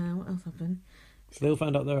then, what else happened? So they all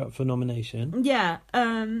found out they're up for nomination. Yeah.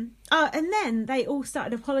 And then they all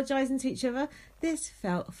started apologising to each other. This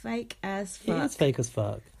felt fake as fuck. It is fake as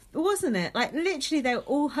fuck. Wasn't it? Like, literally, they were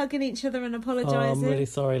all hugging each other and apologising. Oh, I'm really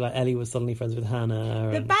sorry. Like, Ellie was suddenly friends with Hannah.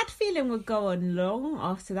 The bad feeling would go on long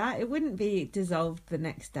after that. It wouldn't be dissolved the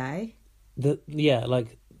next day. The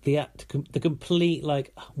complete,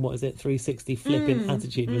 like, what is it, 360 flipping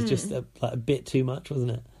attitude was just a bit too much,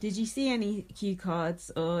 wasn't it? Did you see any cue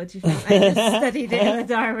cards, or do you think they just studied it in the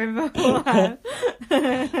diary room beforehand?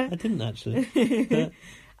 I didn't actually.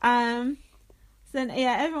 So then,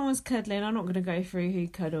 yeah, everyone was cuddling. I'm not going to go through who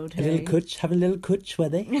cuddled who. Have a little cooch, were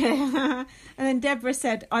they? And then Deborah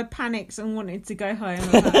said, I panicked and wanted to go home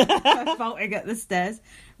about vaulting up the stairs.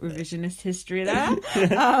 Revisionist history there.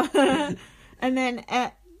 And then,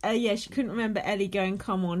 she couldn't remember Ellie going,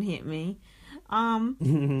 come on, hit me.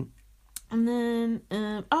 And then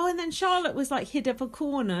Charlotte was, like, hid up a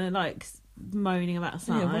corner, like, moaning about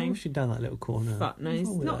something. Yeah, why was she down that little corner? Fuck knows.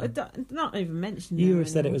 Not even mentioned. You have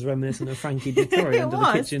said it was reminiscent of Frankie Dettori under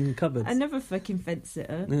the kitchen cupboards. I never fucking fence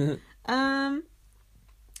sitter. And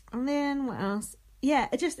then what else? Yeah,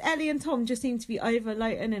 just Ellie and Tom just seemed to be over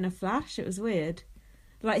Lowton in a flash. It was weird.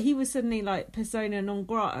 Like, he was suddenly like persona non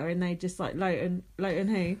grata, and they just like Lowton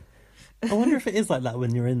who. I wonder if it is like that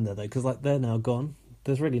when you're in there though, because like they're now gone.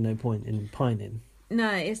 There's really no point in pining. No,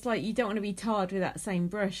 it's like you don't want to be tarred with that same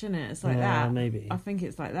brush, isn't it? It's like that. Maybe. I think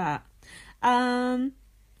it's like that.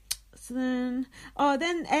 So then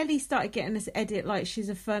Ellie started getting this edit like she's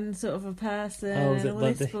a fun sort of a person. Oh, is it all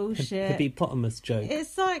like this the bullshit? hippopotamus joke?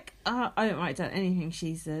 It's like I don't write down anything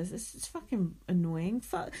she says. It's fucking annoying.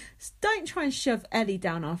 Don't try and shove Ellie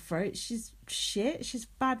down our throat. She's shit. She's a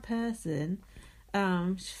bad person.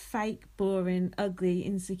 She's fake, boring, ugly,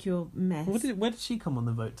 insecure mess. Where did she come on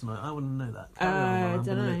the vote tonight? I want to know that. I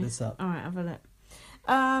don't know. Look this up. All right, have a look.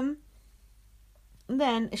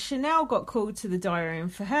 Then Chanel got called to the diary room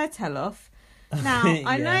for her tell-off. Now,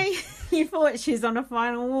 I know you thought she's on a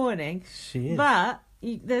final warning. She is. But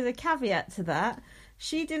there's a caveat to that.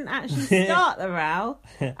 She didn't actually start the row,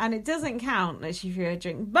 and it doesn't count that she threw a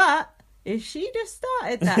drink. But if she just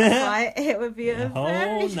started that fight, it would be a whole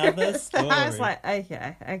very nother story. I was like,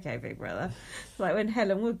 okay, Big Brother. It's like when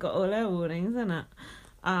Helen Wood got all her warnings, isn't it?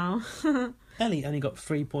 Ellie only got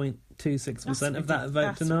 3.26% of that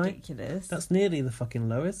vote tonight. Ridiculous. That's nearly the fucking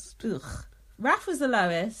lowest. Ugh. Raph was the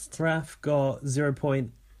lowest. Raph got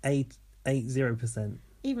 0.880%.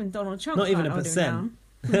 Even Donald Trump. Not even a percent.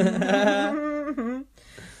 So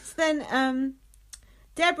then,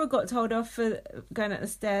 Deborah got told off for going up the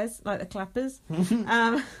stairs, like the clappers.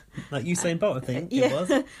 Like Usain Bolt, I think it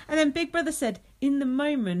was. And then Big Brother said, in the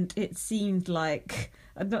moment, it seemed like...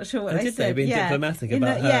 I'm not sure what they said. Being diplomatic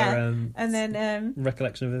about her and then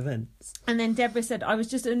recollection of events. And then Deborah said, I was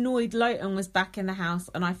just annoyed Lowton was back in the house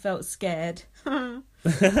and I felt scared.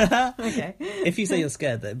 Okay. If you say you're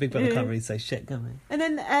scared, that Big Brother can't really say shit, can they? And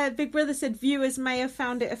then Big Brother said viewers may have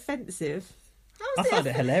found it offensive. I find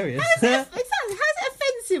it hilarious. How's it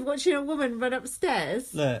offensive watching a woman run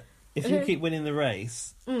upstairs? Look, if you keep winning the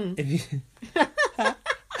race, if you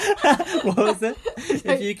What was it?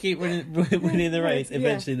 If you keep winning the race,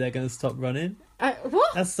 eventually they're going to stop running.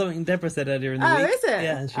 What? That's something Deborah said earlier in the week. Oh, is it?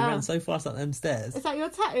 Yeah, and she ran so fast up them stairs. Is that your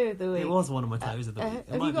tattoo of the week? It was one of my tattoos of the week.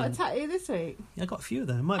 Have you got a tattoo this week? Yeah, I got a few of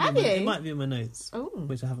them. It might be in my notes,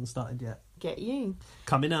 which I haven't started yet. Get you.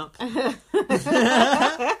 Coming up.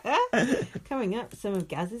 Coming up, some of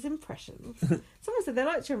Gaz's impressions. Someone said they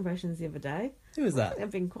liked your impressions the other day. Who was that? They've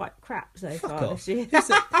been quite crap so Fuck far off. this year.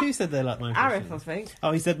 Who said they liked my impressions? Arif, I think.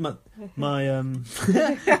 Oh, he said my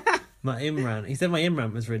my Imran. He said my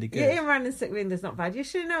Imran was really good. Yeah, Imran and Sukhvinder's not bad. Your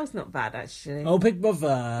Chanel's not bad, actually. Oh, Big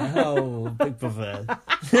Brother. Oh, Big Brother.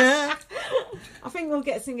 I think we'll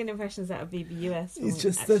get singing impressions out of BBUS. He's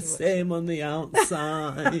just the same on the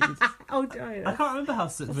outside. Oh, don't. I can't remember how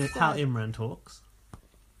Imran talks.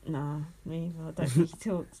 No, me either. I don't think he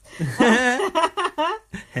talks.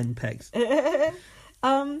 Henpecked.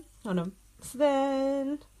 Hold on. So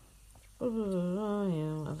then...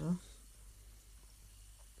 whatever.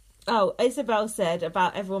 Oh, Isabel said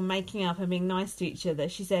about everyone making up and being nice to each other.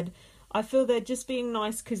 She said, I feel they're just being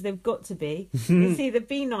nice because they've got to be. It's either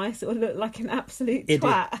be nice or look like an absolute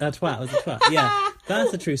twat. A twat was a twat. Yeah,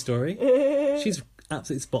 that's a true story. She's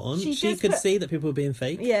absolutely spot on. She could see that people were being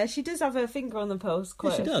fake. Yeah, she does have her finger on the pulse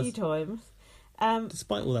quite a few times.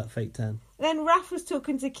 Despite all that fake tan. Then Raph was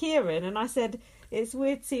talking to Kieran and I said, it's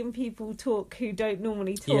weird seeing people talk who don't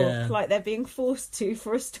normally talk, like they're being forced to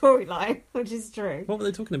for a storyline, which is true. What were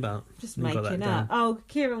they talking about? Just making up. Oh,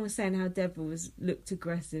 Kieran was saying how Deborah looked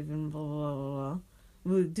aggressive and blah, blah,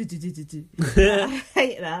 blah. I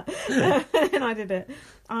hate that. And I did it.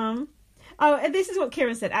 Oh, and this is what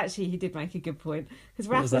Kieran said. Actually, he did make a good point. Because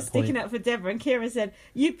Raph was sticking up for Deborah, and Kieran said,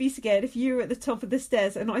 you'd be scared if you were at the top of the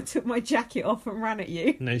stairs and I took my jacket off and ran at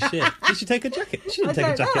you. No shit. Did she take a jacket? She didn't take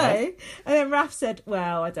a jacket off. And then Raph said,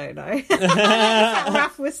 well, I don't know.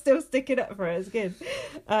 Raph was still sticking up for her. It's good.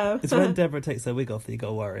 It's when Deborah takes her wig off that you got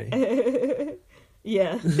to worry.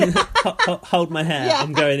 Yeah. Hold my hair. Yeah.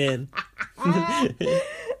 I'm going in.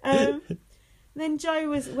 Then Joe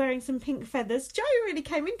was wearing some pink feathers. Joe really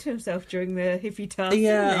came into himself during the hippie task.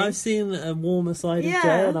 Yeah, I've seen a warmer side of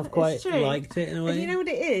Joe and I've quite liked it in a way. And you know what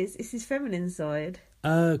it is? It's his feminine side.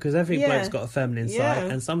 Oh, because every bloke's got a feminine side,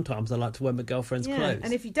 and sometimes I like to wear my girlfriend's clothes.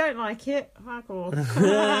 And if you don't like it, fuck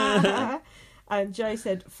off. And Joe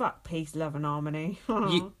said, fuck peace, love and harmony.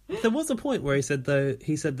 There was a point where he said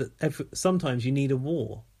that sometimes you need a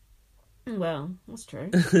war. Well, that's true.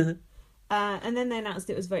 And then they announced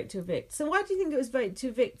it was vote to evict. So why do you think it was vote to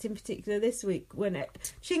evict in particular this week? Do you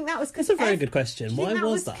think that was because... That's a very good question. Why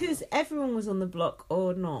was that? Because everyone was on the block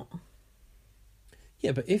or not?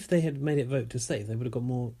 Yeah, but if they had made it vote to save, they would have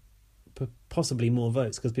got possibly more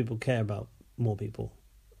votes because people care about more people.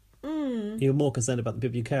 You're more concerned about the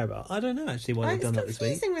people you care about. I don't know actually why they've done that this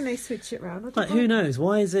week. It's confusing when they switch it around. Who knows?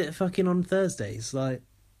 Why is it fucking on Thursdays?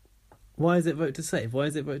 Why is it vote to save? Why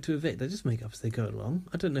is it vote to evict? They just make up as they go along.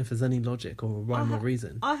 I don't know if there's any logic or rhyme or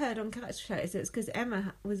reason. I heard on Catch Potato it's because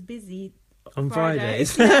Emma was busy on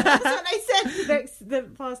Fridays. That's what they said the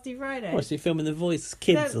past 2 Fridays. What's she filming The Voice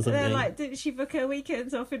Kids or something? They're like, didn't she book her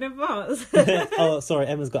weekends off in advance? Oh, sorry,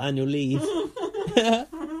 Emma's got annual leave.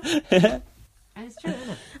 It's true, isn't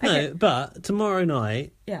it? No, but tomorrow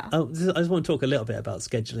night... Yeah. I just want to talk a little bit about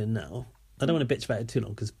scheduling now. I don't want to bitch about it too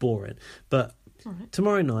long because it's boring. But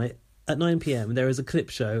tomorrow night... at 9 p.m, there is a clip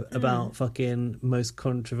show about fucking most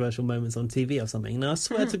controversial moments on TV or something. Now, I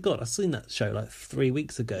swear to God, I've seen that show like 3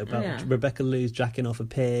 weeks ago about Rebecca Lewis jacking off a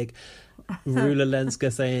pig, Rula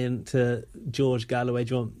Lenska saying to George Galloway,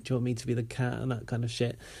 do you want me to be the cat and that kind of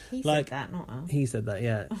shit. He said that, not her. He said that,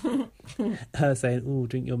 yeah. Her saying, oh,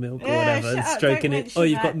 drink your milk or whatever, and stroking it. Oh,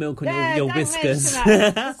 you've got milk on your whiskers.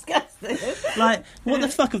 Like, what the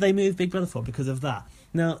fuck have they moved Big Brother for because of that?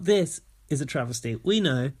 Now, this is a travesty. We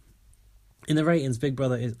know in the ratings, Big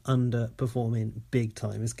Brother is underperforming big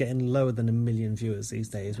time. It's getting lower than 1 million viewers these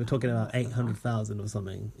days. We're talking about 800,000 or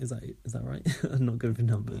something. Is that right? I'm not good with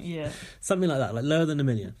numbers. Yeah. Something like that, like lower than 1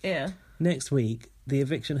 million. Yeah. Next week, the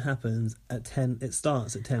eviction happens at 10. It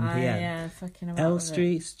starts at 10 p.m. Yeah, fucking about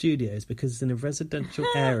Elstree Studios, because it's in a residential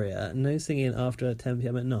area, no singing after 10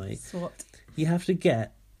 p.m. at night. SWAT. You have to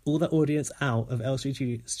get all the audience out of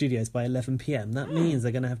Elstree Studios by 11 p.m. That means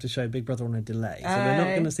they're going to have to show Big Brother on a delay. So they're not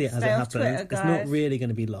going to see it as it happens. Twitter, it's not really going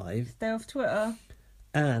to be live. Stay off Twitter.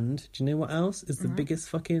 And do you know what else is the biggest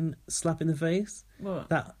fucking slap in the face? What?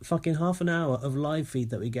 That fucking half an hour of live feed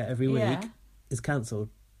that we get every week is cancelled.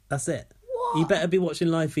 That's it. What? You better be watching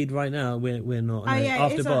live feed right now. We're not. Oh, yeah,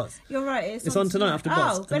 after bots. You're right. It's on tonight after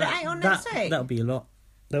bots. Oh, but it ain't on next week. That'll be a lot.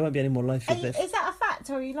 There won't be any more live feed. Is that a fact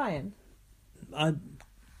or are you lying?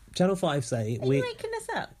 Channel 5 say... Are you making this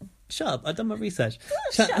up? Shut up! I've done my research.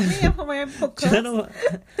 Shut me up on my own podcast. Do you know what?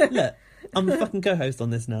 Look, I'm the fucking co-host on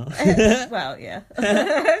this now. Well, yeah.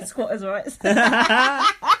 Squatters' rights.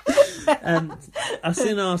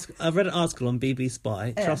 I've read an article on BB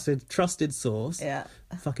Spy, trusted source. Yeah.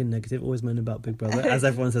 Fucking negative, always moaning about Big Brother, as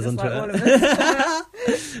everyone says on Twitter.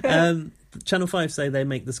 Channel 5 say they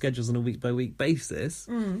make the schedules on a week-by-week basis,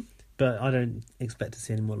 but I don't expect to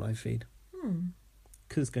see any more live feed.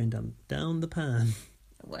 Because it's going down the pan.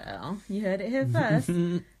 Well, you heard it here first.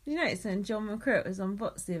 You noticed when John McCrory was on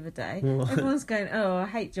Bots the other day? What? Everyone's going, "Oh, I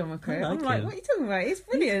hate John McCrory." I'm like, "What are you talking about? He's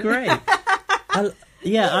brilliant." He's great.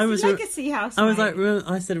 I was legacy house. I was like,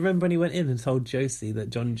 I said, remember when he went in and told Josie that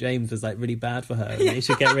John James was like really bad for her and they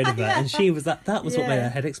should get rid of her, and she was like, that was what made her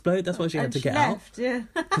head explode. That's why she had to get out. Yeah,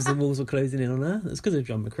 because the walls were closing in on her. It's because of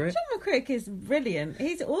John McCrory. John McCrory is brilliant.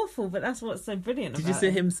 He's awful, but that's what's so brilliant about him. Did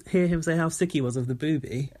you hear him say how sick he was of the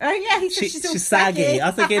boobie? Oh yeah, he said she's saggy. I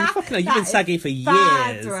was thinking, fucking hell, you've been saggy for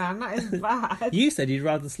years. Ram, that is bad. You said you'd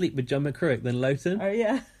rather sleep with John McCrory than Lowton. Oh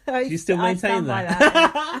yeah. Do you still maintain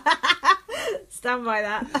that? Stand by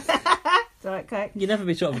that. Diet Coke. You'd never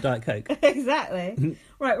be short of a Diet Coke. Exactly.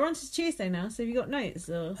 Right, we're on to Tuesday now, so have you got notes?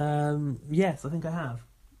 Or? Yes, I think I have.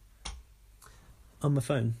 On my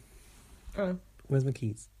phone. Oh. Where's my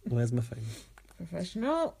keys? Where's my phone?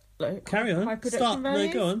 Professional. Carry on. High production values.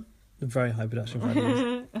 No, go on. Very high production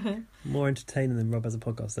values. More entertaining than Rob as a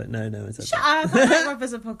podcast. Like, no, it's shut up. I like Rob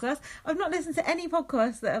as a podcast. I've not listened to any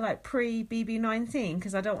podcasts that are like pre-BB19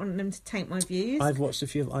 because I don't want them to taint my views. I've watched a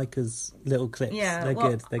few of Ica's little clips. Yeah, they're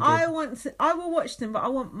good. I will watch them, but I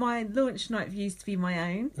want my launch night views to be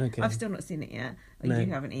my own. Okay. I've still not seen it yet. No, you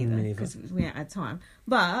haven't either because we haven't had time.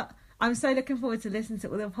 But I'm so looking forward to listening to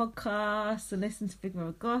all the podcasts and listen to Big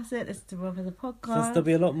Brother Gossip, listen to Rob as a podcast. There'll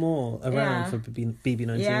be a lot more around for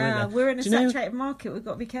BB19. Yeah, we're in a saturated market. We've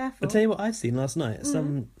got to be careful. I'll tell you what I've seen last night.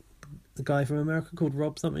 The guy from America called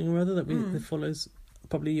Rob something or other that follows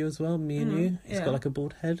probably you as well, me and you. He's got like a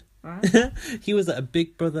bald head. Right. He was at a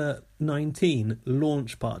Big Brother 19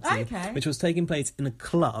 launch party, which was taking place in a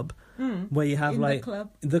club where you have that club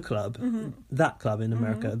in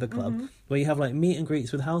America, the club where you have like meet and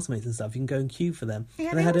greets with housemates and stuff. You can go and queue for them. Yeah,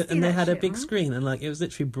 and they had a big screen and like it was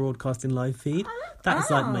literally broadcasting live feed.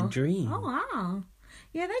 That's like my dream. Oh wow.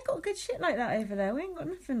 Yeah, they got good shit like that over there. We ain't got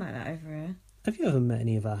nothing like that over here. Have you ever met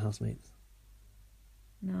any of our housemates?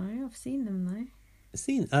 No, I've seen them though.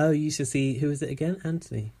 You used to see, who is it again?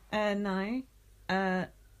 Anthony? No.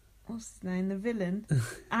 What's his name? The villain?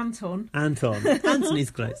 Anton. Anthony's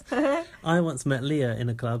close. I once met Leah in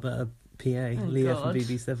a club at a PA. Leah from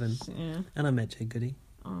BB7. Yeah. And I met Jay Goody.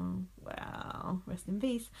 Oh, wow. Rest in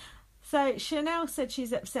peace. So Chanel said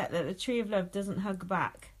she's upset that the Tree of Love doesn't hug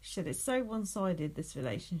back. She said it's so one-sided, this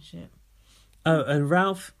relationship. Oh, and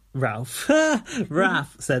Ralph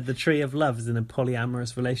said the Tree of Love is in a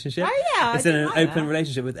polyamorous relationship. Oh yeah, it's in an open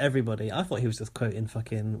relationship with everybody. I thought he was just quoting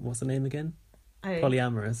fucking what's the name again? Oh.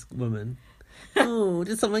 Polyamorous woman. Oh,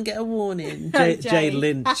 did someone get a warning? Jay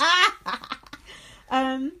Lynch.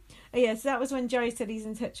 Yeah, so that was when Joey said he's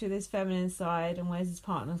in touch with his feminine side and wears his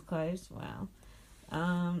partner's clothes. Wow.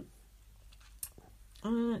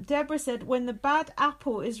 Deborah said, when the bad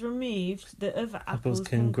apple is removed, the other apples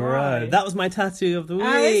can grow. That was my tattoo of the week.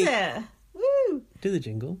 Oh, is it? Woo! Do the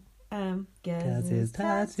jingle. Gaz's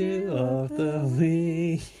tattoo of the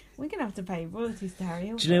week. We're going to have to pay royalties to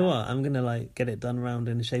Harry. Do you know what? I'm going to like get it done round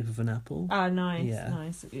in the shape of an apple. Oh, nice. Yeah.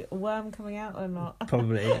 Nice. A worm coming out or not?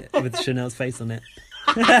 Probably, with Chanel's face on it.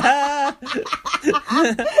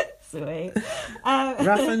 Sweet.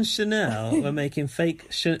 Raph and Chanel were making a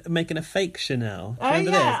fake Chanel. Oh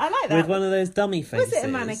yeah, I like that. With one of those dummy faces. Was it a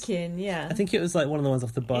mannequin? Yeah. I think it was like one of the ones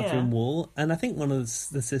off the bathroom wall, and I think one of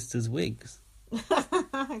the sisters' wigs.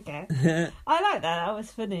 Okay. I like that. That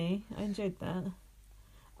was funny. I enjoyed that.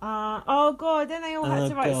 Oh god, then they all had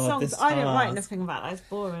to write songs. I didn't write nothing about that. It's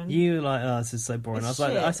boring. You were like, this is so boring.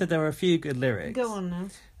 I said there were a few good lyrics. Go on now.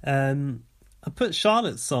 I put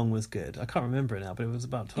Charlotte's song was good. I can't remember it now, but it was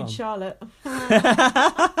about Tom. Good Charlotte.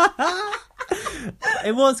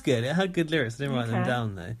 It was good. It had good lyrics. I didn't write them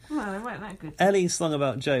down though. Well, they weren't that good. Ellie's song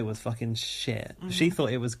about Joe was fucking shit. She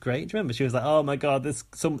thought it was great. Do you remember? She was like, "Oh my god, this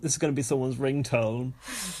is going to be someone's ringtone."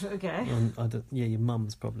 Okay. Yeah, your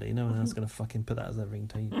mum's probably. No one else is going to fucking put that as a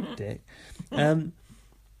ringtone, you dick.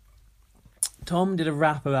 Tom did a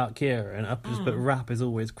rap about Kira, and I just put rap is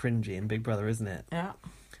always cringy in Big Brother, isn't it? Yeah.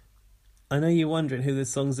 I know you're wondering who this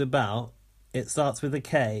song's about. It starts with a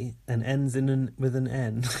K and ends with an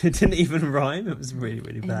N. It didn't even rhyme. It was really,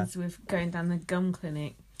 really bad. Ends with going down the gum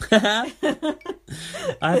clinic. I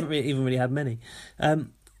haven't even really had many.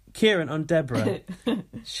 Kieran on Deborah.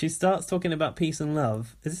 She starts talking about peace and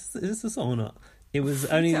love. Is this the song or not? It was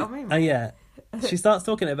only... Oh, yeah. She starts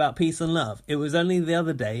talking about peace and love. It was only the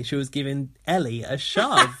other day she was giving Ellie a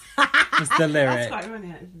shove. Was the lyric. That's quite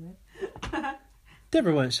funny, actually.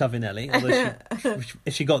 Deborah weren't shoving Ellie, although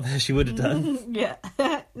if she got there, she would have done. Yeah.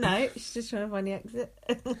 No, she's just trying to find the exit.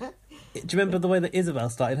 Do you remember the way that Isabel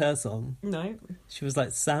started her song? No. She was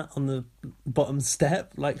like sat on the bottom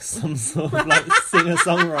step, like some sort of like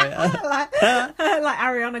singer-songwriter. like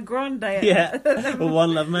Ariana Grande. Yeah, or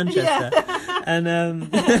One Love Manchester. Yeah. And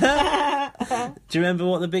do you remember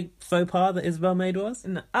what the big faux pas that Isabel made was?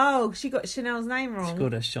 No. Oh, she got Chanel's name wrong. She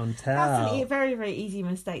called her Chantel. That's a very, very easy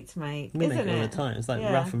mistake to make, we isn't make it all it? the time. It's like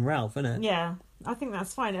Ralph and Ralph, isn't it? Yeah. I think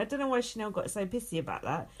that's fine. I don't know why Chanel got so pissy about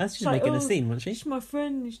that. That's just making a scene, wasn't she? She's my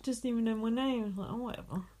friend. She doesn't even know my name. I was like, oh,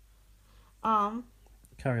 whatever.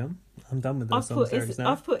 Carry on. I'm done with those songs lyrics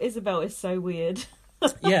now. I've put Isabel is so weird.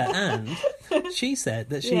 Yeah, and she said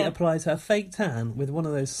that she applies her fake tan with one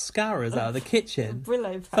of those scourers out of the kitchen.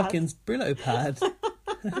 Brillo pad. Fucking Brillo pad.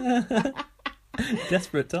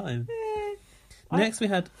 Desperate time. Next we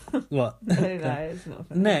had... What? No, it's not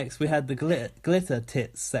funny. Next we had the glitter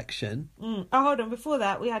tits section. Oh, hold on. Before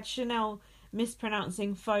that, we had Chanel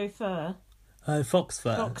mispronouncing faux fur. Oh, fox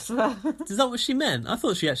fur. Fox fur. Is that what she meant? I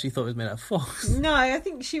thought she actually thought it was made out of fox. No, I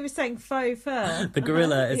think she was saying faux fur. The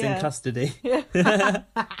gorilla is in custody.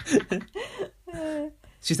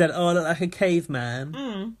 She said, oh, I look like a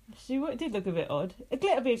caveman. She did look a bit odd.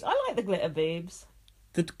 Glitter boobs. I like the glitter boobs.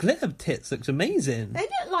 The glitter tits looked amazing. They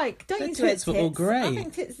look like... Don't you tits were all great. I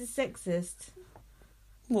think tits is sexist.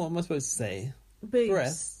 What am I supposed to say? Boobs.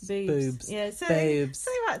 Breasts. Boobs. Yeah, so boobs.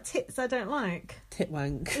 Something about tits I don't like. Tit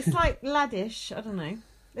wank. It's like laddish. I don't know.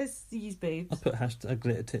 Let's use boobs. I put hashtag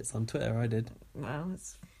glitter tits on Twitter. I did. Well,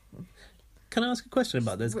 it's... Can I ask a question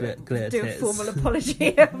about those glitter tits? Do a formal apology.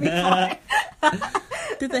 It'll be fine.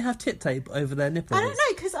 Did they have tit tape over their nipples? I don't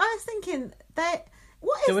know, because I was thinking that...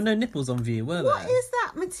 There were no nipples on view, were there? What is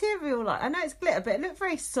that material like? I know it's glitter, but it looked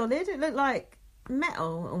very solid. It looked like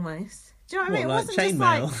metal almost. Do you know what I mean? Like it wasn't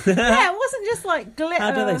chainmail? just like it wasn't just like glitter.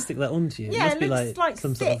 How do they stick that onto you? Yeah, it must it be looks like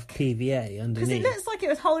some thick. sort of PVA underneath. Because it looks like it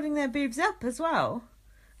was holding their boobs up as well.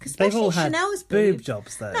 They've all had Chanel's boob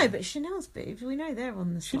jobs though. No, but Chanel's boobs, we know they're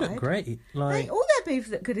on the she side. looked great. Like all their boobs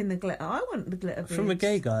look good in the glitter. I want the glitter boobs. From a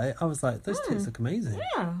gay guy, I was like, those tits look amazing.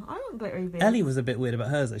 Yeah, I want glittery boobs. Ellie was a bit weird about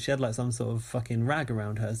hers though. She had like some sort of fucking rag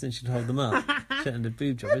around hers, didn't she, to hold them up? She hadn't a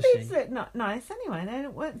boob job, Her did she? boobs look not nice anyway. They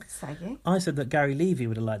weren't saggy. I said that Gary Levy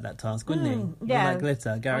would have liked that task, wouldn't he? Yeah. With that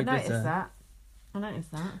glitter, Gary Glitter. I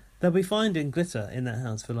noticed that. They'll be finding glitter in that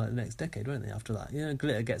house for like the next decade, won't they? After that,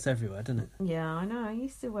 glitter gets everywhere, doesn't it? Yeah, I know. I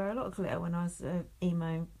used to wear a lot of glitter when I was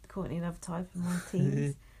emo Courtney Love type in my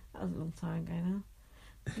teens. That was a long time ago now.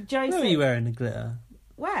 Joe Where were you wearing the glitter?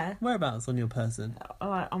 Where? Whereabouts on your person?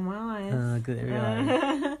 Like on my eyes. Glittery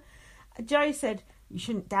eyes. Joe said, "You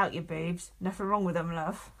shouldn't doubt your boobs. Nothing wrong with them,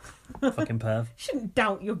 love." Fucking perv. Shouldn't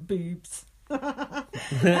doubt your boobs.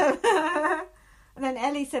 And then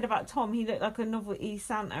Ellie said about Tom, he looked like a novelty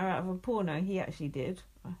Santa out of a porno. He actually did.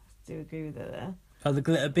 I do agree with it there. Oh, the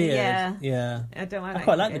glitter beard. Yeah. I don't like. I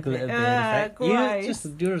quite like the glitter beard effect. Gross.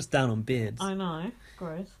 You're just down on beards. I know.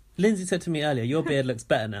 Gross. Lindsay said to me earlier, "Your beard looks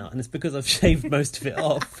better now, and it's because I've shaved most of it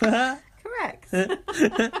off." Correct.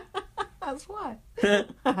 That's why.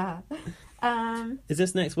 Is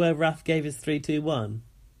this next where Raph gave his 3, 2, 1?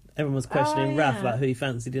 Everyone was questioning Raph about who he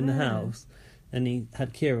fancied in the house, and he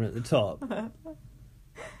had Kieran at the top.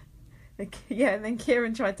 Yeah, and then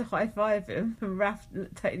Kieran tried to high five him, and Raph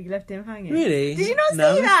totally left him hanging. Really? Did you not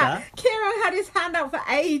see that? Kieran had his hand out for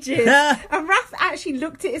ages, and Raph actually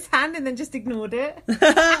looked at his hand and then just ignored it. It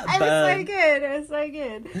was so good. It was so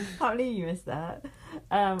good. Can't believe you missed that.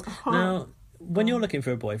 Now, when you're looking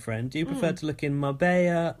for a boyfriend, do you prefer to look in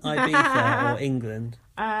Marbella, Ibiza, or England?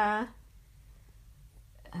 I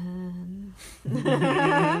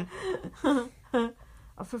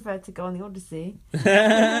prefer to go on the Odyssey.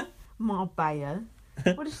 Marbella.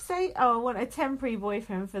 What did she say? Oh, I want a temporary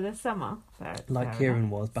boyfriend for the summer. Like Kieran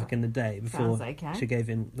was back in the day before she gave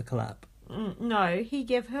him the clap. No, he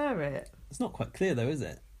gave her it. It's not quite clear though, is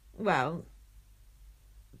it? Well,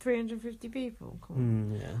 350 people.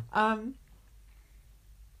 Cool.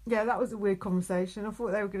 Yeah, that was a weird conversation. I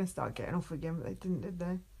thought they were going to start getting off again, but they didn't, did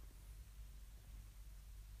they?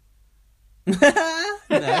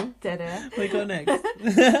 No. Dead air. What we got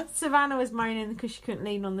next? Savannah was moaning because she couldn't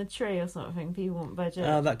lean on the tree or something. People want budget.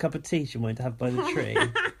 Oh, that cup of tea she wanted to have by the tree.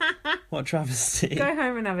 What a travesty. Go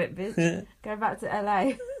home and have it, bitch. Go back to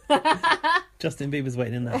LA. Justin Bieber's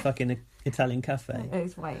waiting in that fucking Italian cafe.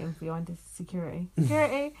 He's waiting behind his security.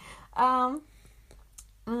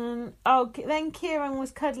 Then Kieran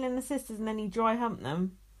was cuddling the sisters and then he dry humped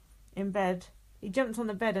them in bed. He jumped on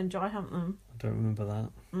the bed and dry humped them. I don't remember that.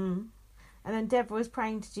 And then Deborah was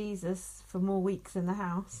praying to Jesus for more weeks in the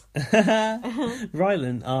house.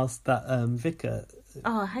 Ryland asked that vicar.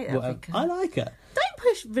 Oh, I hate that vicar. I like her. Don't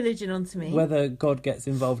push religion onto me. Whether God gets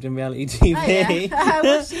involved in reality TV. Oh, yeah. What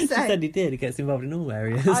did she say? She said he did. He gets involved in all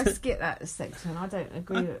areas. I skipped that section. I don't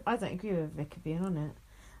agree with Vicar being on it.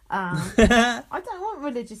 I don't want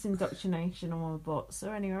religious indoctrination on my bots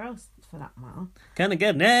or anywhere else for that matter. Kind of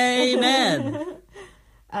good. Amen.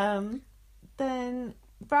 Then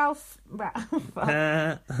Ralph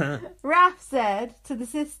said to the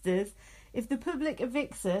sisters, if the public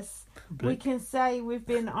evicts us, we can say we've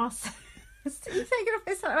been ourselves. You're taking a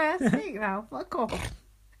piss out of my ass speak now. Fuck off.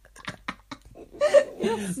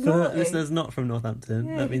 For listeners not from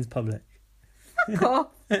Northampton, that means public. Fuck off.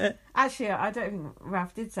 Actually, I don't think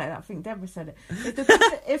Ralph did say that. I think Deborah said it.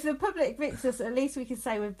 If the public evicts us, at least we can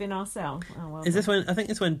say we've been ourselves. Oh, well. Is this when? I think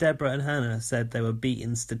it's when Deborah and Hannah said they were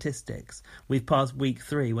beating statistics. We've passed week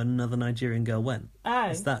 3 when another Nigerian girl went. Oh,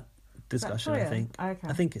 it's that discussion. I think. Okay.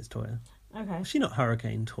 I think it's Toya. Okay. Was she not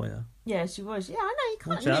Hurricane Toya? Yeah, she was. Yeah, I know. You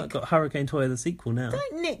can't Watch out, got Hurricane Toya the sequel now.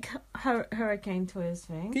 Don't nick Hurricane Toya's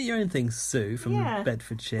thing. Get your own thing, Sue, from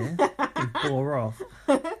Bedfordshire. Bore off.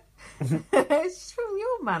 She's from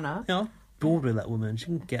your manor. Yeah, I'm bored with that woman. She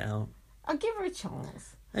can get out. I'll give her a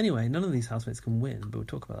chance. Anyway, none of these housemates can win, but we'll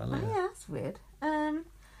talk about that later. Oh, yeah, that's weird.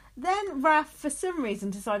 Then Raph, for some reason,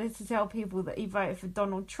 decided to tell people that he voted for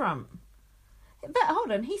Donald Trump. But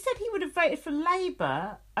hold on, he said he would have voted for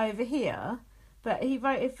Labour over here, but he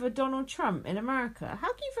voted for Donald Trump in America.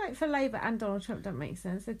 How can you vote for Labour and Donald Trump? Don't make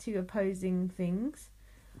sense. They're two opposing things.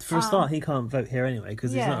 For a start, he can't vote here anyway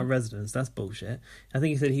because he's not a resident. That's bullshit. I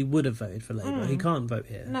think he said he would have voted for Labour. He can't vote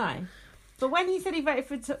here. No. But when he said he voted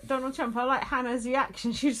for Donald Trump, I like Hannah's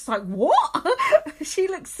reaction. She was just like, what? She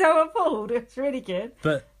looked so appalled. It's really good.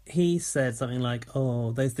 But he said something like,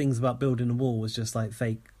 oh, those things about building a wall was just like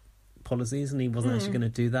fake policies and he wasn't actually going to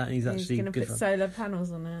do that. And he's actually going to put solar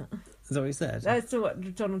panels on it. Is that what he said? That's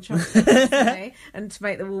what Donald Trump said today, and to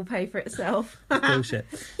make the wall pay for itself. Bullshit.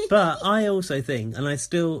 But I also think, and I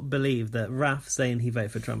still believe that Raph saying he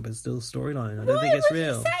voted for Trump is still a storyline. I don't think it's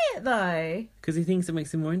real. Why would he say it though? Because he thinks it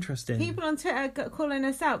makes him more interesting. People on Twitter calling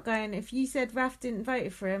us out, going, "If you said Raph didn't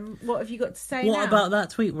vote for him, what have you got to say now?" What about that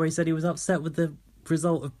tweet where he said he was upset with the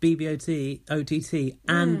result of BBOT, OTT,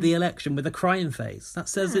 and the election with a crying face? That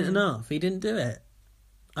says it enough. He didn't do it.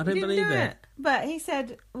 I don't believe it. But he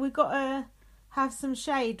said we've got to have some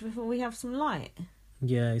shade before we have some light.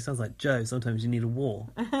 Yeah, he sounds like Joe. Sometimes you need a war.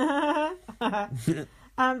 But I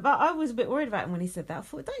was a bit worried about him when he said that. I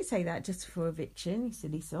thought, don't say that just for eviction, you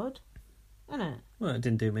silly sod. Isn't it? Well, it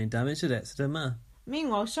didn't do me any damage, did it? So it doesn't matter.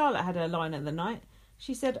 Meanwhile, Charlotte had her line of the night.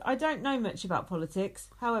 She said, I don't know much about politics.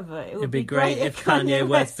 However, it would be great if Kanye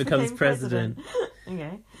West becomes president.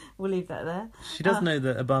 Okay, we'll leave that there. She does know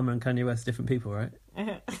that Obama and Kanye West are different people, right?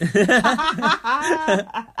 Oh,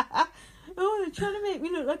 they're trying to make me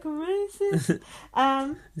look like a racist.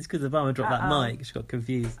 It's because Obama dropped that mic. She got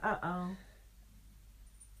confused.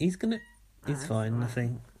 He's fine, I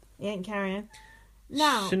think. He ain't carrying.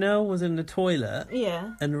 Now, Chanel was in the toilet.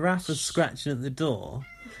 Yeah. And Raph was scratching at the door.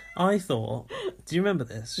 I thought, do you remember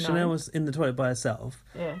this? No. Chanel was in the toilet by herself.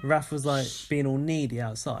 Yeah. Raph was like being all needy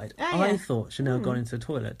outside. Oh, yeah. I thought Chanel got into the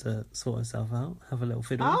toilet to sort herself out, have a little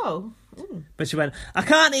fiddle. Oh. But she went, I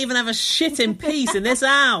can't even have a shit in peace in this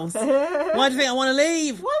house. Why do you think I want to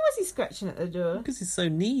leave? Why was he scratching at the door? Because he's so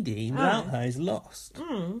needy. Without her, he's lost.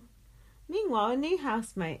 Meanwhile, a new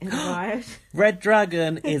housemate has arrived. Red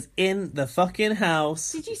Dragon is in the fucking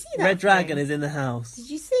house. Did you see that? Red Dragon is in the house. Did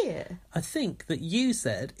you see it? I think that you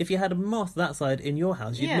said if you had a moth that side in your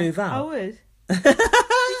house, you'd move out. I would. Did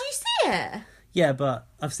you see it? Yeah, but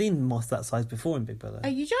I've seen moths that size before in Big Brother. Are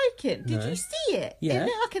you joking? Did you see it? Yeah. It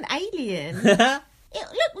looked like an alien. That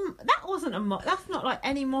wasn't a moth. That's not like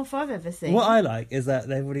any moth I've ever seen. What I like is that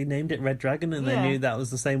they've already named it Red Dragon and they knew that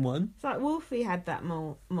was the same one. It's like Wolfie had that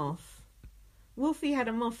moth. Wolfie had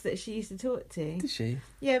a moth that she used to talk to. Did she?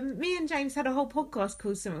 Yeah, me and James had a whole podcast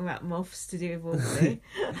called something about moths to do with Wolfie.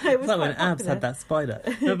 It was like when popular. Abs had that spider.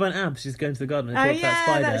 Remember when Abs, she's going to the garden and talked to that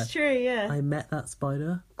spider? That's true, yeah. I met that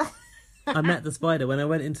spider. I met the spider. When I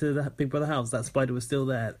went into the Big Brother house, that spider was still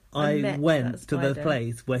there. I went to the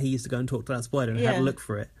place where he used to go and talk to that spider and have a look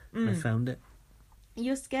for it. And I found it.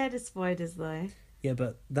 You're scared of spiders, though. Yeah,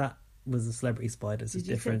 but that was a celebrity spider, so it's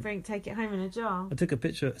different. Did you take it home in a jar? I took a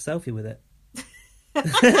selfie with it.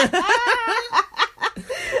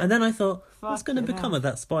 And then I thought, what's going to become of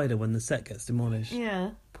that spider when the set gets demolished?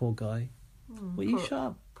 Yeah. Poor guy. Were you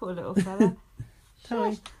sharp? Poor little fella.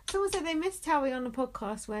 Towie. Someone said they missed Towie on the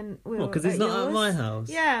podcast when we were because he's not at my house.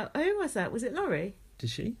 Yeah, who was that? Was it Laurie? Did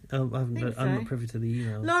she? I'm not privy to the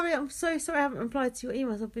emails. Laurie, I'm so sorry I haven't replied to your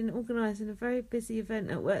emails. I've been organising a very busy event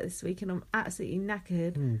at work this week and I'm absolutely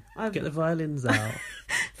knackered. Get the violins out.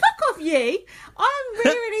 Fuck off, ye! I'm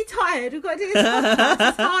really, really tired. We've got to do this podcast.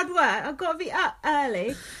 It's hard work. I've got to be up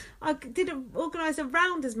early. I did organise a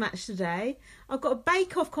rounders match today. I've got a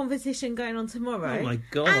bake-off competition going on tomorrow. Oh my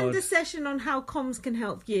God. And a session on how comms can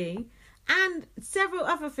help you. And several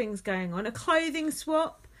other things going on. A clothing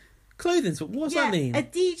swap. Clothing swap? What's that mean? A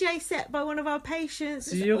DJ set by one of our patients.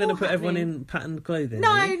 So you're going to put everyone in patterned clothing?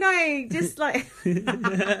 No, just like...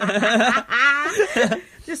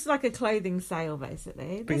 just like a clothing sale,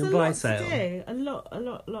 basically. Bring and buy sale? To do. A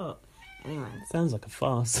lot. Anyway. Sounds like a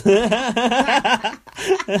farce. Trying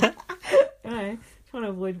to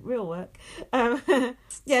avoid real work.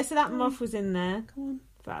 So that moth was in there. Come on.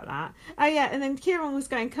 About that. Oh yeah, and then Kieran was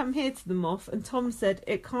going, come here to the moth, and Tom said,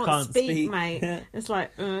 it can't speak, mate. It's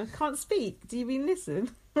like, can't speak. Do you mean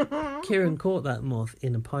listen? Kieran caught that moth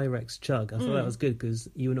in a Pyrex jug. I thought that was good because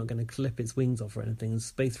you were not going to clip its wings off or anything. There's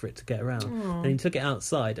space for it to get around. And he took it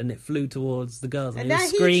outside and it flew towards the girls and he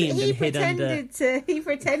screamed and hid under... He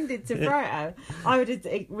pretended to throw it. I would have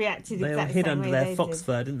reacted exactly the same way. They all hid under their fox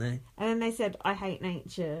fur, didn't they? And then they said, I hate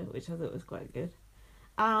nature, which I thought was quite good.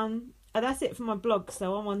 And that's it for my blog,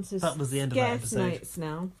 so I'm on to that was the end of that episode. Notes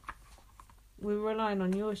now. We're relying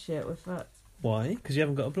on your shit with that. Why? Because you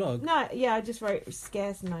haven't got a blog? No, yeah, I just wrote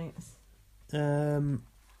scarce notes.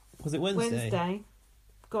 Was it Wednesday? Wednesday.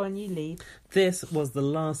 Go on, you lead. This was the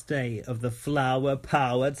last day of the Flower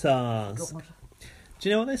Power Task. God. Do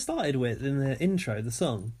you know what they started with in the intro, the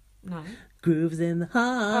song? No. Grooves in the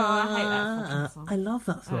heart. Oh, I hate that fucking song. I love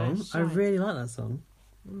that song. I really like that song.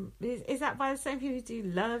 Is that by the same people who do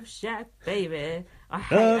Love Shack Baby? I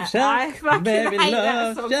hate Love that. Shack, I fucking baby, hate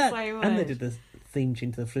Love that song Shack. so much. And they did the theme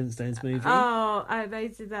tune to the Flintstones movie. Oh, they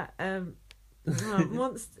did that.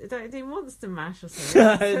 Monster, don't they do Monster Mash or something?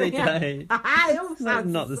 No, they don't. It all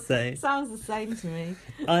sounds not the same. Sounds the same to me.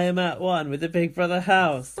 I am at one with the Big Brother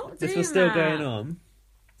house. Stop this doing was still that. going on.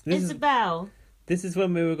 Isabel. This is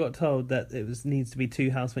when we got told that it needs to be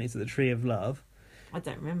 2 housemates at the Tree of Love. I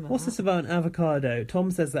don't remember. What's this about an avocado?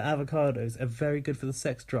 Tom says that avocados are very good for the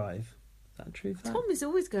sex drive. Is that true? Tom is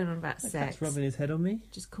always going on about sex. That's rubbing his head on me.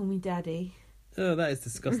 Just call me daddy. Oh, that is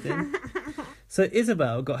disgusting. So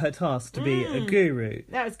Isabel got her task to be a guru.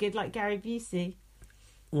 That was good, like Gary Busey.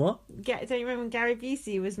 What? Don't you remember when Gary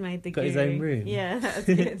Busey was made the got guru? His own room. Yeah, that was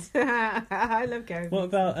good. I love Gary Busey. What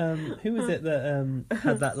about who was it that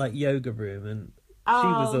had that like yoga room and she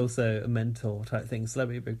was also a mentor type thing,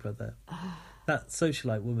 Celebrity Big Brother. That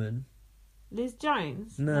socialite woman. Liz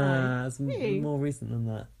Jones? Nah, it's more recent than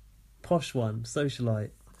that. Posh one,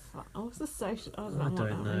 socialite. What's the social? I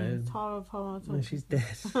don't know. Tara Palmer. No, she's dead.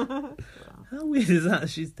 How weird is that?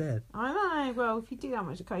 She's dead. I know. Well, if you do that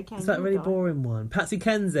much cocaine, it's that really boring one. Patsy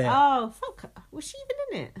Kensit. Oh fuck! Was she even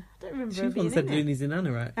in it? I don't remember. She was one that said Loonies in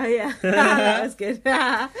Anorak. Oh yeah, that was good.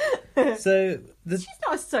 So she's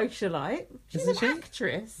not a socialite. She's an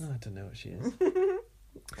actress. Oh, I don't know what she is.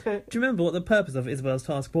 Do you remember what the purpose of Isabel's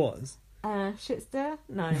task was? Shit stir?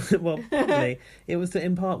 No. Well, probably. It was to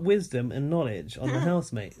impart wisdom and knowledge on the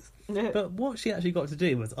housemates. But what she actually got to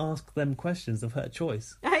do was ask them questions of her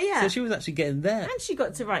choice. Oh, yeah. So she was actually getting their... And she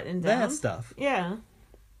got to write them down. Their stuff. Yeah.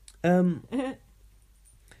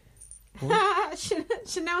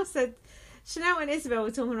 Chanel said... Chanel and Isabel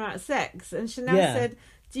were talking about sex, and Chanel said,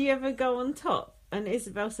 do you ever go on top? And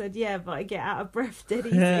Isabel said, yeah, but I get out of breath dead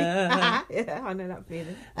easy. Yeah, I know that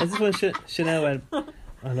feeling. This is when Chanel went,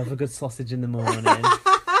 I love a good sausage in the morning.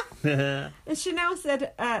 And Chanel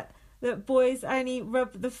said that boys only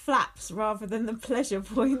rub the flaps rather than the pleasure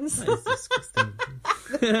points. That is disgusting.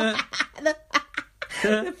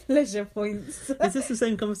 The pleasure points. Is this the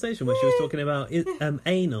same conversation where she was talking about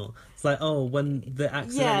anal? It's like, when the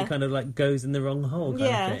accidentally kind of like goes in the wrong hole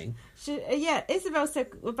kind of thing. Isabel said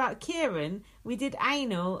about Kieran, we did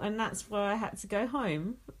anal and that's why I had to go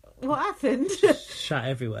home. What happened? Shat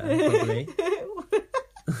everywhere, probably.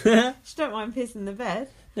 She don't mind pissing the bed.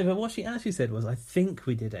 No, but what she actually said was, I think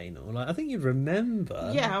we did anal. Like, I think you'd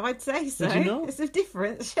remember. Yeah, I'd say so. Did you not? It's a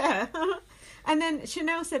difference, yeah. And then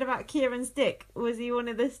Chanel said about Kieran's dick, was he one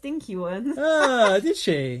of the stinky ones? Oh, did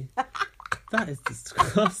she? That is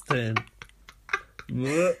disgusting.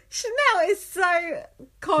 Chanel is so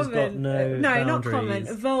common. She's got no not common.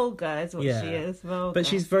 Vulgar is what she is. Vulgar. But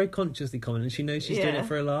she's very consciously common, and she knows she's doing it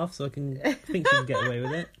for a laugh, so I think she can get away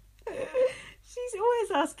with it. She's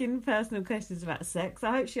always asking personal questions about sex.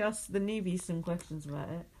 I hope she asks the newbies some questions about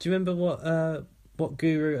it. Do you remember what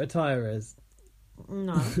guru attire is?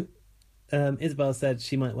 No. Isabel said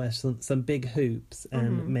she might wear some big hoops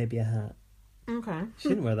and maybe a hat. Okay. She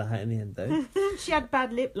didn't wear the hat in the end, though. She had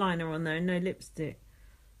bad lip liner on, though, no lipstick.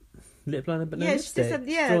 Lip liner, but no lipstick?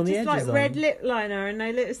 She just like red lip liner and no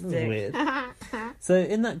lipstick. Weird. So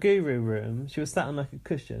in that guru room, she was sat on like a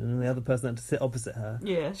cushion and the other person had to sit opposite her.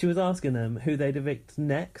 Yeah. She was asking them who they'd evict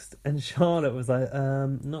next, and Charlotte was like,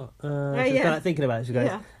 not... she was kind of thinking about it. She goes,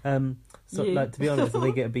 like, to be honest, I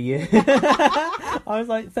think it'd be you. I was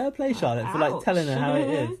like, fair play, Charlotte, for like telling her how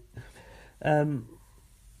it is.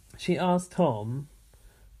 She asked Tom...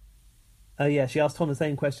 she asked Tom the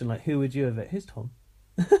same question, like, who would you evict? Who's Tom?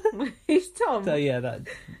 Who's Tom? So yeah, that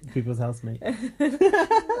people's housemate.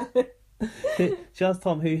 She asked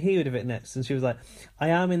Tom who he would evict next, and she was like, I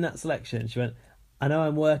am in that selection. She went, I know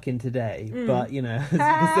I'm working today, but, you know,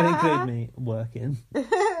 still include me working.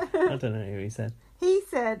 I don't know who he said. He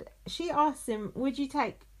said, she asked him, would you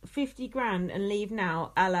take 50 grand and leave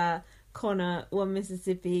now, a la Connor, One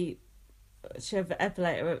Mississippi, Chevrolet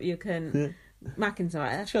Epulator, you can...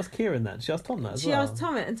 McIntyre. She asked Kieran that. She asked Tom that as well. She asked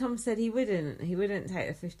Tom it, and Tom said he wouldn't. He wouldn't take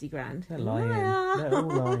the 50 grand. They're lying. They're all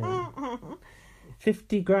lying.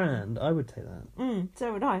 50 grand? I would take that.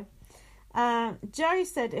 So would I. Joe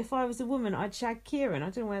said, if I was a woman, I'd shag Kieran.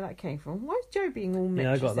 I don't know where that came from. Why is Joe being all metrosexual?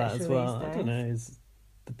 Yeah, I got that as well. I don't know.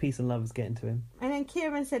 The peace and love is getting to him. And then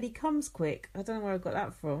Kieran said he comes quick. I don't know where I got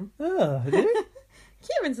that from. Oh, did he?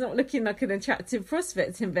 Kieran's not looking like an attractive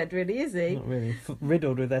prospect in bed, really, is he? Not really.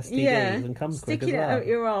 Riddled with STDs and comes quick as well. Sticking it out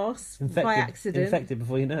your arse by accident. Infected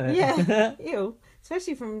before you know it. Yeah, ew.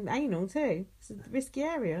 Especially from anal, too. It's a risky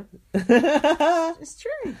area. It's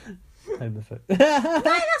true. Homophobe. No,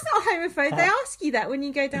 that's not homophobe. They ask you that when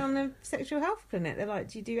you go down the sexual health clinic. They're like,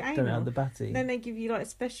 do you do anal? Don't have the batty. Then they give you, like,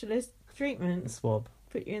 specialist treatment. A swab.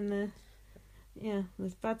 Put you in the... Yeah, the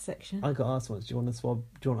bad section. I got asked once, do you want a swab?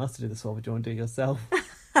 Do you want us to do the swab or do you want to do it yourself?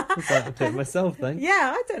 I was like, I'll do it myself, thanks.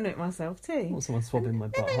 Yeah, I don't know it myself too. I want someone swabbing my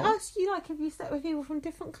butt. Then they ask you, like, have you slept with people from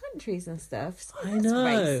different countries and stuff? So I know.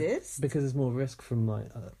 Racist. Because there's more risk from, like,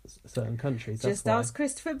 certain countries. Just ask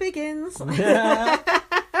Christopher Biggins.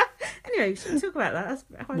 Anyway, we should talk about that.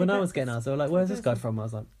 When I was getting asked, they were like, where's this guy from? I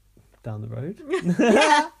was like, down the road.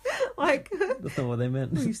 Yeah, like... That's not what they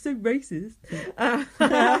meant. You're so racist.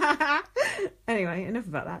 Anyway, enough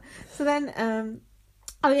about that. So then...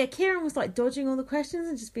 Kieran was like dodging all the questions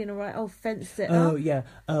and just being a right old fenced it up. Oh, yeah.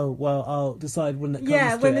 Oh, well, I'll decide when it comes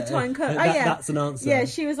to when the time comes. That's an answer. Yeah,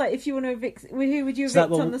 she was like, if you want to evict, who would you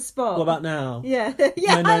evict on the spot? What about now? Yeah.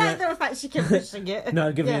 I like the fact she kept pushing it.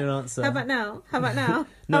 No, give me an answer. How about now?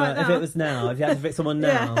 If it was now, if you had to evict someone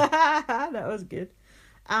now. That was good.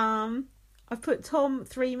 I've put Tom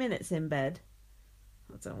 3 minutes in bed.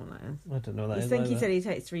 I don't know what that is. I don't know what that is. I think he said he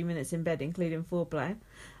takes 3 minutes in bed, including foreplay.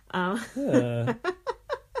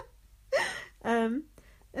 And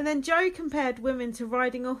then Joe compared women to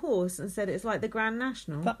riding a horse and said it's like the Grand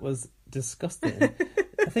National. That was disgusting.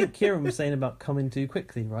 I think Kieran was saying about coming too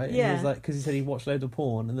quickly, right? And yeah. He was like, because he said he watched loads of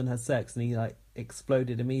porn and then had sex and he like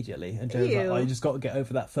exploded immediately. And Joe was like, oh, you just got to get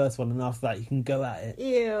over that first one and after that you can go at it.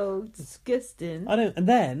 Ew, disgusting. And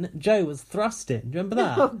then Joe was thrusting. Do you remember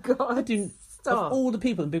that? Oh God. Of all the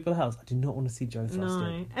people in Big Brother house, I do not want to see Joe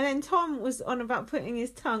thrusting. No. And then Tom was on about putting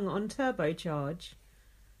his tongue on turbocharge.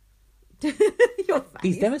 Your face.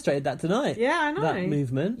 He's demonstrated that tonight. Yeah, I know. That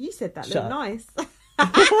movement. You said that looked nice.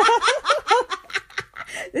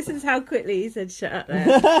 This is how quickly he said shut up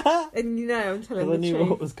there. And you know I'm telling the truth. I knew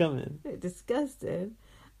what was coming. Disgusting.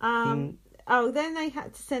 Then they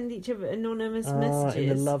had to send each other anonymous messages. In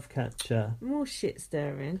the love catcher. More shit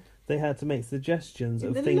stirring. They had to make suggestions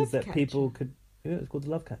of things that people could... Yeah, it's called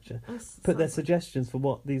the love catcher. Put their suggestions for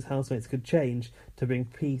what these housemates could change to bring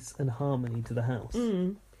peace and harmony to the house.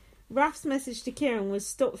 Raf's message to Kieran was,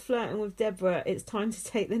 stop flirting with Deborah, it's time to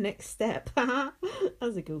take the next step. That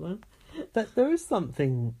was a good one. But there is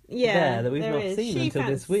something there that we've not seen until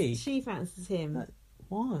this week. She fancies him.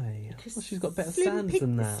 Why? Well, she's got better stands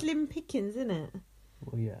than that. Slim pickings, isn't it?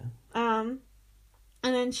 Well, yeah.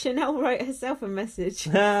 And then Chanel wrote herself a message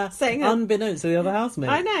saying, unbeknownst to the other housemate.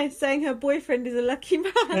 I know, saying her boyfriend is a lucky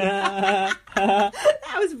man.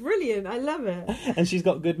 That was brilliant. I love it. And she's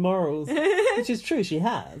got good morals, which is true. She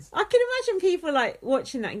has. I can imagine people like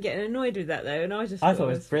watching that and getting annoyed with that though. And I thought it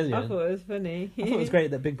was brilliant. I thought it was funny. I thought it was great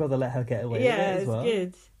that Big Brother let her get away with it as well. Yeah,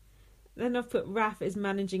 it's good. Then I've put Raf is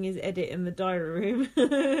managing his edit in the diary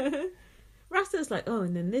room. Rasta's like,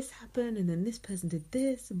 and then this happened, and then this person did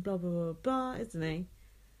this, and blah, blah, blah, blah, isn't he?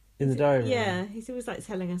 In the diary room? Yeah, he's always like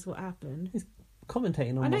telling us what happened. He's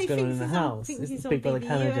commentating on what's going on in the house. It's Big Brother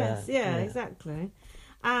Canada. Yeah, exactly.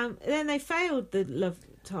 Then they failed the love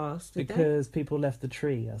task? Because people left the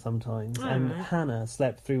tree sometimes, and Hannah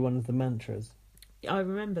slept through one of the mantras. I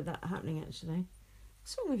remember that happening, actually.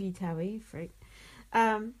 What's wrong with you, Terry, you freak?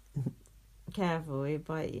 Careful, he'll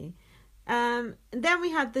bite you. And then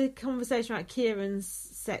we had the conversation about Kieran's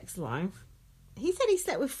sex life. He said he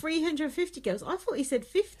slept with 350 girls. I thought he said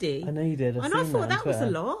 50. I know you did. And I thought that was a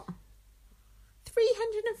lot.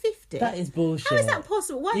 350? That is bullshit. How is that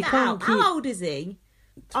possible? Work that out. How old is he?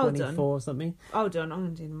 24 or something. Hold on, I'm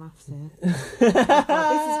going to do the maths here. This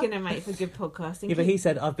is going to make for good podcasting. Yeah, but he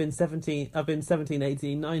said I've been 17,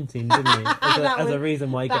 18, 19, didn't he? As a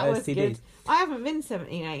reason why he got STDs. Good. I haven't been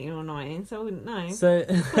 17, 18 or 19, so I wouldn't know.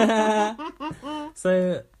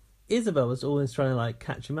 So Isabel was always trying to like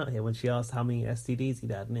catch him out here when she asked how many STDs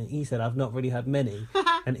he'd had, and he said, I've not really had many.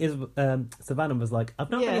 And Savannah was like, I've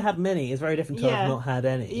not really had many. It's very different to I've not had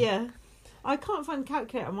any. Yeah. I can't find a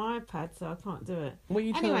calculator on my iPad, so I can't do it. What are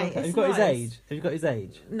you trying to look at? Have you got his age? Have you got his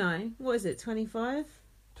age? No. What is it, 25?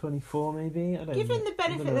 24 maybe? I don't know. Give him the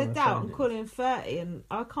benefit of the doubt and call him 30, and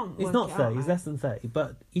I can't work He's not 30, out, he's less than 30.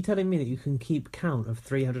 But you're telling me that you can keep count of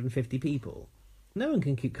 350 people? No one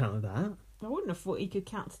can keep count of that. I wouldn't have thought he could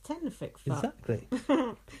count to 10 to fix that. Exactly.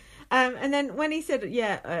 And then when he said,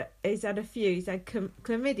 he's had a few, he's had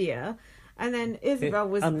chlamydia. And then Isabel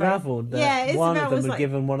was unravelled. Isabel one of them was had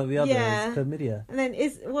given one of the others chlamydia. And then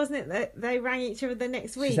wasn't it that they rang each other the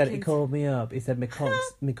next week? She said he called me up. He said my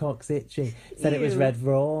cock's itchy. He said it was red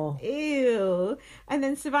raw. Ew. And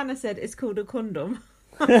then Savannah said it's called a condom.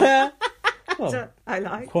 Well, I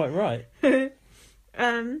like. Quite right. Yeah,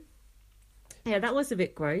 that was a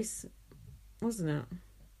bit gross, wasn't it?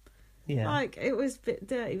 Yeah. Like it was a bit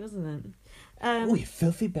dirty, wasn't it? Oh, you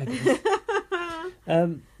filthy beggars.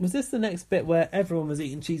 Was this the next bit where everyone was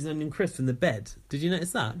eating cheese and onion crisps in the bed? Did you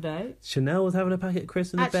notice that? No. Chanel was having a packet of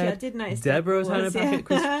crisps in the bed. I did notice. Deborah was having a packet of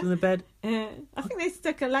crisps in the bed. I think they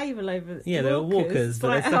stuck a label over. Yeah, they were Walkers,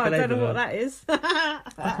 but they stuck a label. I don't know what that is.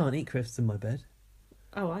 I can't eat crisps in my bed.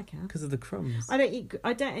 Oh, I can. Because of the crumbs. I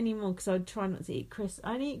don't anymore because I try not to eat crisps.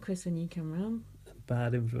 I only eat crisps when you come round.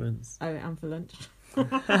 Bad influence. Oh, and for lunch.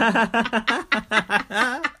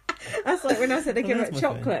 That's like when I said I gave up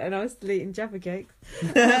chocolate and I was still eating Jaffa cakes.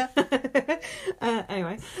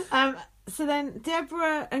 Anyway, so then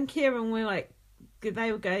Deborah and Kieran were like,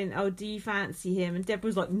 they were going, oh, do you fancy him? And Deborah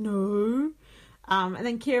was like, no. And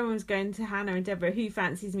then Kieran was going to Hannah and Deborah, who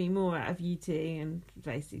fancies me more out of you two? And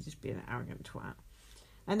basically just being an arrogant twat.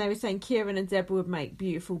 And they were saying Kieran and Deborah would make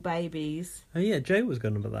beautiful babies. Oh yeah, Joe was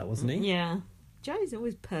going about that, wasn't he? Yeah. Joe's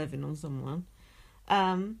always perving on someone.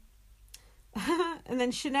 And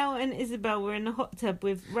then Chanel and Isabel were in the hot tub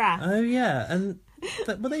with Raph. Oh yeah, and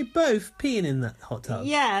were they both peeing in that hot tub?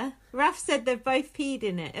 Yeah, Raph said they both peed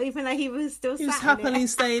in it, even though he was still He was happily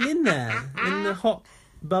staying in there, in the hot,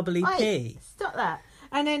 bubbly pee. Stop that.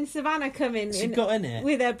 And then Savannah come in. She got in it.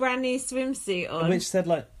 With her brand new swimsuit on. Which said,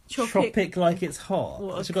 like, tropic like it's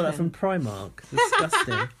hot. She got that from Primark.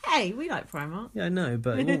 Disgusting. Hey, we like Primark. Yeah, I know,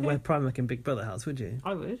 but you wouldn't wear Primark in Big Brother house, would you?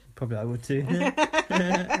 I would. Probably I would too. What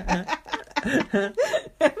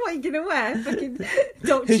are you going to wear? Fucking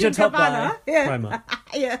Dolce Who's your top Gabbana? buy? Yeah. Primark.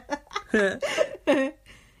 Yeah.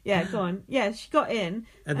 Yeah, go on. Yeah, she got in.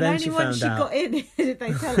 And then only she once found she out. got in did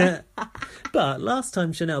they tell her. But last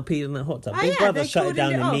time Chanel peed in that hot tub, Big Brother shut it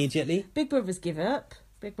down immediately. Big Brothers give up.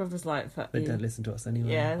 Big Brother's like, fuck They you. don't listen to us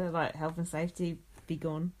anyway. Yeah, they're like, health and safety, be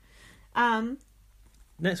gone.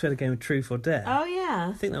 Next we had a game of Truth or Dare. Oh, yeah.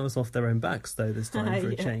 I think that was off their own backs, though, this time for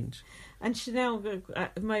a change. And Chanel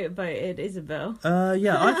motivated Isabel.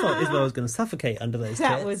 Yeah, I thought Isabel was going to suffocate under those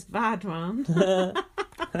That tits. was bad, man.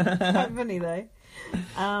 Quite funny, though.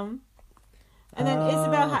 And then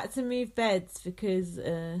Isabel had to move beds because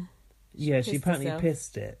she apparently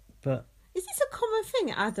pissed it, but... Is this a common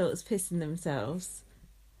thing, adults pissing themselves?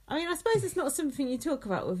 I mean, I suppose it's not something you talk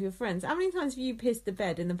about with your friends. How many times have you pissed the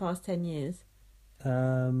bed in the past 10 years?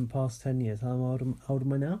 Past 10 years. How old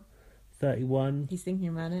am I now? 31. He's thinking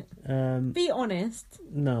about it. Be honest.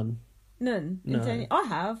 None. None? No. I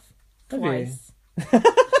have. Twice.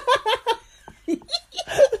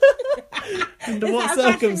 Under what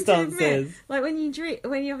circumstances? Like when you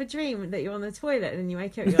have a dream that you're on the toilet and then you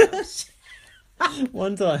wake up, you're like,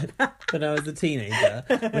 One time when I was a teenager,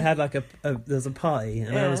 we had like there was a party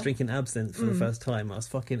and I was drinking absinthe for the first time. I was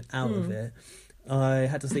fucking out of it. I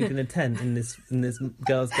had to sleep in a tent in this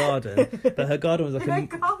girl's garden, but her garden was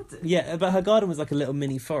like but her garden was like a little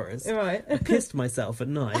mini forest. Right. I pissed myself at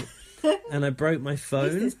night, and I broke my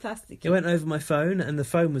phone. It's plastic. It went over my phone, and the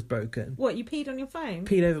phone was broken. What, you peed on your phone?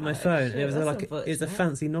 Peed over my phone. Shit, It was it was a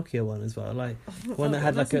fancy Nokia one as well, like one that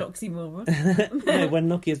had like an oxymoron. No, when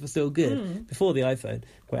Nokias were still good before the iPhone,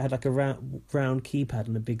 where it had like a round keypad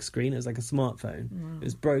and a big screen. It was like a smartphone. It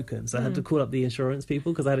was broken, so I had to call up the insurance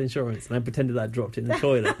people because I had insurance, and I pretended I dropped it in the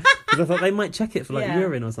toilet because I thought they might check it for like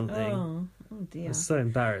urine or something. Oh dear. I was so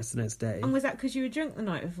embarrassed the next day. And was that because you were drunk the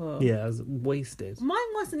night before? Yeah, I was wasted. Mine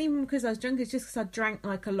wasn't even because I was drunk, it's just because I drank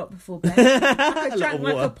like a lot before bed. I drank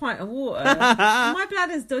like a pint of water. My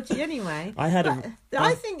bladder's dodgy anyway.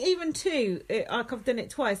 I think even like I've done it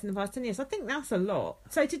twice in the past 10 years, I think that's a lot.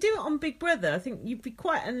 So to do it on Big Brother, I think you'd be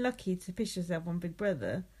quite unlucky to piss yourself on Big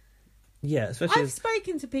Brother. Yeah, especially I've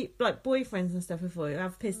spoken to people like boyfriends and stuff before who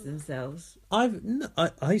have pissed themselves. I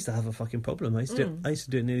used to have a fucking problem. I used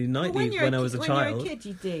to do it nearly nightly when I was a child. When you're a kid,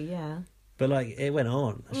 you do, yeah. But like it went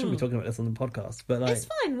on. I shouldn't be talking about this on the podcast, but like it's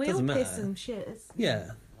fine. We all piss and shit.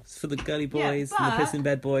 It's for the girly boys and the piss in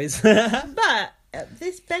bed boys. But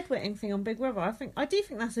this bedwetting thing on Big Brother, I do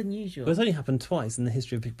think that's unusual. Well, it's only happened twice in the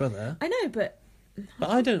history of Big Brother. I know, but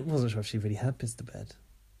I wasn't sure if she really had pissed the bed.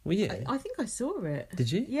 Were you? I think I saw it.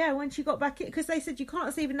 Did you? Yeah, when she got back in, because they said you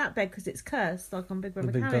can't sleep in that bed because it's cursed, like on Big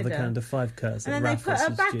Brother Canada. Big Brother Canada 5 curse. And then they put her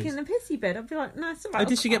back in the pissy bed. I'd be like, no, it's all right. Oh,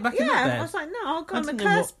 did she get back in that bed? I was like, no, I'll go on the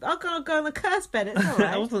curse. I'll go on the curse bed. It's all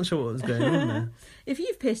right. I wasn't sure what was going on there. If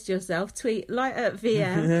you've pissed yourself, tweet light at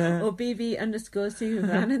VM or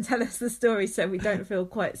BB_Superman and tell us the story so we don't feel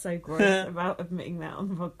quite so gross about admitting that on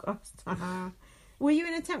the podcast. Were you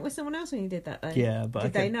in a tent with someone else when you did that, though? Yeah, but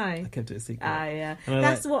did they know? I kept it a secret. Ah, yeah.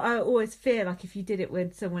 That's what I always fear, like if you did it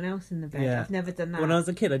with someone else in the bed. Yeah. I've never done that. When I was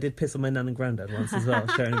a kid, I did piss on my nan and granddad once as well,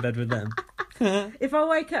 sharing a bed with them. If I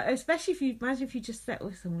wake up, especially if you just slept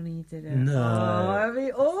with someone and you did it. No. Oh, that'd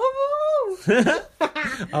be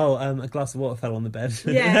awful. A glass of water fell on the bed.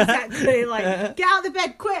 Yeah, exactly. Like, get out of the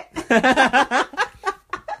bed, quick.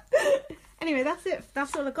 Anyway, that's it.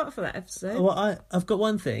 That's all I got for that episode. Well, I've got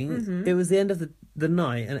one thing. Mm-hmm. It was the end of the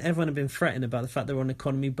night, and everyone had been fretting about the fact they were on an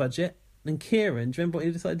economy budget. And Kieran, do you remember what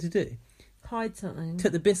he decided to do? Hide something.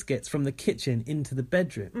 Took the biscuits from the kitchen into the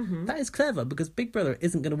bedroom. Mm-hmm. That is clever, because Big Brother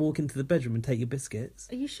isn't going to walk into the bedroom and take your biscuits.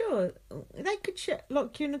 Are you sure? They could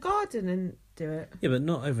lock you in the garden and do it. Yeah, but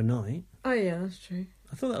not overnight. Oh, yeah, that's true.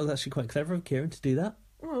 I thought that was actually quite clever of Kieran to do that.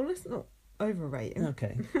 Well, let's not overrate him.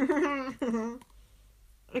 Okay.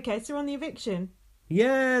 Okay, so we're on the eviction.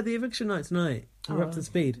 Yeah, the eviction night tonight. We're up to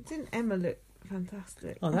speed. Didn't Emma look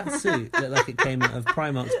fantastic? Oh, that suit looked like it came out of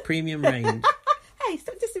Primark's premium range. Hey,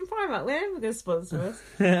 stop dissing Primark. We're never going to sponsor us.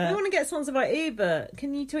 We want to get sponsored by Uber.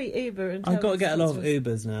 Can you tweet Uber and tell I've got to get a lot of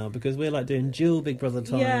Ubers now, because we're like doing dual Big Brother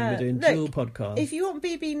time. Yeah, we're doing dual podcasts. If you want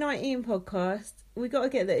BB19 podcast, we got to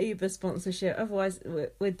get the Uber sponsorship. Otherwise,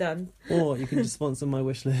 we're done. Or you can just sponsor my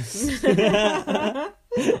wish list.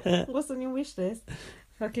 What's on your wish list?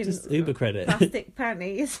 Fucking just Uber credit. Plastic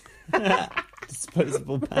panties.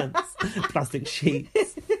 Disposable pants. Plastic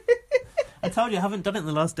sheets. I told you I haven't done it in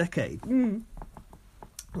the last decade.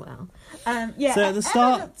 Well, yeah. So at the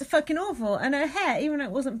start, Emma looked fucking awful, and her hair, even though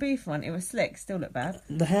it wasn't bouffant, it was slick, still looked bad.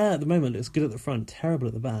 The hair at the moment looks good at the front, terrible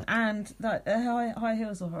at the back, and like the high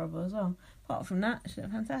heels were horrible as well. Apart from that, she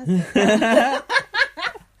looked fantastic. So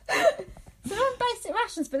they're on basic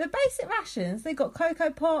rations, but the basic rations, they got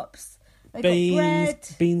Cocoa Pops. They got bread.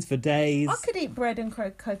 Beans for days. I could eat bread and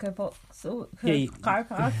Cocoa Pops all week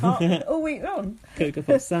long. Cocoa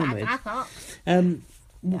Pop sandwich. Yes.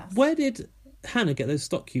 Where did Hannah get those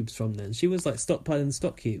stock cubes from then? She was like stockpiling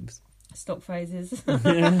stock cubes. Stock phrases. I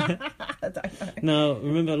don't know. No,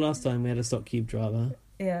 remember last time we had a stock cube drama?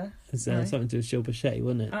 Yeah. It's something to do with Shilpa,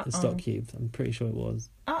 wasn't it? The stock cubes. I'm pretty sure it was.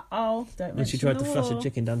 Don't when she tried to flush a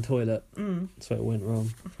chicken down the toilet. So it went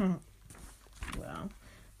wrong. Well.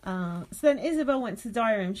 So then Isabel went to the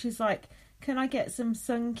diary room. She's like, can I get some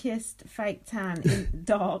sun-kissed fake tan in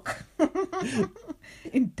dark?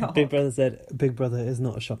 In dark. Big Brother said, Big Brother is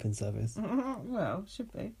not a shopping service. Well,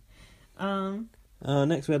 should be.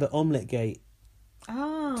 Next we had the omelette gate.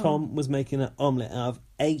 Tom was making an omelette out of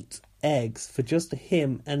 8 eggs for just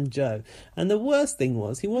him and Joe. And the worst thing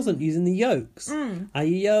was, he wasn't using the yolks. Are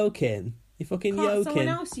you yoking? You fucking yoking. Someone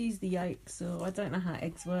else use the yolks, so I don't know how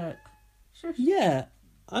eggs work. Shush. Yeah.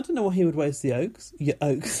 I don't know why he would waste the yolks.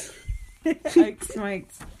 Oaks,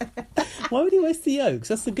 mates. Why would he waste the yolks?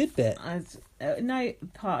 That's the good bit. No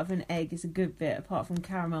part of an egg is a good bit, apart from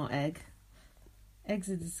caramel egg. Eggs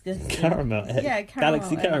are disgusting. Caramel egg? Yeah, caramel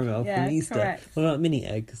Galaxy egg. caramel from Easter. Correct. What about mini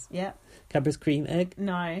eggs? Yep. Cadbury's cream egg?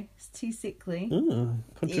 No, it's too sickly. Oh,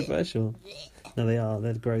 controversial. No, they are.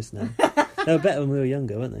 They're gross now. They were better when we were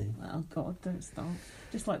younger, weren't they? Oh, God, don't stop.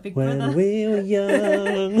 Just like Big When Brother. we were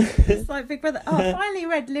young. Just like Big Brother. Oh, I finally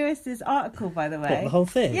read Lewis's article, by the way. What, the whole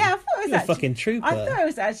thing? Yeah, I thought it was You're a fucking trooper. I thought it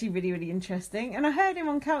was actually really, really interesting. And I heard him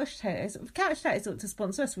on Couch Potatoes. Couch Potatoes ought to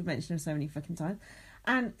sponsor us. We've mentioned him so many fucking times.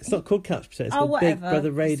 And it's not called Couch Potatoes, it's called Big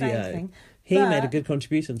Brother Radio. Thing. He made a good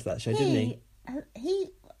contribution to that show, didn't he?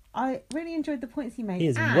 I really enjoyed the points he made. He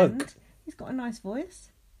is and woke. He's got a nice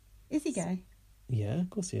voice. Is he gay? Yeah, of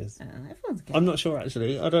course he is. Everyone's gay. I'm not sure,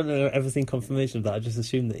 actually. I don't know ever seen confirmation of that. I just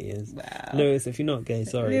assume that he is. Well, Lewis, if you're not gay,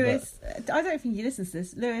 sorry. Lewis, I don't think you listen to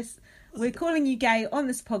this. Lewis, we're calling you gay on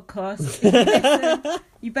this podcast. If you listen,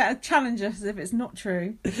 you better challenge us if it's not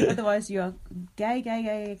true. Otherwise, you are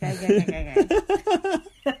gay.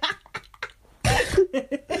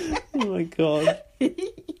 Oh my God.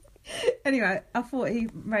 Anyway, I thought he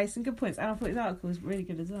raised some good points, and I thought his article was really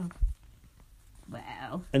good as well.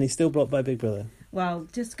 Well, and he's still blocked by Big Brother. Well,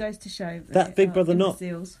 just goes to show that Big Brother Not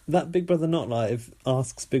Live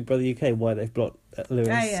asks Big Brother UK why they've blocked Lewis.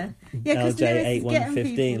 LJ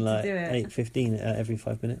 8115 like 8:15 every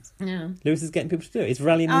 5 minutes. Yeah, Lewis is getting people to do it. He's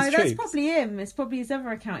rallying his troops. That's probably him. It's probably his other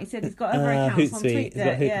account. He said he's got other accounts on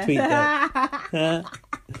Twitter. He's got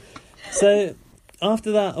So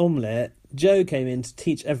after that omelette, Joe came in to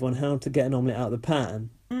teach everyone how to get an omelette out of the pan.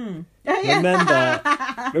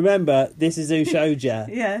 Remember, this is who showed ya.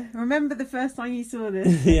 Yeah, remember the first time you saw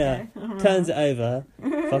this. Yeah, turns it over,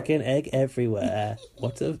 fucking egg everywhere.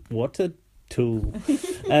 What a tool.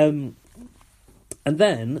 And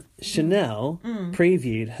then Chanel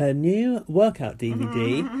previewed her new workout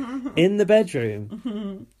DVD in the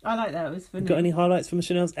bedroom. I like that. It was funny. Got any highlights from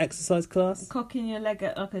Chanel's exercise class? Cocking your leg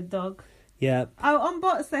out like a dog. Yeah. Oh, on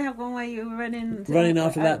Bots they have one where you were running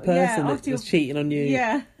after that person that was cheating on you.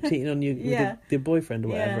 Yeah. Cheating on you with your boyfriend or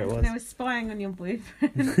whatever it was. And they were spying on your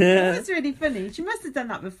boyfriend. It was really funny. She must have done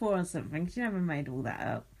that before or something. She never made all that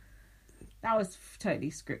up. That was totally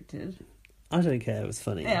scripted. I don't care. It was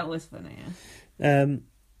funny. Yeah, it was funny. Yeah.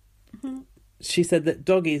 She said that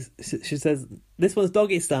doggies. She says this one's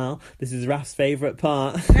doggy style. This is Raf's favourite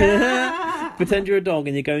part. Pretend you're a dog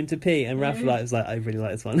and you're going to pee, and Raf was like, I really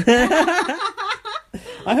like this one.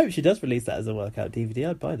 I hope she does release that as a workout DVD.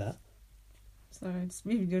 I'd buy that. Sorry, just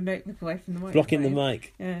moving your notebook away from the mic. Blocking the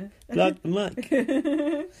mic. Yeah. Block the mic.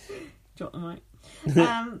 Drop the mic.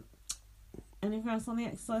 Anything else on the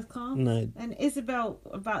exercise class? No. And Isabel,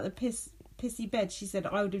 about the pissy bed, she said,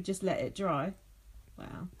 I would have just let it dry.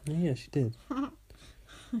 Wow. Oh, yeah, she did. You're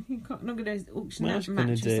not going to auction out a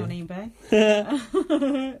mattress on eBay.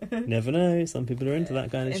 Never know. Some people are into that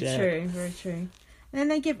kind of shit. True, very true. And then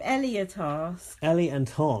they give Ellie a task. Ellie and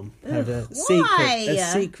Tom had a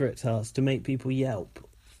secret task to make people yelp.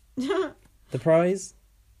 The prize?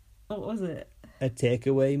 What was it? A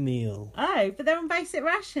takeaway meal. Oh, but they're on basic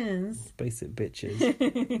rations. Basic bitches.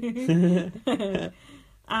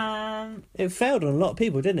 It failed on a lot of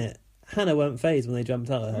people, didn't it? Hannah weren't phased when they jumped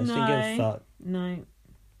out at her. She didn't give a fuck. No.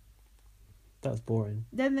 That was boring.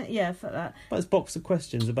 Then, fuck that. But it's a box of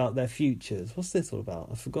questions about their futures. What's this all about?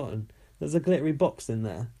 I've forgotten. There's a glittery box in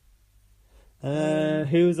there.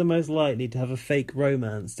 Who is the most likely to have a fake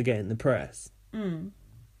romance to get in the press? Can't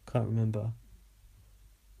remember.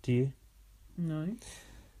 Do you? No.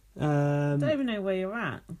 Don't even know where you're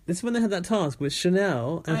at. This is when they had that task with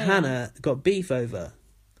Chanel and Hannah got beef over.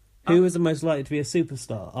 Who was the most likely to be a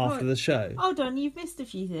superstar after the show? Hold on, you've missed a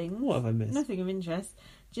few things. What have I missed? Nothing of interest.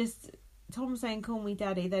 Just Tom saying "Call me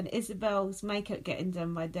Daddy," then Isabel's makeup getting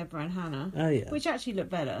done by Deborah and Hannah. Oh yeah, which actually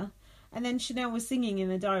looked better. And then Chanel was singing in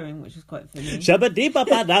the diary room, which was quite funny.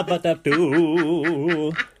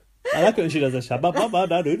 Shabba-dee-ba-ba-da-ba-da-doo. I like it when she does a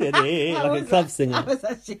shabba-ba-ba-da-doo-dee-dee, like a club singer. That was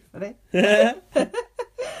actually funny.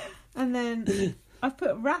 And then I've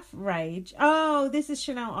put Raf rage. Oh, this is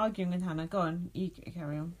Chanel arguing with Hannah. Go on, you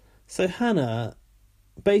carry on. So Hannah,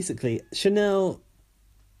 basically, Chanel,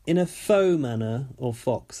 in a faux manner, or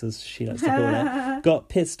fox as she likes to call it, got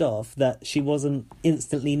pissed off that she wasn't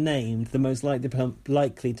instantly named the most likely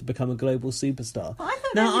to become a global superstar.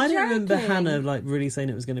 Now, I don't remember Hannah really saying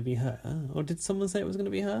it was going to be her. Or did someone say it was going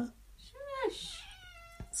to be her? Shush.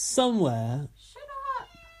 Somewhere. Shut up.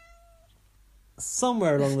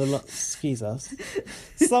 Somewhere along the line... Excuse us.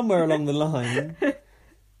 Somewhere along the line...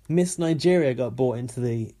 Miss Nigeria got brought into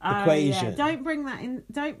the equation. Yeah. Don't bring that in.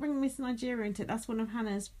 Don't bring Miss Nigeria into it. That's one of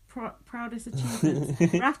Hannah's proudest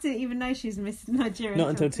achievements. Raf didn't even know she was Miss Nigeria. Not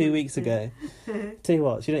until 2 weeks ago. Tell you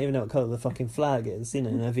what, she don't even know what colour the fucking flag is. In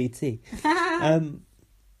her VT.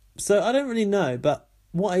 So I don't really know, but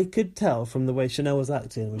what I could tell from the way Chanel was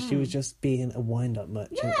acting was she was just being a wind-up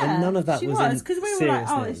merchant, and none of that was in because we were like,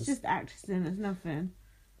 oh, it's just acting, it's nothing.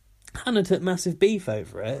 Hannah took massive beef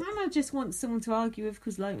over it. Hannah just wants someone to argue with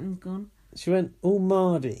because Leighton's gone. She went all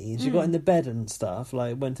mardy. She got in the bed and stuff,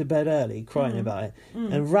 like went to bed early, crying about it.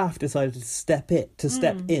 And Raph decided to step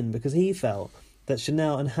in because he felt that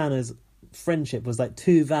Chanel and Hannah's friendship was like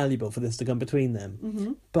too valuable for this to come between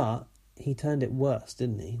them. But he turned it worse,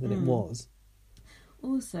 didn't he, than it was.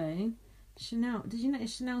 Also, Chanel, did you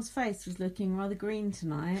notice Chanel's face was looking rather green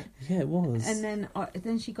tonight? Yeah, it was. And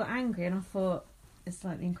then she got angry, and I thought, it's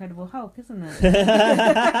like the Incredible Hulk, isn't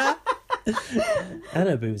it? And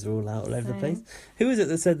her boobs are all out all over the place. Who was it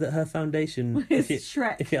that said that her foundation,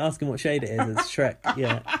 Shrek. if you're asking what shade it is, it's Shrek,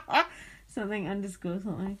 yeah. Something underscore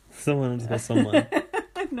something. Someone underscore someone.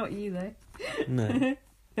 Not you, though. No.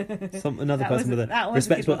 Another person with a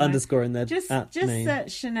respectable underscore in their just name.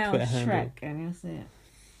 search Chanel Twitter Shrek handle. and you'll see it.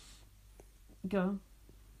 Go.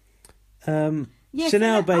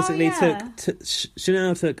 Chanel basically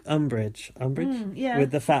Chanel took umbrage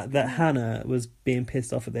with the fact that Hannah was being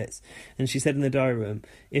pissed off at this, and she said in the diary room,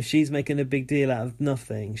 if she's making a big deal out of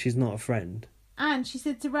nothing, she's not a friend. And she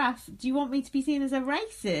said to Raph, do you want me to be seen as a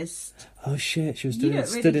racist? Oh shit, she was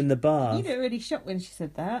stood in the bar. You looked really shocked when she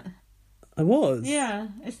said that. I was. Yeah,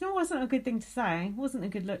 wasn't a good thing to say. It wasn't a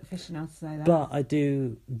good look for Chanel to say that. But I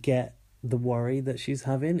do get the worry that she's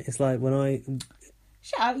having. It's like when I...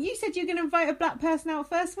 Shut up, you said you were going to invite a black person out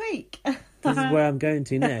first week. This is where I'm going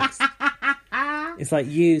to next. It's like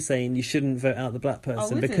you saying you shouldn't vote out the black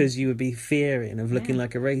person because you would be fearing of looking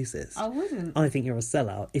like a racist. I wouldn't. I think you're a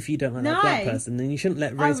sellout. If you don't like that black person, then you shouldn't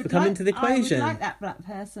let race come into the equation. I would like that black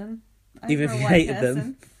person. Even if you hated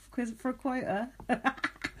them. For a quota.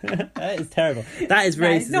 That is terrible. That is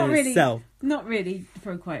racism in itself. Not really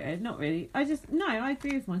for a quota. Not really. I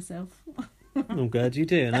agree with myself. I'm glad you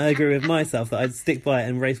do, and I agree with myself that I'd stick by it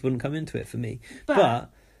and race wouldn't come into it for me.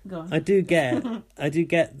 But I do get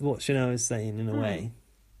what Chanel is saying in a way.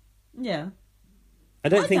 Yeah. I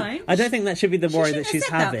don't think that should be the worry that she's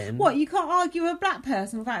having. That. What, you can't argue with a black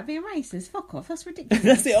person without being racist? Fuck off, that's ridiculous.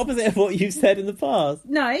 That's the opposite of what you've said in the past.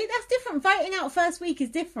 No, that's different. Voting out first week is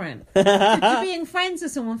different. To being friends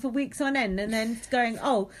with someone for weeks on end and then going,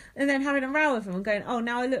 and then having a row with them and going,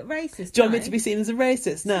 now I look racist. Do you want me to be seen as a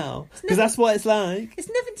racist now? Because that's what it's like. It's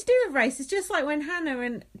nothing to do with race. It's just like when Hannah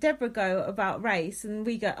and Deborah go about race and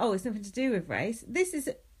we go, it's nothing to do with race. This is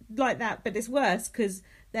like that, but it's worse because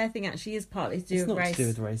their thing actually is partly to do with race. It's not to do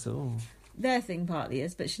with race at all. Their thing partly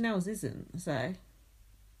is, but Chanel's isn't, so...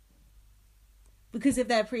 Because of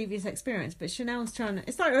their previous experience, but Chanel's trying to...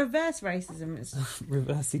 It's like reverse racism.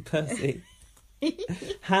 Reversey Percy.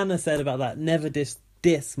 Hannah said about that, never diss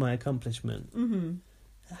my accomplishment.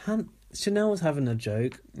 Mm-hmm. Chanel was having a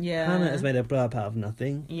joke. Yeah. Hannah has made a blow up out of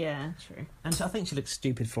nothing. Yeah, true. And I think she looks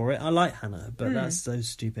stupid for it. I like Hannah, but that's so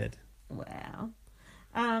stupid. Wow.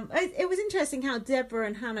 It was interesting how Deborah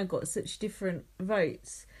and Hannah got such different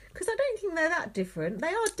votes. Because I don't think they're that different. They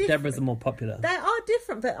are different. Deborah's the more popular. They are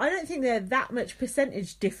different, but I don't think they're that much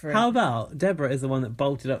percentage different. How about Deborah is the one that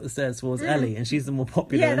bolted up the stairs towards Ellie, and she's the more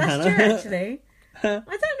popular than Hannah. Yeah, that's true, actually. I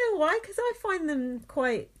don't know why, because I find them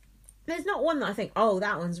quite... There's not one that I think,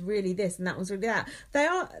 that one's really this and that one's really that.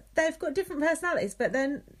 They've got different personalities, but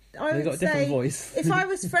then They've got a different voice. If I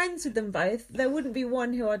was friends with them both, there wouldn't be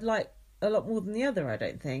one who I'd like a lot more than the other, I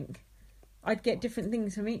don't think. I'd get different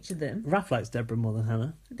things from each of them. Raph likes Deborah more than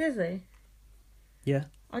Hannah. Does he? Yeah.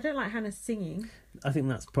 I don't like Hannah singing. I think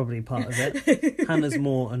that's probably part of it. Hannah's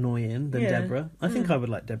more annoying than Deborah. I think I would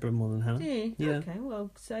like Deborah more than Hannah. Do you? Yeah. Okay,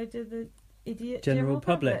 well, so do the idiot general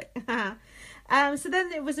public. So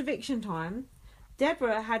then it was eviction time.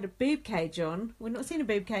 Deborah had a boob cage on. We've not seen a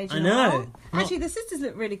boob cage in a while. know. Actually, the sisters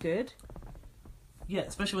look really good. Yeah,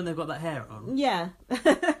 especially when they've got that hair on. Yeah.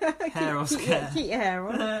 Hair or scare. Keep your hair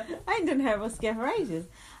on. I ain't done hair or scare for ages.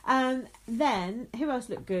 Then, who else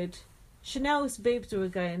looked good? Chanel's boobs were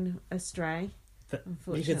going astray, but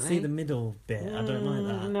unfortunately. You can see the middle bit. I don't like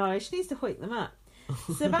that. No, she needs to hoik them up.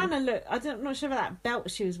 Savannah I'm not sure about that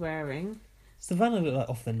belt she was wearing. Savannah looked like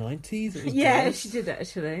off the 90s. She did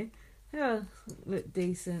actually. Oh, looked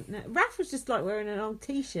decent. No, Raph was just like wearing an old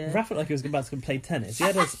t-shirt. Raph looked like he was about to play tennis.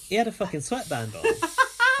 He had a fucking sweatband on.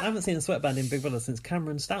 I haven't seen a sweatband in Big Brother since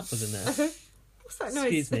Cameron Stout was in there. What's that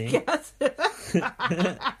noise? Excuse me.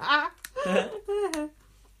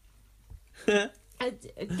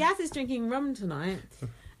 Gaz is drinking rum tonight,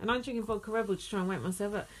 and I'm drinking vodka Rebel to try and wake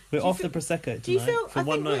myself up. We're off the Prosecco tonight for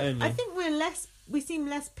one night only. I think we seem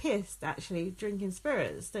less pissed actually drinking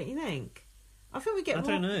spirits, don't you think? I think we get more...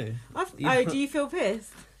 don't know. Do you feel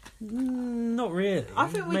pissed? Not really. I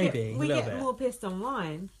think we get bit more pissed on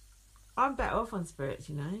wine. I'm better off on spirits,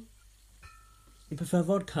 you know. You prefer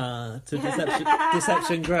vodka to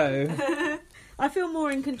Deception Grow? I feel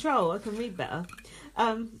more in control. I can read better.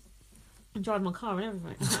 And drive my car and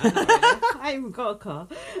everything. I ain't even got a car.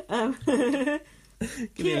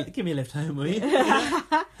 Give me a lift home, will you?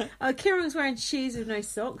 Kieran's wearing shoes with no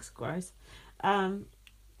socks. Gross.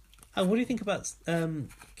 What do you think about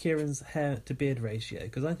Kieran's hair to beard ratio?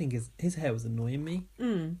 Because I think his hair was annoying me.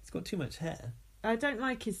 He's got too much hair. I don't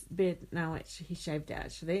like his beard now. He shaved it.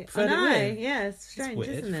 Actually, I know. Yeah, it's strange, weird,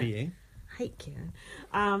 isn't it? For you. I hate Kieran.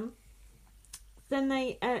 Then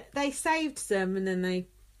they saved some, and then they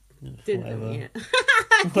didn't. Whatever. Yeah.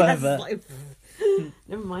 Whatever.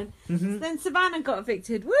 Never mind. So then Savannah got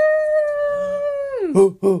evicted. Woo!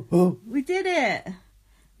 We did it.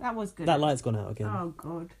 That was good. That light's gone out again. Oh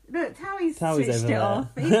god! Look, Towie's over switched it there. off.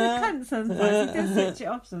 He's a cunt sometimes. He does switch it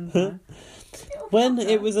off sometimes. When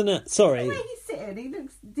it was sorry, The way he's sitting, he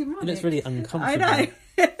looks demonic. it looks really uncomfortable. I know.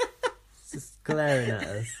 He's just glaring at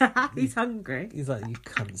us. He's hungry. He's like, you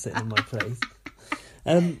cunt sitting in my place.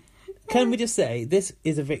 Can we just say this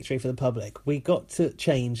is a victory for the public? We got to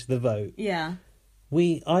change the vote. Yeah.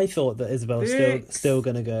 I thought that Isabel was still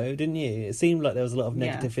going to go, didn't you? It seemed like there was a lot of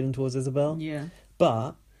negative feeling towards Isabel. Yeah.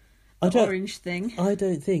 But Orange thing. I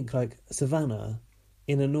don't think like Savannah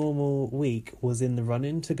in a normal week was in the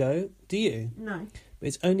run-in to go. Do you? No.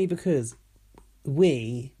 It's only because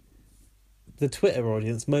the Twitter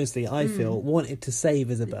audience mostly, I feel, wanted to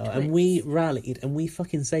save Isabel, and we rallied and we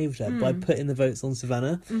fucking saved her by putting the votes on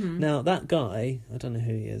Savannah. Now that guy, I don't know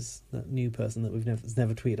who he is, that new person that has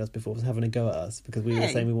never tweeted us before, was having a go at us because we were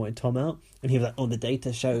saying we wanted Tom out, and he was like, "Oh, the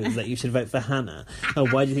data shows that you should vote for Hannah. Oh,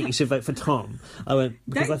 why do you think you should vote for Tom?" I went,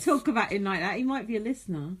 "Don't talk about him like that. He might be a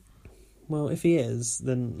listener." Well, if he is,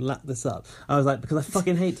 then lap this up. I was like, because I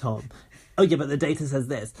fucking hate Tom. Oh yeah, but the data says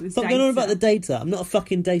this. Stop going on about the data. I'm not a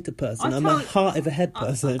fucking data person. I'm a heart of a head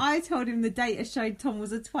person. I told him the data showed Tom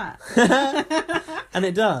was a twat. And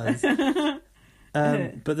it does.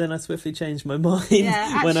 But then I swiftly changed my mind. Yeah,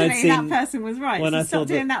 actually, that person was right. When so I stop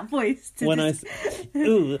doing that voice.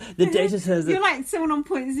 The data says that... You're like someone on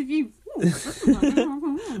points of view.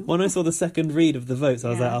 When I saw the second read of the votes,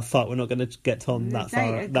 I was like, oh fuck, we're not going to get Tom that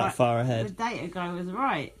far ahead. The data guy was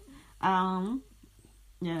right.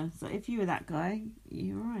 Yeah, so if you were that guy,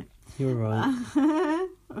 you were right. You were right.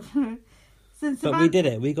 So but we did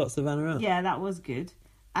it. We got Savannah out. Yeah, that was good.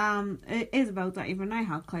 Isabel don't even know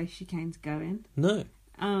how close she came to going. No.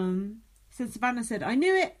 So Savannah said, I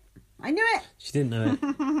knew it. She didn't know it.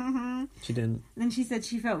 She didn't. Then she said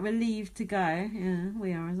she felt relieved to go. Yeah,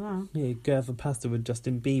 we are as well. Yeah, you go for pasta with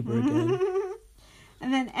Justin Bieber again.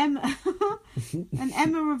 And then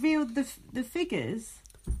Emma revealed the figures.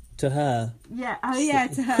 To her. Yeah. Oh, yeah,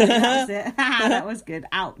 to her. That was it. That was good.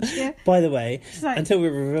 Ouch. Yeah. By the way, until we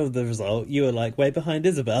revealed the result, you were like way behind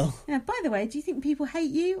Isabel. Yeah, by the way, do you think people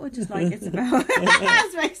hate you or just like Isabel?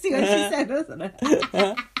 That's basically what she said, wasn't it?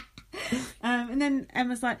 And then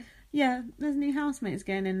Emma's like, yeah, there's new housemates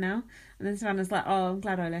going in now. And then Savannah's like, oh, I'm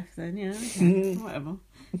glad I left then. Yeah, okay, whatever.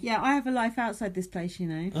 Yeah, I have a life outside this place, you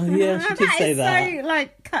know. Oh, yeah, she did say that. That is so,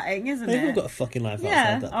 like, cutting, isn't it? They've all got a fucking life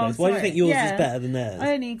outside that place. Why do you think yours is better than theirs?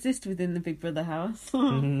 I only exist within the Big Brother house. So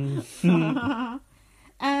then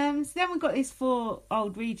we've got these 4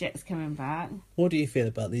 old rejects coming back. What do you feel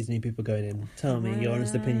about these new people going in? Tell me your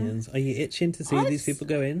honest opinions. Are you itching to see these people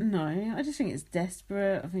go in? No, I just think it's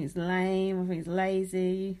desperate. I think it's lame. I think it's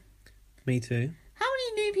lazy. Me too. How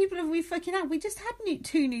many new people have we fucking had? We just had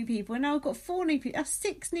 2 new people, and now we've got 4 new people. That's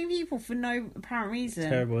 6 new people for no apparent reason.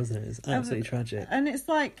 It's terrible, isn't it? It's absolutely tragic. And it's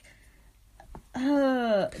like,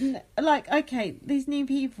 okay, these new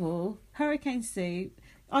people, Hurricane Sue,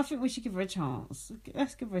 I think we should give her a chance.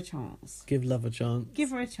 Let's give her a chance. Give love a chance.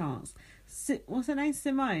 Give her a chance. What's her name?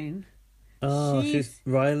 Simone. Oh,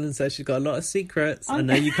 Rylan says she's got a lot of secrets. I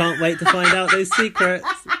know you can't wait to find out those secrets.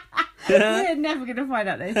 We're never going to find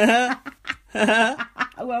out those.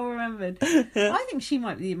 Well remembered. I think she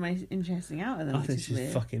might be the most interesting out of them. I think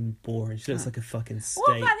she's fucking boring. She looks like a fucking steak.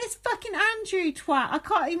 What about this fucking Andrew twat? I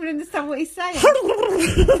can't even understand what he's saying.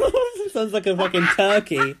 Sounds like a fucking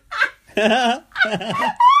turkey.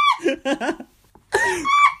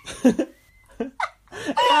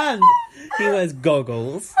 And he wears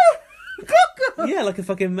goggles. Goggles? Yeah, like a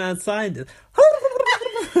fucking mad scientist.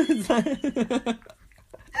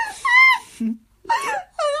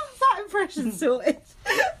 That impression sorted.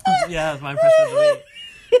 Yeah, that's my impression of the week.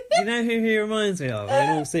 Do you know who he reminds me of, in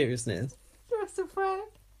all seriousness? Russell Brand.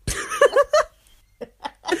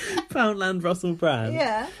 Poundland Russell Brand?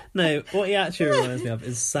 Yeah. No, what he actually reminds me of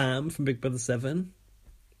is Sam from Big Brother 7.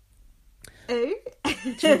 Who? Do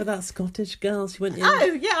you remember that Scottish girl? She went in. Oh,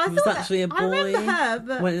 yeah, he was actually a boy. I remember her,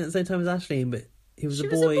 but... Went in at the same time as Aisling, but he was a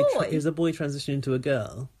boy. He was a boy transitioning to a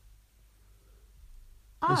girl.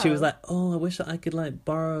 And she was like, "Oh, I wish that I could like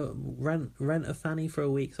rent a fanny for a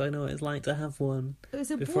week, so I know what it's like to have one." It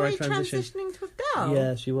was a boy transitioning to a girl.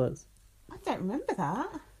 Yeah, she was. I don't remember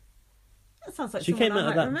that. That sounds like she came out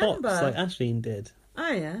of that remember. box like Aisling did.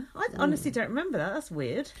 Oh yeah, I honestly don't remember that. That's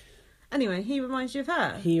weird. Anyway, he reminds you of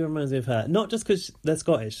her. He reminds me of her. Not just because they're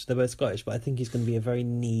Scottish, they're both Scottish, but I think he's going to be a very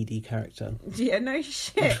needy character. Yeah, no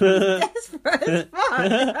shit. He's desperate as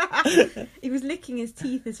fuck. He was licking his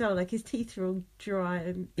teeth as well, like his teeth are all dry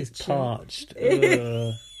and it's parched. Of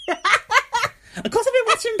course, I've been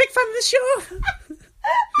watching Big Fan of the Show.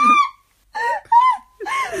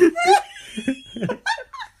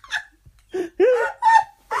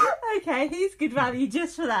 Okay, he's good value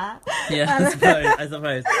just for that. Yeah, I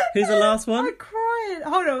suppose. Who's the last one? I'm crying.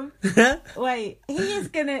 Hold on. Wait, he is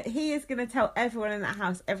gonna tell everyone in that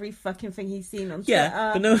house every fucking thing he's seen on Twitter.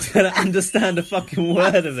 Yeah, but no one's gonna understand a fucking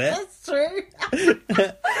word of it. That's true. He's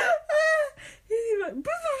like,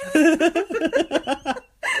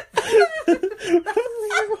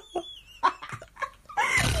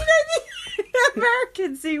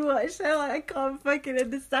 Americans who watch, they're like, I can't fucking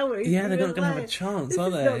understand what he's they're not going to have a chance, are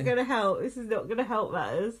they? This is not going to help. This is not going to help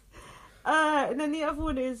matters. And then the other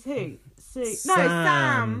one is who?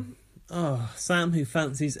 Sam. Oh, Sam who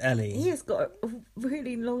fancies Ellie. He has got a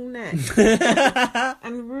really long neck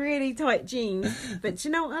and really tight jeans. But do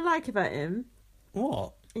you know what I like about him?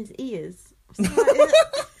 What? His ears.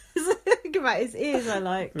 About his ears, I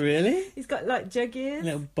like. Really? He's got like jug ears.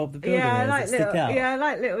 Little Bob the Builder ears that stick out. Yeah, I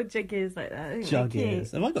like little jug ears like that. Jug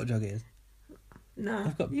ears. Have I got jug ears?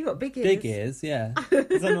 No, you got big ears. Big ears, yeah.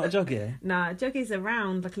 Is that not a jug ear? Nah, jug ears are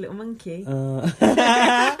round like a little monkey. Like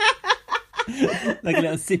a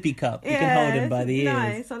little sippy cup. You can hold him by the ears.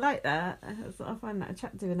 Nice, I like that. I find that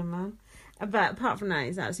attractive in a man. But apart from that,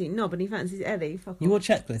 he's absolutely knob and he fancies Ellie. Fuck off. Your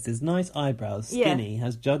checklist is nice eyebrows, skinny,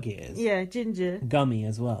 has jug ears. Yeah, ginger. Gummy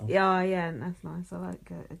as well. Yeah, that's nice. I like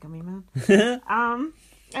a gummy man.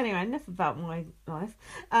 Anyway, enough about my life.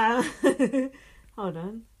 Hold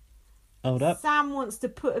on. Hold up. Sam wants to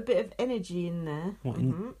put a bit of energy in there.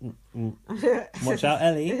 Watch out,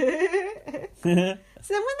 Ellie. So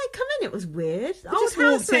then when they come in, it was weird. Just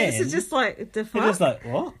housemates are just like, the fuck? It was like,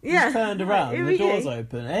 what? Yeah. Just turned around and the door's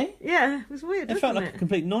open, eh? Yeah, it was weird, It felt like a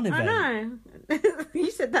complete non-event. I know.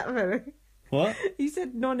 You said that funny. What? You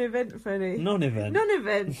said non-event funny. Non-event?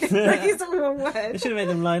 Non-event. Like it's all one word. They should have made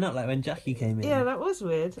them line up like when Jackie came in. Yeah, that was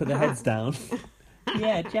weird. Put their heads down.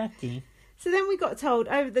 Yeah, Jackie. So then we got told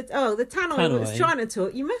the tannoy was trying to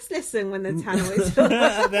talk. You must listen when the tannoy talks. They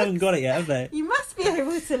haven't got it yet, have they? You must be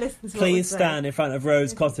able to listen to Please stand in front of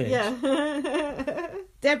Rose Cottage. Yeah.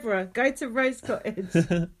 Deborah, go to Rose Cottage.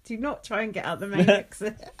 Do not try and get out the main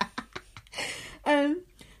exit.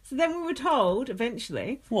 So then we were told,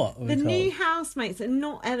 eventually, the new housemates are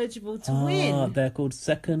not eligible to win. They're called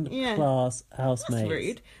second-class housemates. That's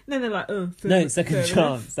rude. And then they're like, no, second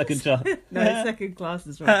chance. No, second class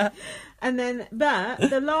is right. And then, but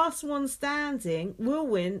the last one standing will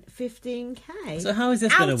win 15k. So how is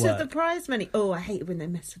this going to work? Out of the prize money. Oh, I hate it when they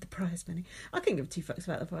mess with the prize money. I couldn't give two fucks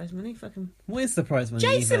about the prize money. Fucking. What is the prize money?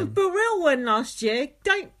 Jason Burrell won last year.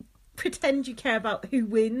 Don't pretend you care about who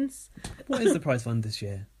wins. What is the prize fund this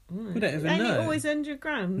year? We don't even know. Ain't it always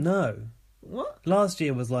 £100,000? No. What? Last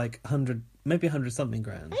year was like 100, maybe 100 something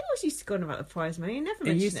grand. I always used to go on about the prize money. You never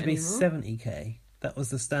mentioned it used to be anymore. 70k. That was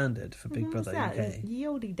the standard for Big Brother UK. Ye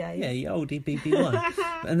olde days. Yeah, ye olde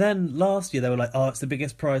BB1. And then last year they were like, "Oh, it's the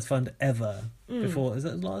biggest prize fund ever." Before, is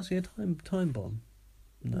that last year? Time Bomb?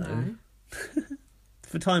 No.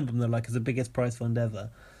 For Time Bomb, they're like, "It's the biggest prize fund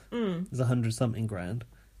ever." It's 100 something grand.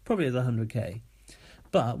 Probably is 100k.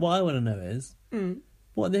 But what I want to know is,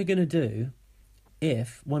 what they're going to do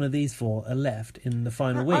if one of these four are left in the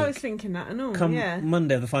final week. I was thinking that and all. Come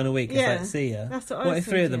Monday of the final week, it's like, see ya. That's what I was What if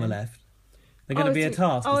three of them are left? They're going to be a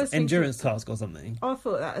task, endurance task or something. I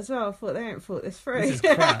thought that as well. I thought they haven't thought this through. This is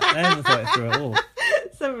crap. They haven't thought it through at all.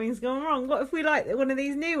 Something's gone wrong. What if we like one of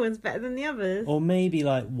these new ones better than the others? Or maybe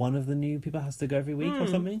like one of the new people has to go every week or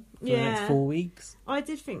something for the next 4 weeks. I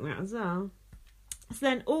did think that as well. So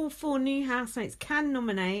then all four new housemates can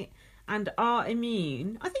nominate and are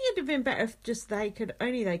immune. I think it'd have been better if just they could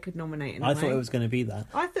nominate. In a way. Thought it was going to be that.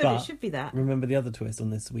 I thought it should be that. Remember the other twist on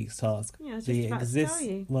this week's task? Yeah, I was just about to tell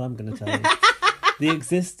you. Well, I'm going to tell you. The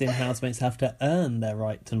existing housemates have to earn their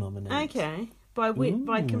right to nominate. Okay. By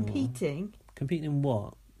competing. Competing in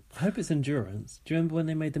what? I hope it's endurance. Do you remember when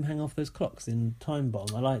they made them hang off those clocks in Time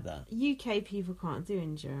Bomb? I like that. UK people can't do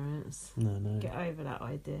endurance. No. Get over that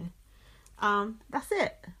idea. That's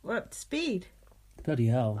it. We're up to speed. Bloody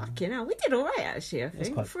hell. Fucking hell. We did all right, actually, I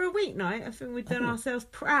think. For a weeknight, I think we've done ourselves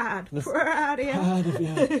proud. Proud of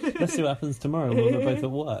you. Let's see what happens tomorrow when we're both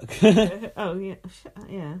at work. Oh, yeah.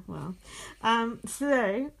 Yeah, well.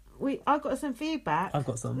 So, I've got some feedback. I've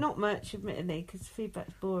got some. Not much, admittedly, because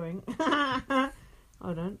feedback's boring.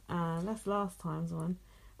 Hold on. That's last time's one.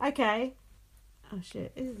 Okay. Oh,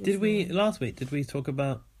 shit. Last week, did we talk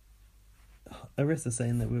about Arissa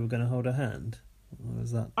saying that we were going to hold her hand? What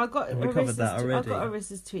was that? Have we covered that already? I've got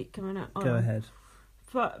Arissa's tweet coming up. Go ahead.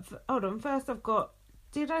 But hold on. First, I've got.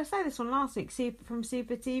 Did I say this one last week? From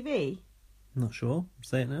Super TV. Not sure.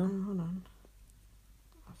 Say it now. Hold on.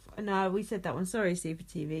 No, we said that one. Sorry, Super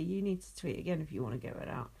TV. You need to tweet again if you want to get it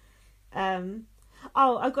out.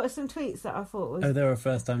 I got some tweets that I thought was. Oh, they were a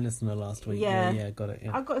first-time listener last week. Yeah, got it.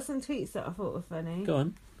 Yeah. I got some tweets that I thought were funny. Go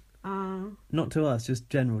on. Not to us, just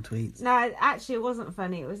general tweets. No, actually, it wasn't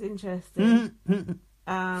funny. It was interesting.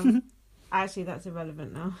 Actually, that's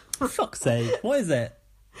irrelevant now. For fuck's sake, what is it?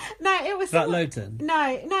 No, it was about Lowton.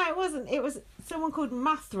 No, it wasn't. It was someone called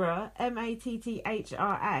Mathra,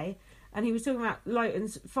 Matthra, and he was talking about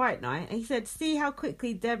Lowton's fight night. And he said, "See how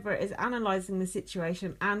quickly Deborah is analysing the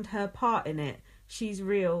situation and her part in it. She's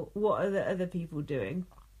real. What are the other people doing?"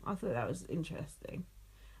 I thought that was interesting.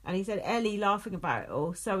 And he said, Ellie laughing about it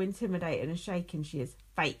all, so intimidated and shaken she is.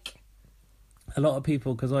 Fake. A lot of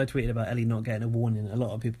people, because I tweeted about Ellie not getting a warning, a lot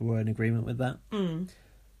of people were in agreement with that. And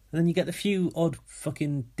then you get the few odd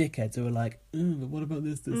fucking dickheads who are like, but what about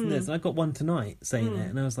this, and this? And I got one tonight saying it,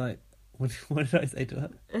 and I was like, what did I say to her?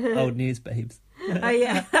 Old news, babes. Oh,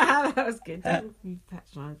 yeah, that was good. Don't be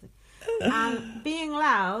patronising. Being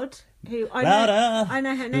Loud, who I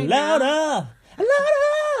know her name. Louder!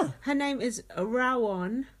 Her name is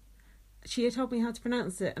Rawan. She had told me how to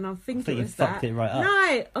pronounce it, and I think it was you fucked it right up.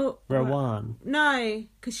 No, Rawan. No,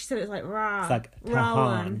 because she said it was like Ra. It's like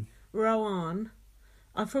Rawan.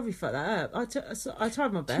 I probably fucked that up. I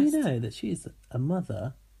tried my best. Do you know that she's a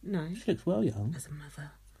mother? No. She looks well young. As a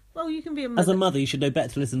mother. Well, you can be a mother. As a mother, you should know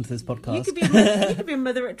better to listen to this podcast. You could be a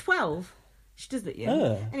mother at 12. She does look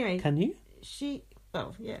young. Anyway. Can you?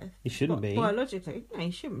 Well, yeah. You shouldn't be. Biologically. No,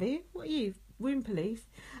 you shouldn't be. What are you? Womb police.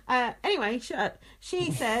 Anyway, shut up.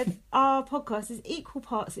 She said our podcast is equal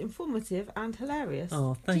parts informative and hilarious.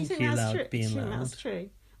 Oh, thank you, Loud, being Loud. That's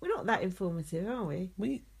true. We're not that informative, are we?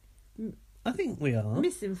 I think we are.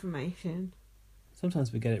 Misinformation.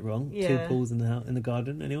 Sometimes we get it wrong. Yeah. 2 pools in the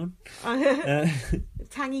garden. Anyone?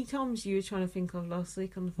 Tangy Toms you were trying to think of last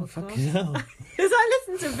week on the podcast. Fucking hell. Because I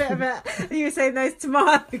listened to a bit of it. You were saying those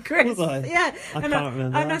tomato crisps. Was I? Yeah. I can't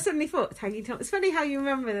remember. And I suddenly thought, Tangy Toms. It's funny how you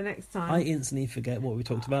remember the next time. I instantly forget what we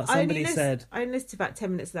talked about. Somebody said... I listened to about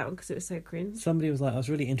 10 minutes of that one because it was so cringe. Somebody was like, I was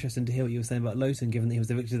really interested to hear what you were saying about Lowton, given that he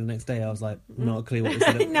was evicted the next day. I was like, not a clue what we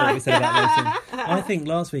said, what we said about Lowton. I think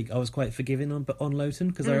last week I was quite forgiving on Lowton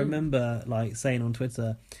because I remember saying on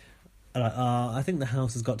Twitter... I think the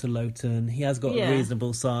house has got to Lowton. He has got a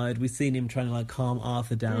reasonable side. We've seen him trying to calm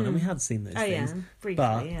Arthur down, and we had seen those things. Yeah. Briefly,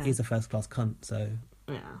 but he's a first class cunt, so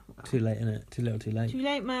too late, innit? Too little, too late. Too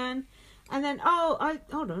late, man. And then hold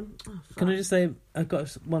on. Oh, can I just say I've got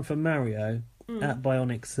one from Mario at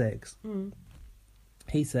Bionic 6.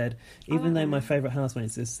 He said, even though my favourite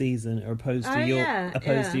housemates this season are opposed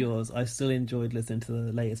to yours, I still enjoyed listening to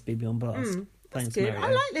the latest BB on Blast. Thanks, good. Mario.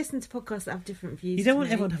 I like listening to podcasts that have different views. You don't want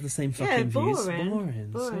everyone to have the same fucking views.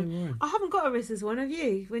 Boring. So boring. I haven't got Arissa's one, have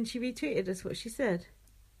you? When she retweeted us what she said.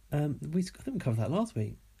 I think we covered that last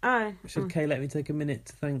week. Oh. Should Kay let me take a minute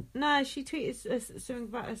to thank... No, she tweeted us something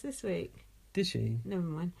about us this week. Did she? Never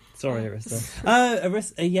mind. Sorry, Arissa.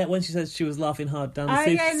 Arissa, when she said she was laughing hard down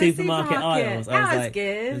the supermarket aisles. I was like,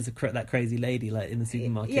 good. There's that crazy lady in the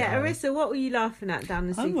supermarket aisle. Arissa, what were you laughing at down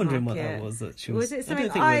the supermarket? I'm wondering what that was. That she was it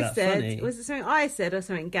something I said? Funny. Was it something I said or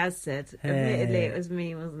something Gaz said? Hey. Admittedly, it was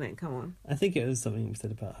me, wasn't it? Come on. I think it was something we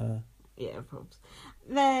said about her. Yeah, probs.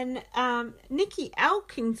 Then Nikki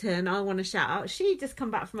Elkington, I want to shout out. She just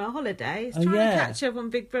come back from her holiday. She's trying to catch up on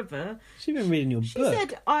Big Brother. She's been reading your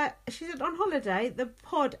book. She said on holiday the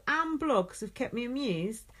pod and blogs have kept me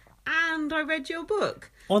amused, and I read your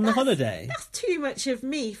book on the holiday. That's too much of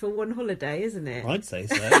me for one holiday, isn't it? I'd say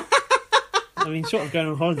so. I mean, short of going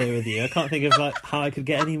on holiday with you, I can't think of how I could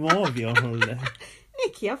get any more of you on holiday.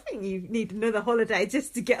 Nikki, I think you need another holiday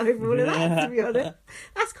just to get over all of that, to be honest.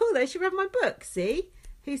 That's cool, though. She read my book, see?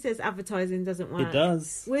 Who says advertising doesn't work? It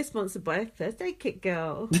does. We're sponsored by First Aid Kit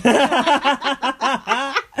Girl. Your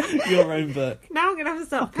own book. Now I'm going to have to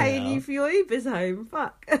start paying you for your Ubers home.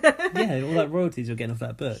 Fuck. Yeah, all that royalties you're getting off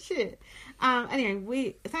that book. Shit. Anyway,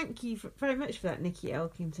 we thank you very much for that, Nikki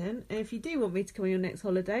Elkington. And if you do want me to come on your next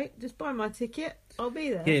holiday, just buy my ticket. I'll be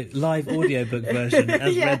there. Yeah, live audiobook version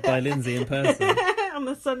as read by Lindsay in person. On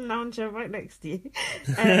the sun lounger right next to you.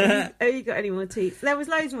 Have you got any more tweets? There was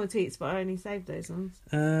loads more tweets, but I only saved those ones.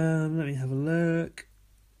 Let me have a look.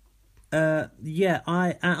 Yeah,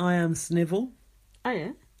 I am Snivel. Oh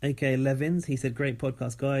yeah. A.K. Levins. He said, great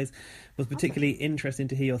podcast, guys. Was particularly interesting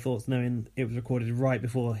to hear your thoughts knowing it was recorded right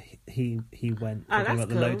before he went talking about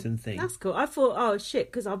the Lowton thing. That's cool. I thought, oh shit,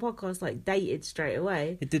 because our podcast like dated straight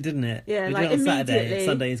away. It did, didn't it? Yeah, we like did it on immediately. Saturday.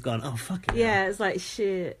 Sunday he's gone, oh fuck it. Yeah, it's like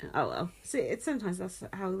shit. Oh well. See, sometimes that's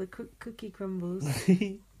how the cookie crumbles.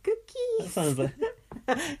 Cookies. That sounds like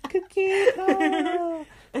cookie. Oh.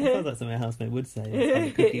 That sounds like something a housemate would say.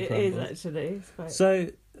 It is actually. It's quite... So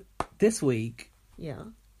this week, yeah,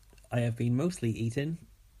 I have been mostly eating.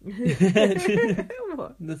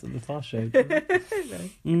 What? This is the fast show.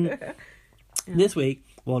 This week,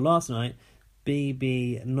 well, last night,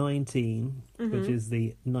 BB19, which is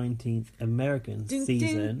the 19th American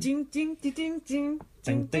season. That's like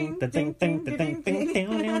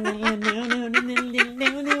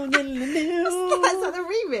the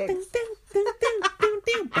remix.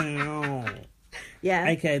 Yeah.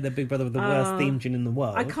 AKA the Big Brother with the worst theme tune in the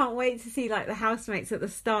world. I can't wait to see like the housemates at the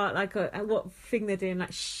start, like what thing they're doing,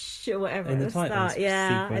 like shh or whatever in at the start.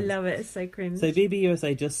 Yeah, sequence. I love it. It's so cringe. So BB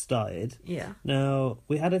USA just started. Yeah. Now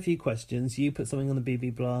we had a few questions. You put something on the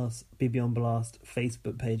BB on Blast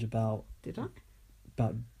Facebook page about. Did I?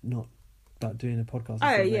 About doing a podcast.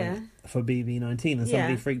 Oh yeah. For BB19, and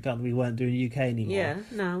somebody freaked out that we weren't doing UK anymore. Yeah.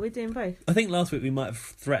 No, we're doing both. I think last week we might have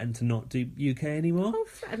threatened to not do UK anymore. Oh,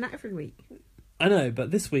 threaten that every week. I know, but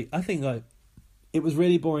this week, I think like it was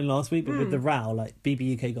really boring last week, but with the row, like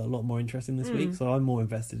BB UK got a lot more interesting this week, so I'm more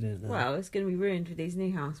invested in it now. Well, it's going to be ruined with these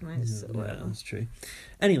new housemates. Yeah, that's true.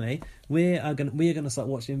 Anyway, we are gonna start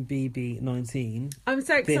watching BB19. I'm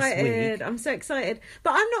so excited. I'm so excited,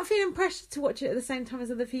 but I'm not feeling pressured to watch it at the same time as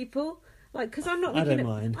other people. Like, because I'm not looking I don't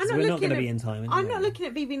mind. We're not going to be in time. Anyway. I'm not looking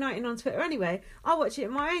at BB19 on Twitter anyway. I'll watch it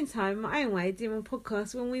in my own time, my own way, do my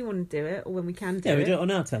podcast when we want to do it or when we can do it. Yeah, we do it on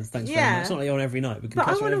our terms. Thanks very much. It's not like you're on every night. We can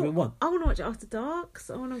catch whatever we want. I want to watch it after dark.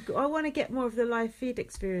 So I want to get more of the live feed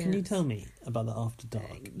experience. Can you tell me about the after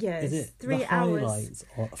dark? Yeah, is it 3 hours? Highlights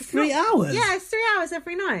or 3 hours? Yeah, it's 3 hours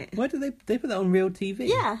every night. Why do they put that on Real TV?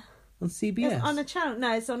 Yeah, on CBS. It's on a channel.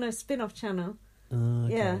 No, it's on a spin-off channel.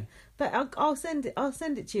 Okay. Yeah. But I'll send it. I'll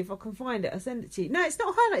send it to you if I can find it. I'll send it to you. No, it's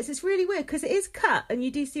not highlights. It's really weird because it is cut, and you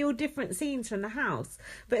do see all different scenes from the house.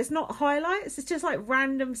 But it's not highlights. It's just like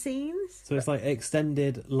random scenes. So it's like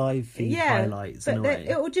extended live feed highlights. But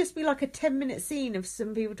it will just be like a 10-minute scene of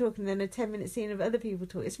some people talking, and then a 10-minute scene of other people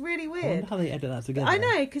talking. It's really weird. I wonder how they edit that together. I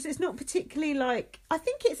know, because it's not particularly like. I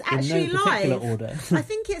think it's actually in no particular live. Order. I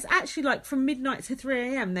think it's actually like from midnight to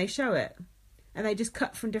 3 a.m. they show it. And they just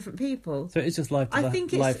cut from different people. So it's just live from live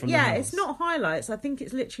from the house. It's not highlights. I think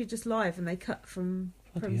it's literally just live and they cut from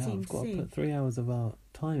scene to I've got scene. to put 3 hours of our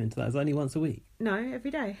time into that. Is that only once a week? No, every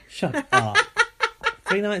day. Shut up.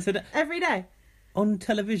 3 nights a day? Every day. On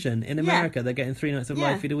television in America, they're getting 3 nights of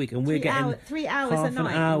live feed a week. And we're getting 3 hours half a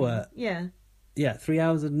night. An hour. Yeah. Yeah, 3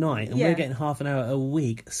 hours a night. And we're getting half an hour a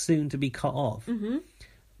week, soon to be cut off. Mm-hmm.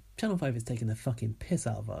 Channel 5 is taking the fucking piss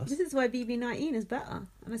out of us. This is why BB19 is better.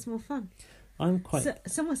 And it's more fun. I'm quite...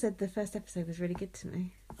 someone said the first episode was really good to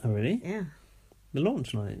me. Oh, really? Yeah. The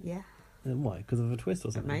launch night? Yeah. Why? Because of a twist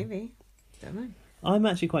or something? Maybe. Don't know. I'm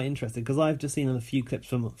actually quite interested because I've just seen a few clips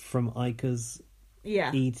from Ica's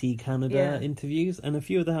ET Canada interviews, and a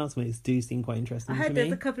few of the housemates do seem quite interesting. I heard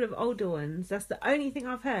there's a couple of older ones. That's the only thing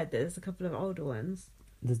I've heard. There's a couple of older ones.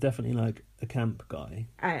 There's definitely like a camp guy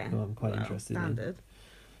who I'm quite interested in.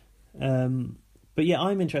 But yeah,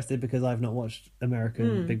 I'm interested because I've not watched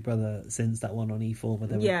American Big Brother since that one on E4 where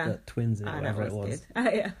there were the twins in it, whatever it was. Oh,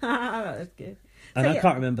 yeah. That was good. And I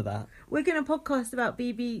can't remember that. We're going to podcast about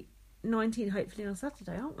BB19 hopefully on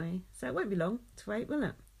Saturday, aren't we? So it won't be long to wait, will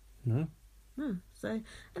it? No. So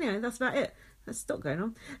anyway, that's about it. Let's stop going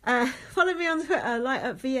on. Follow me on Twitter,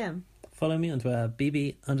 LightUpVM. Follow me on Twitter,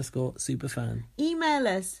 BB_superfan. Email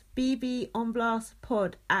us,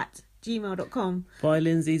 bbonblastpod@gmail.com. Buy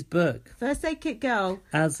Lindsay's book, First Aid Kit Girl,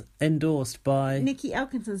 as endorsed by Nikki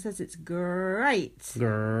Elkington. Says it's great.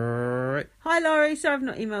 Great. Hi Laurie, sorry I've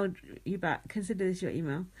not emailed you back. Consider this your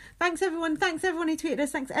email. Thanks everyone who tweeted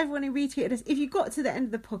us. Thanks everyone who retweeted us. If you got to the end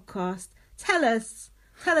of the podcast, tell us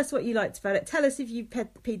what you liked about it. Tell us if you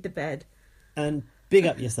peed the bed. And big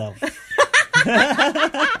up yourself.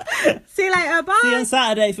 See you later. Bye. See you on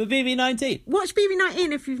Saturday for BB19. Watch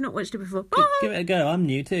BB19 if you've not watched it before. Bye. Give it a go. I'm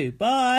new too. Bye.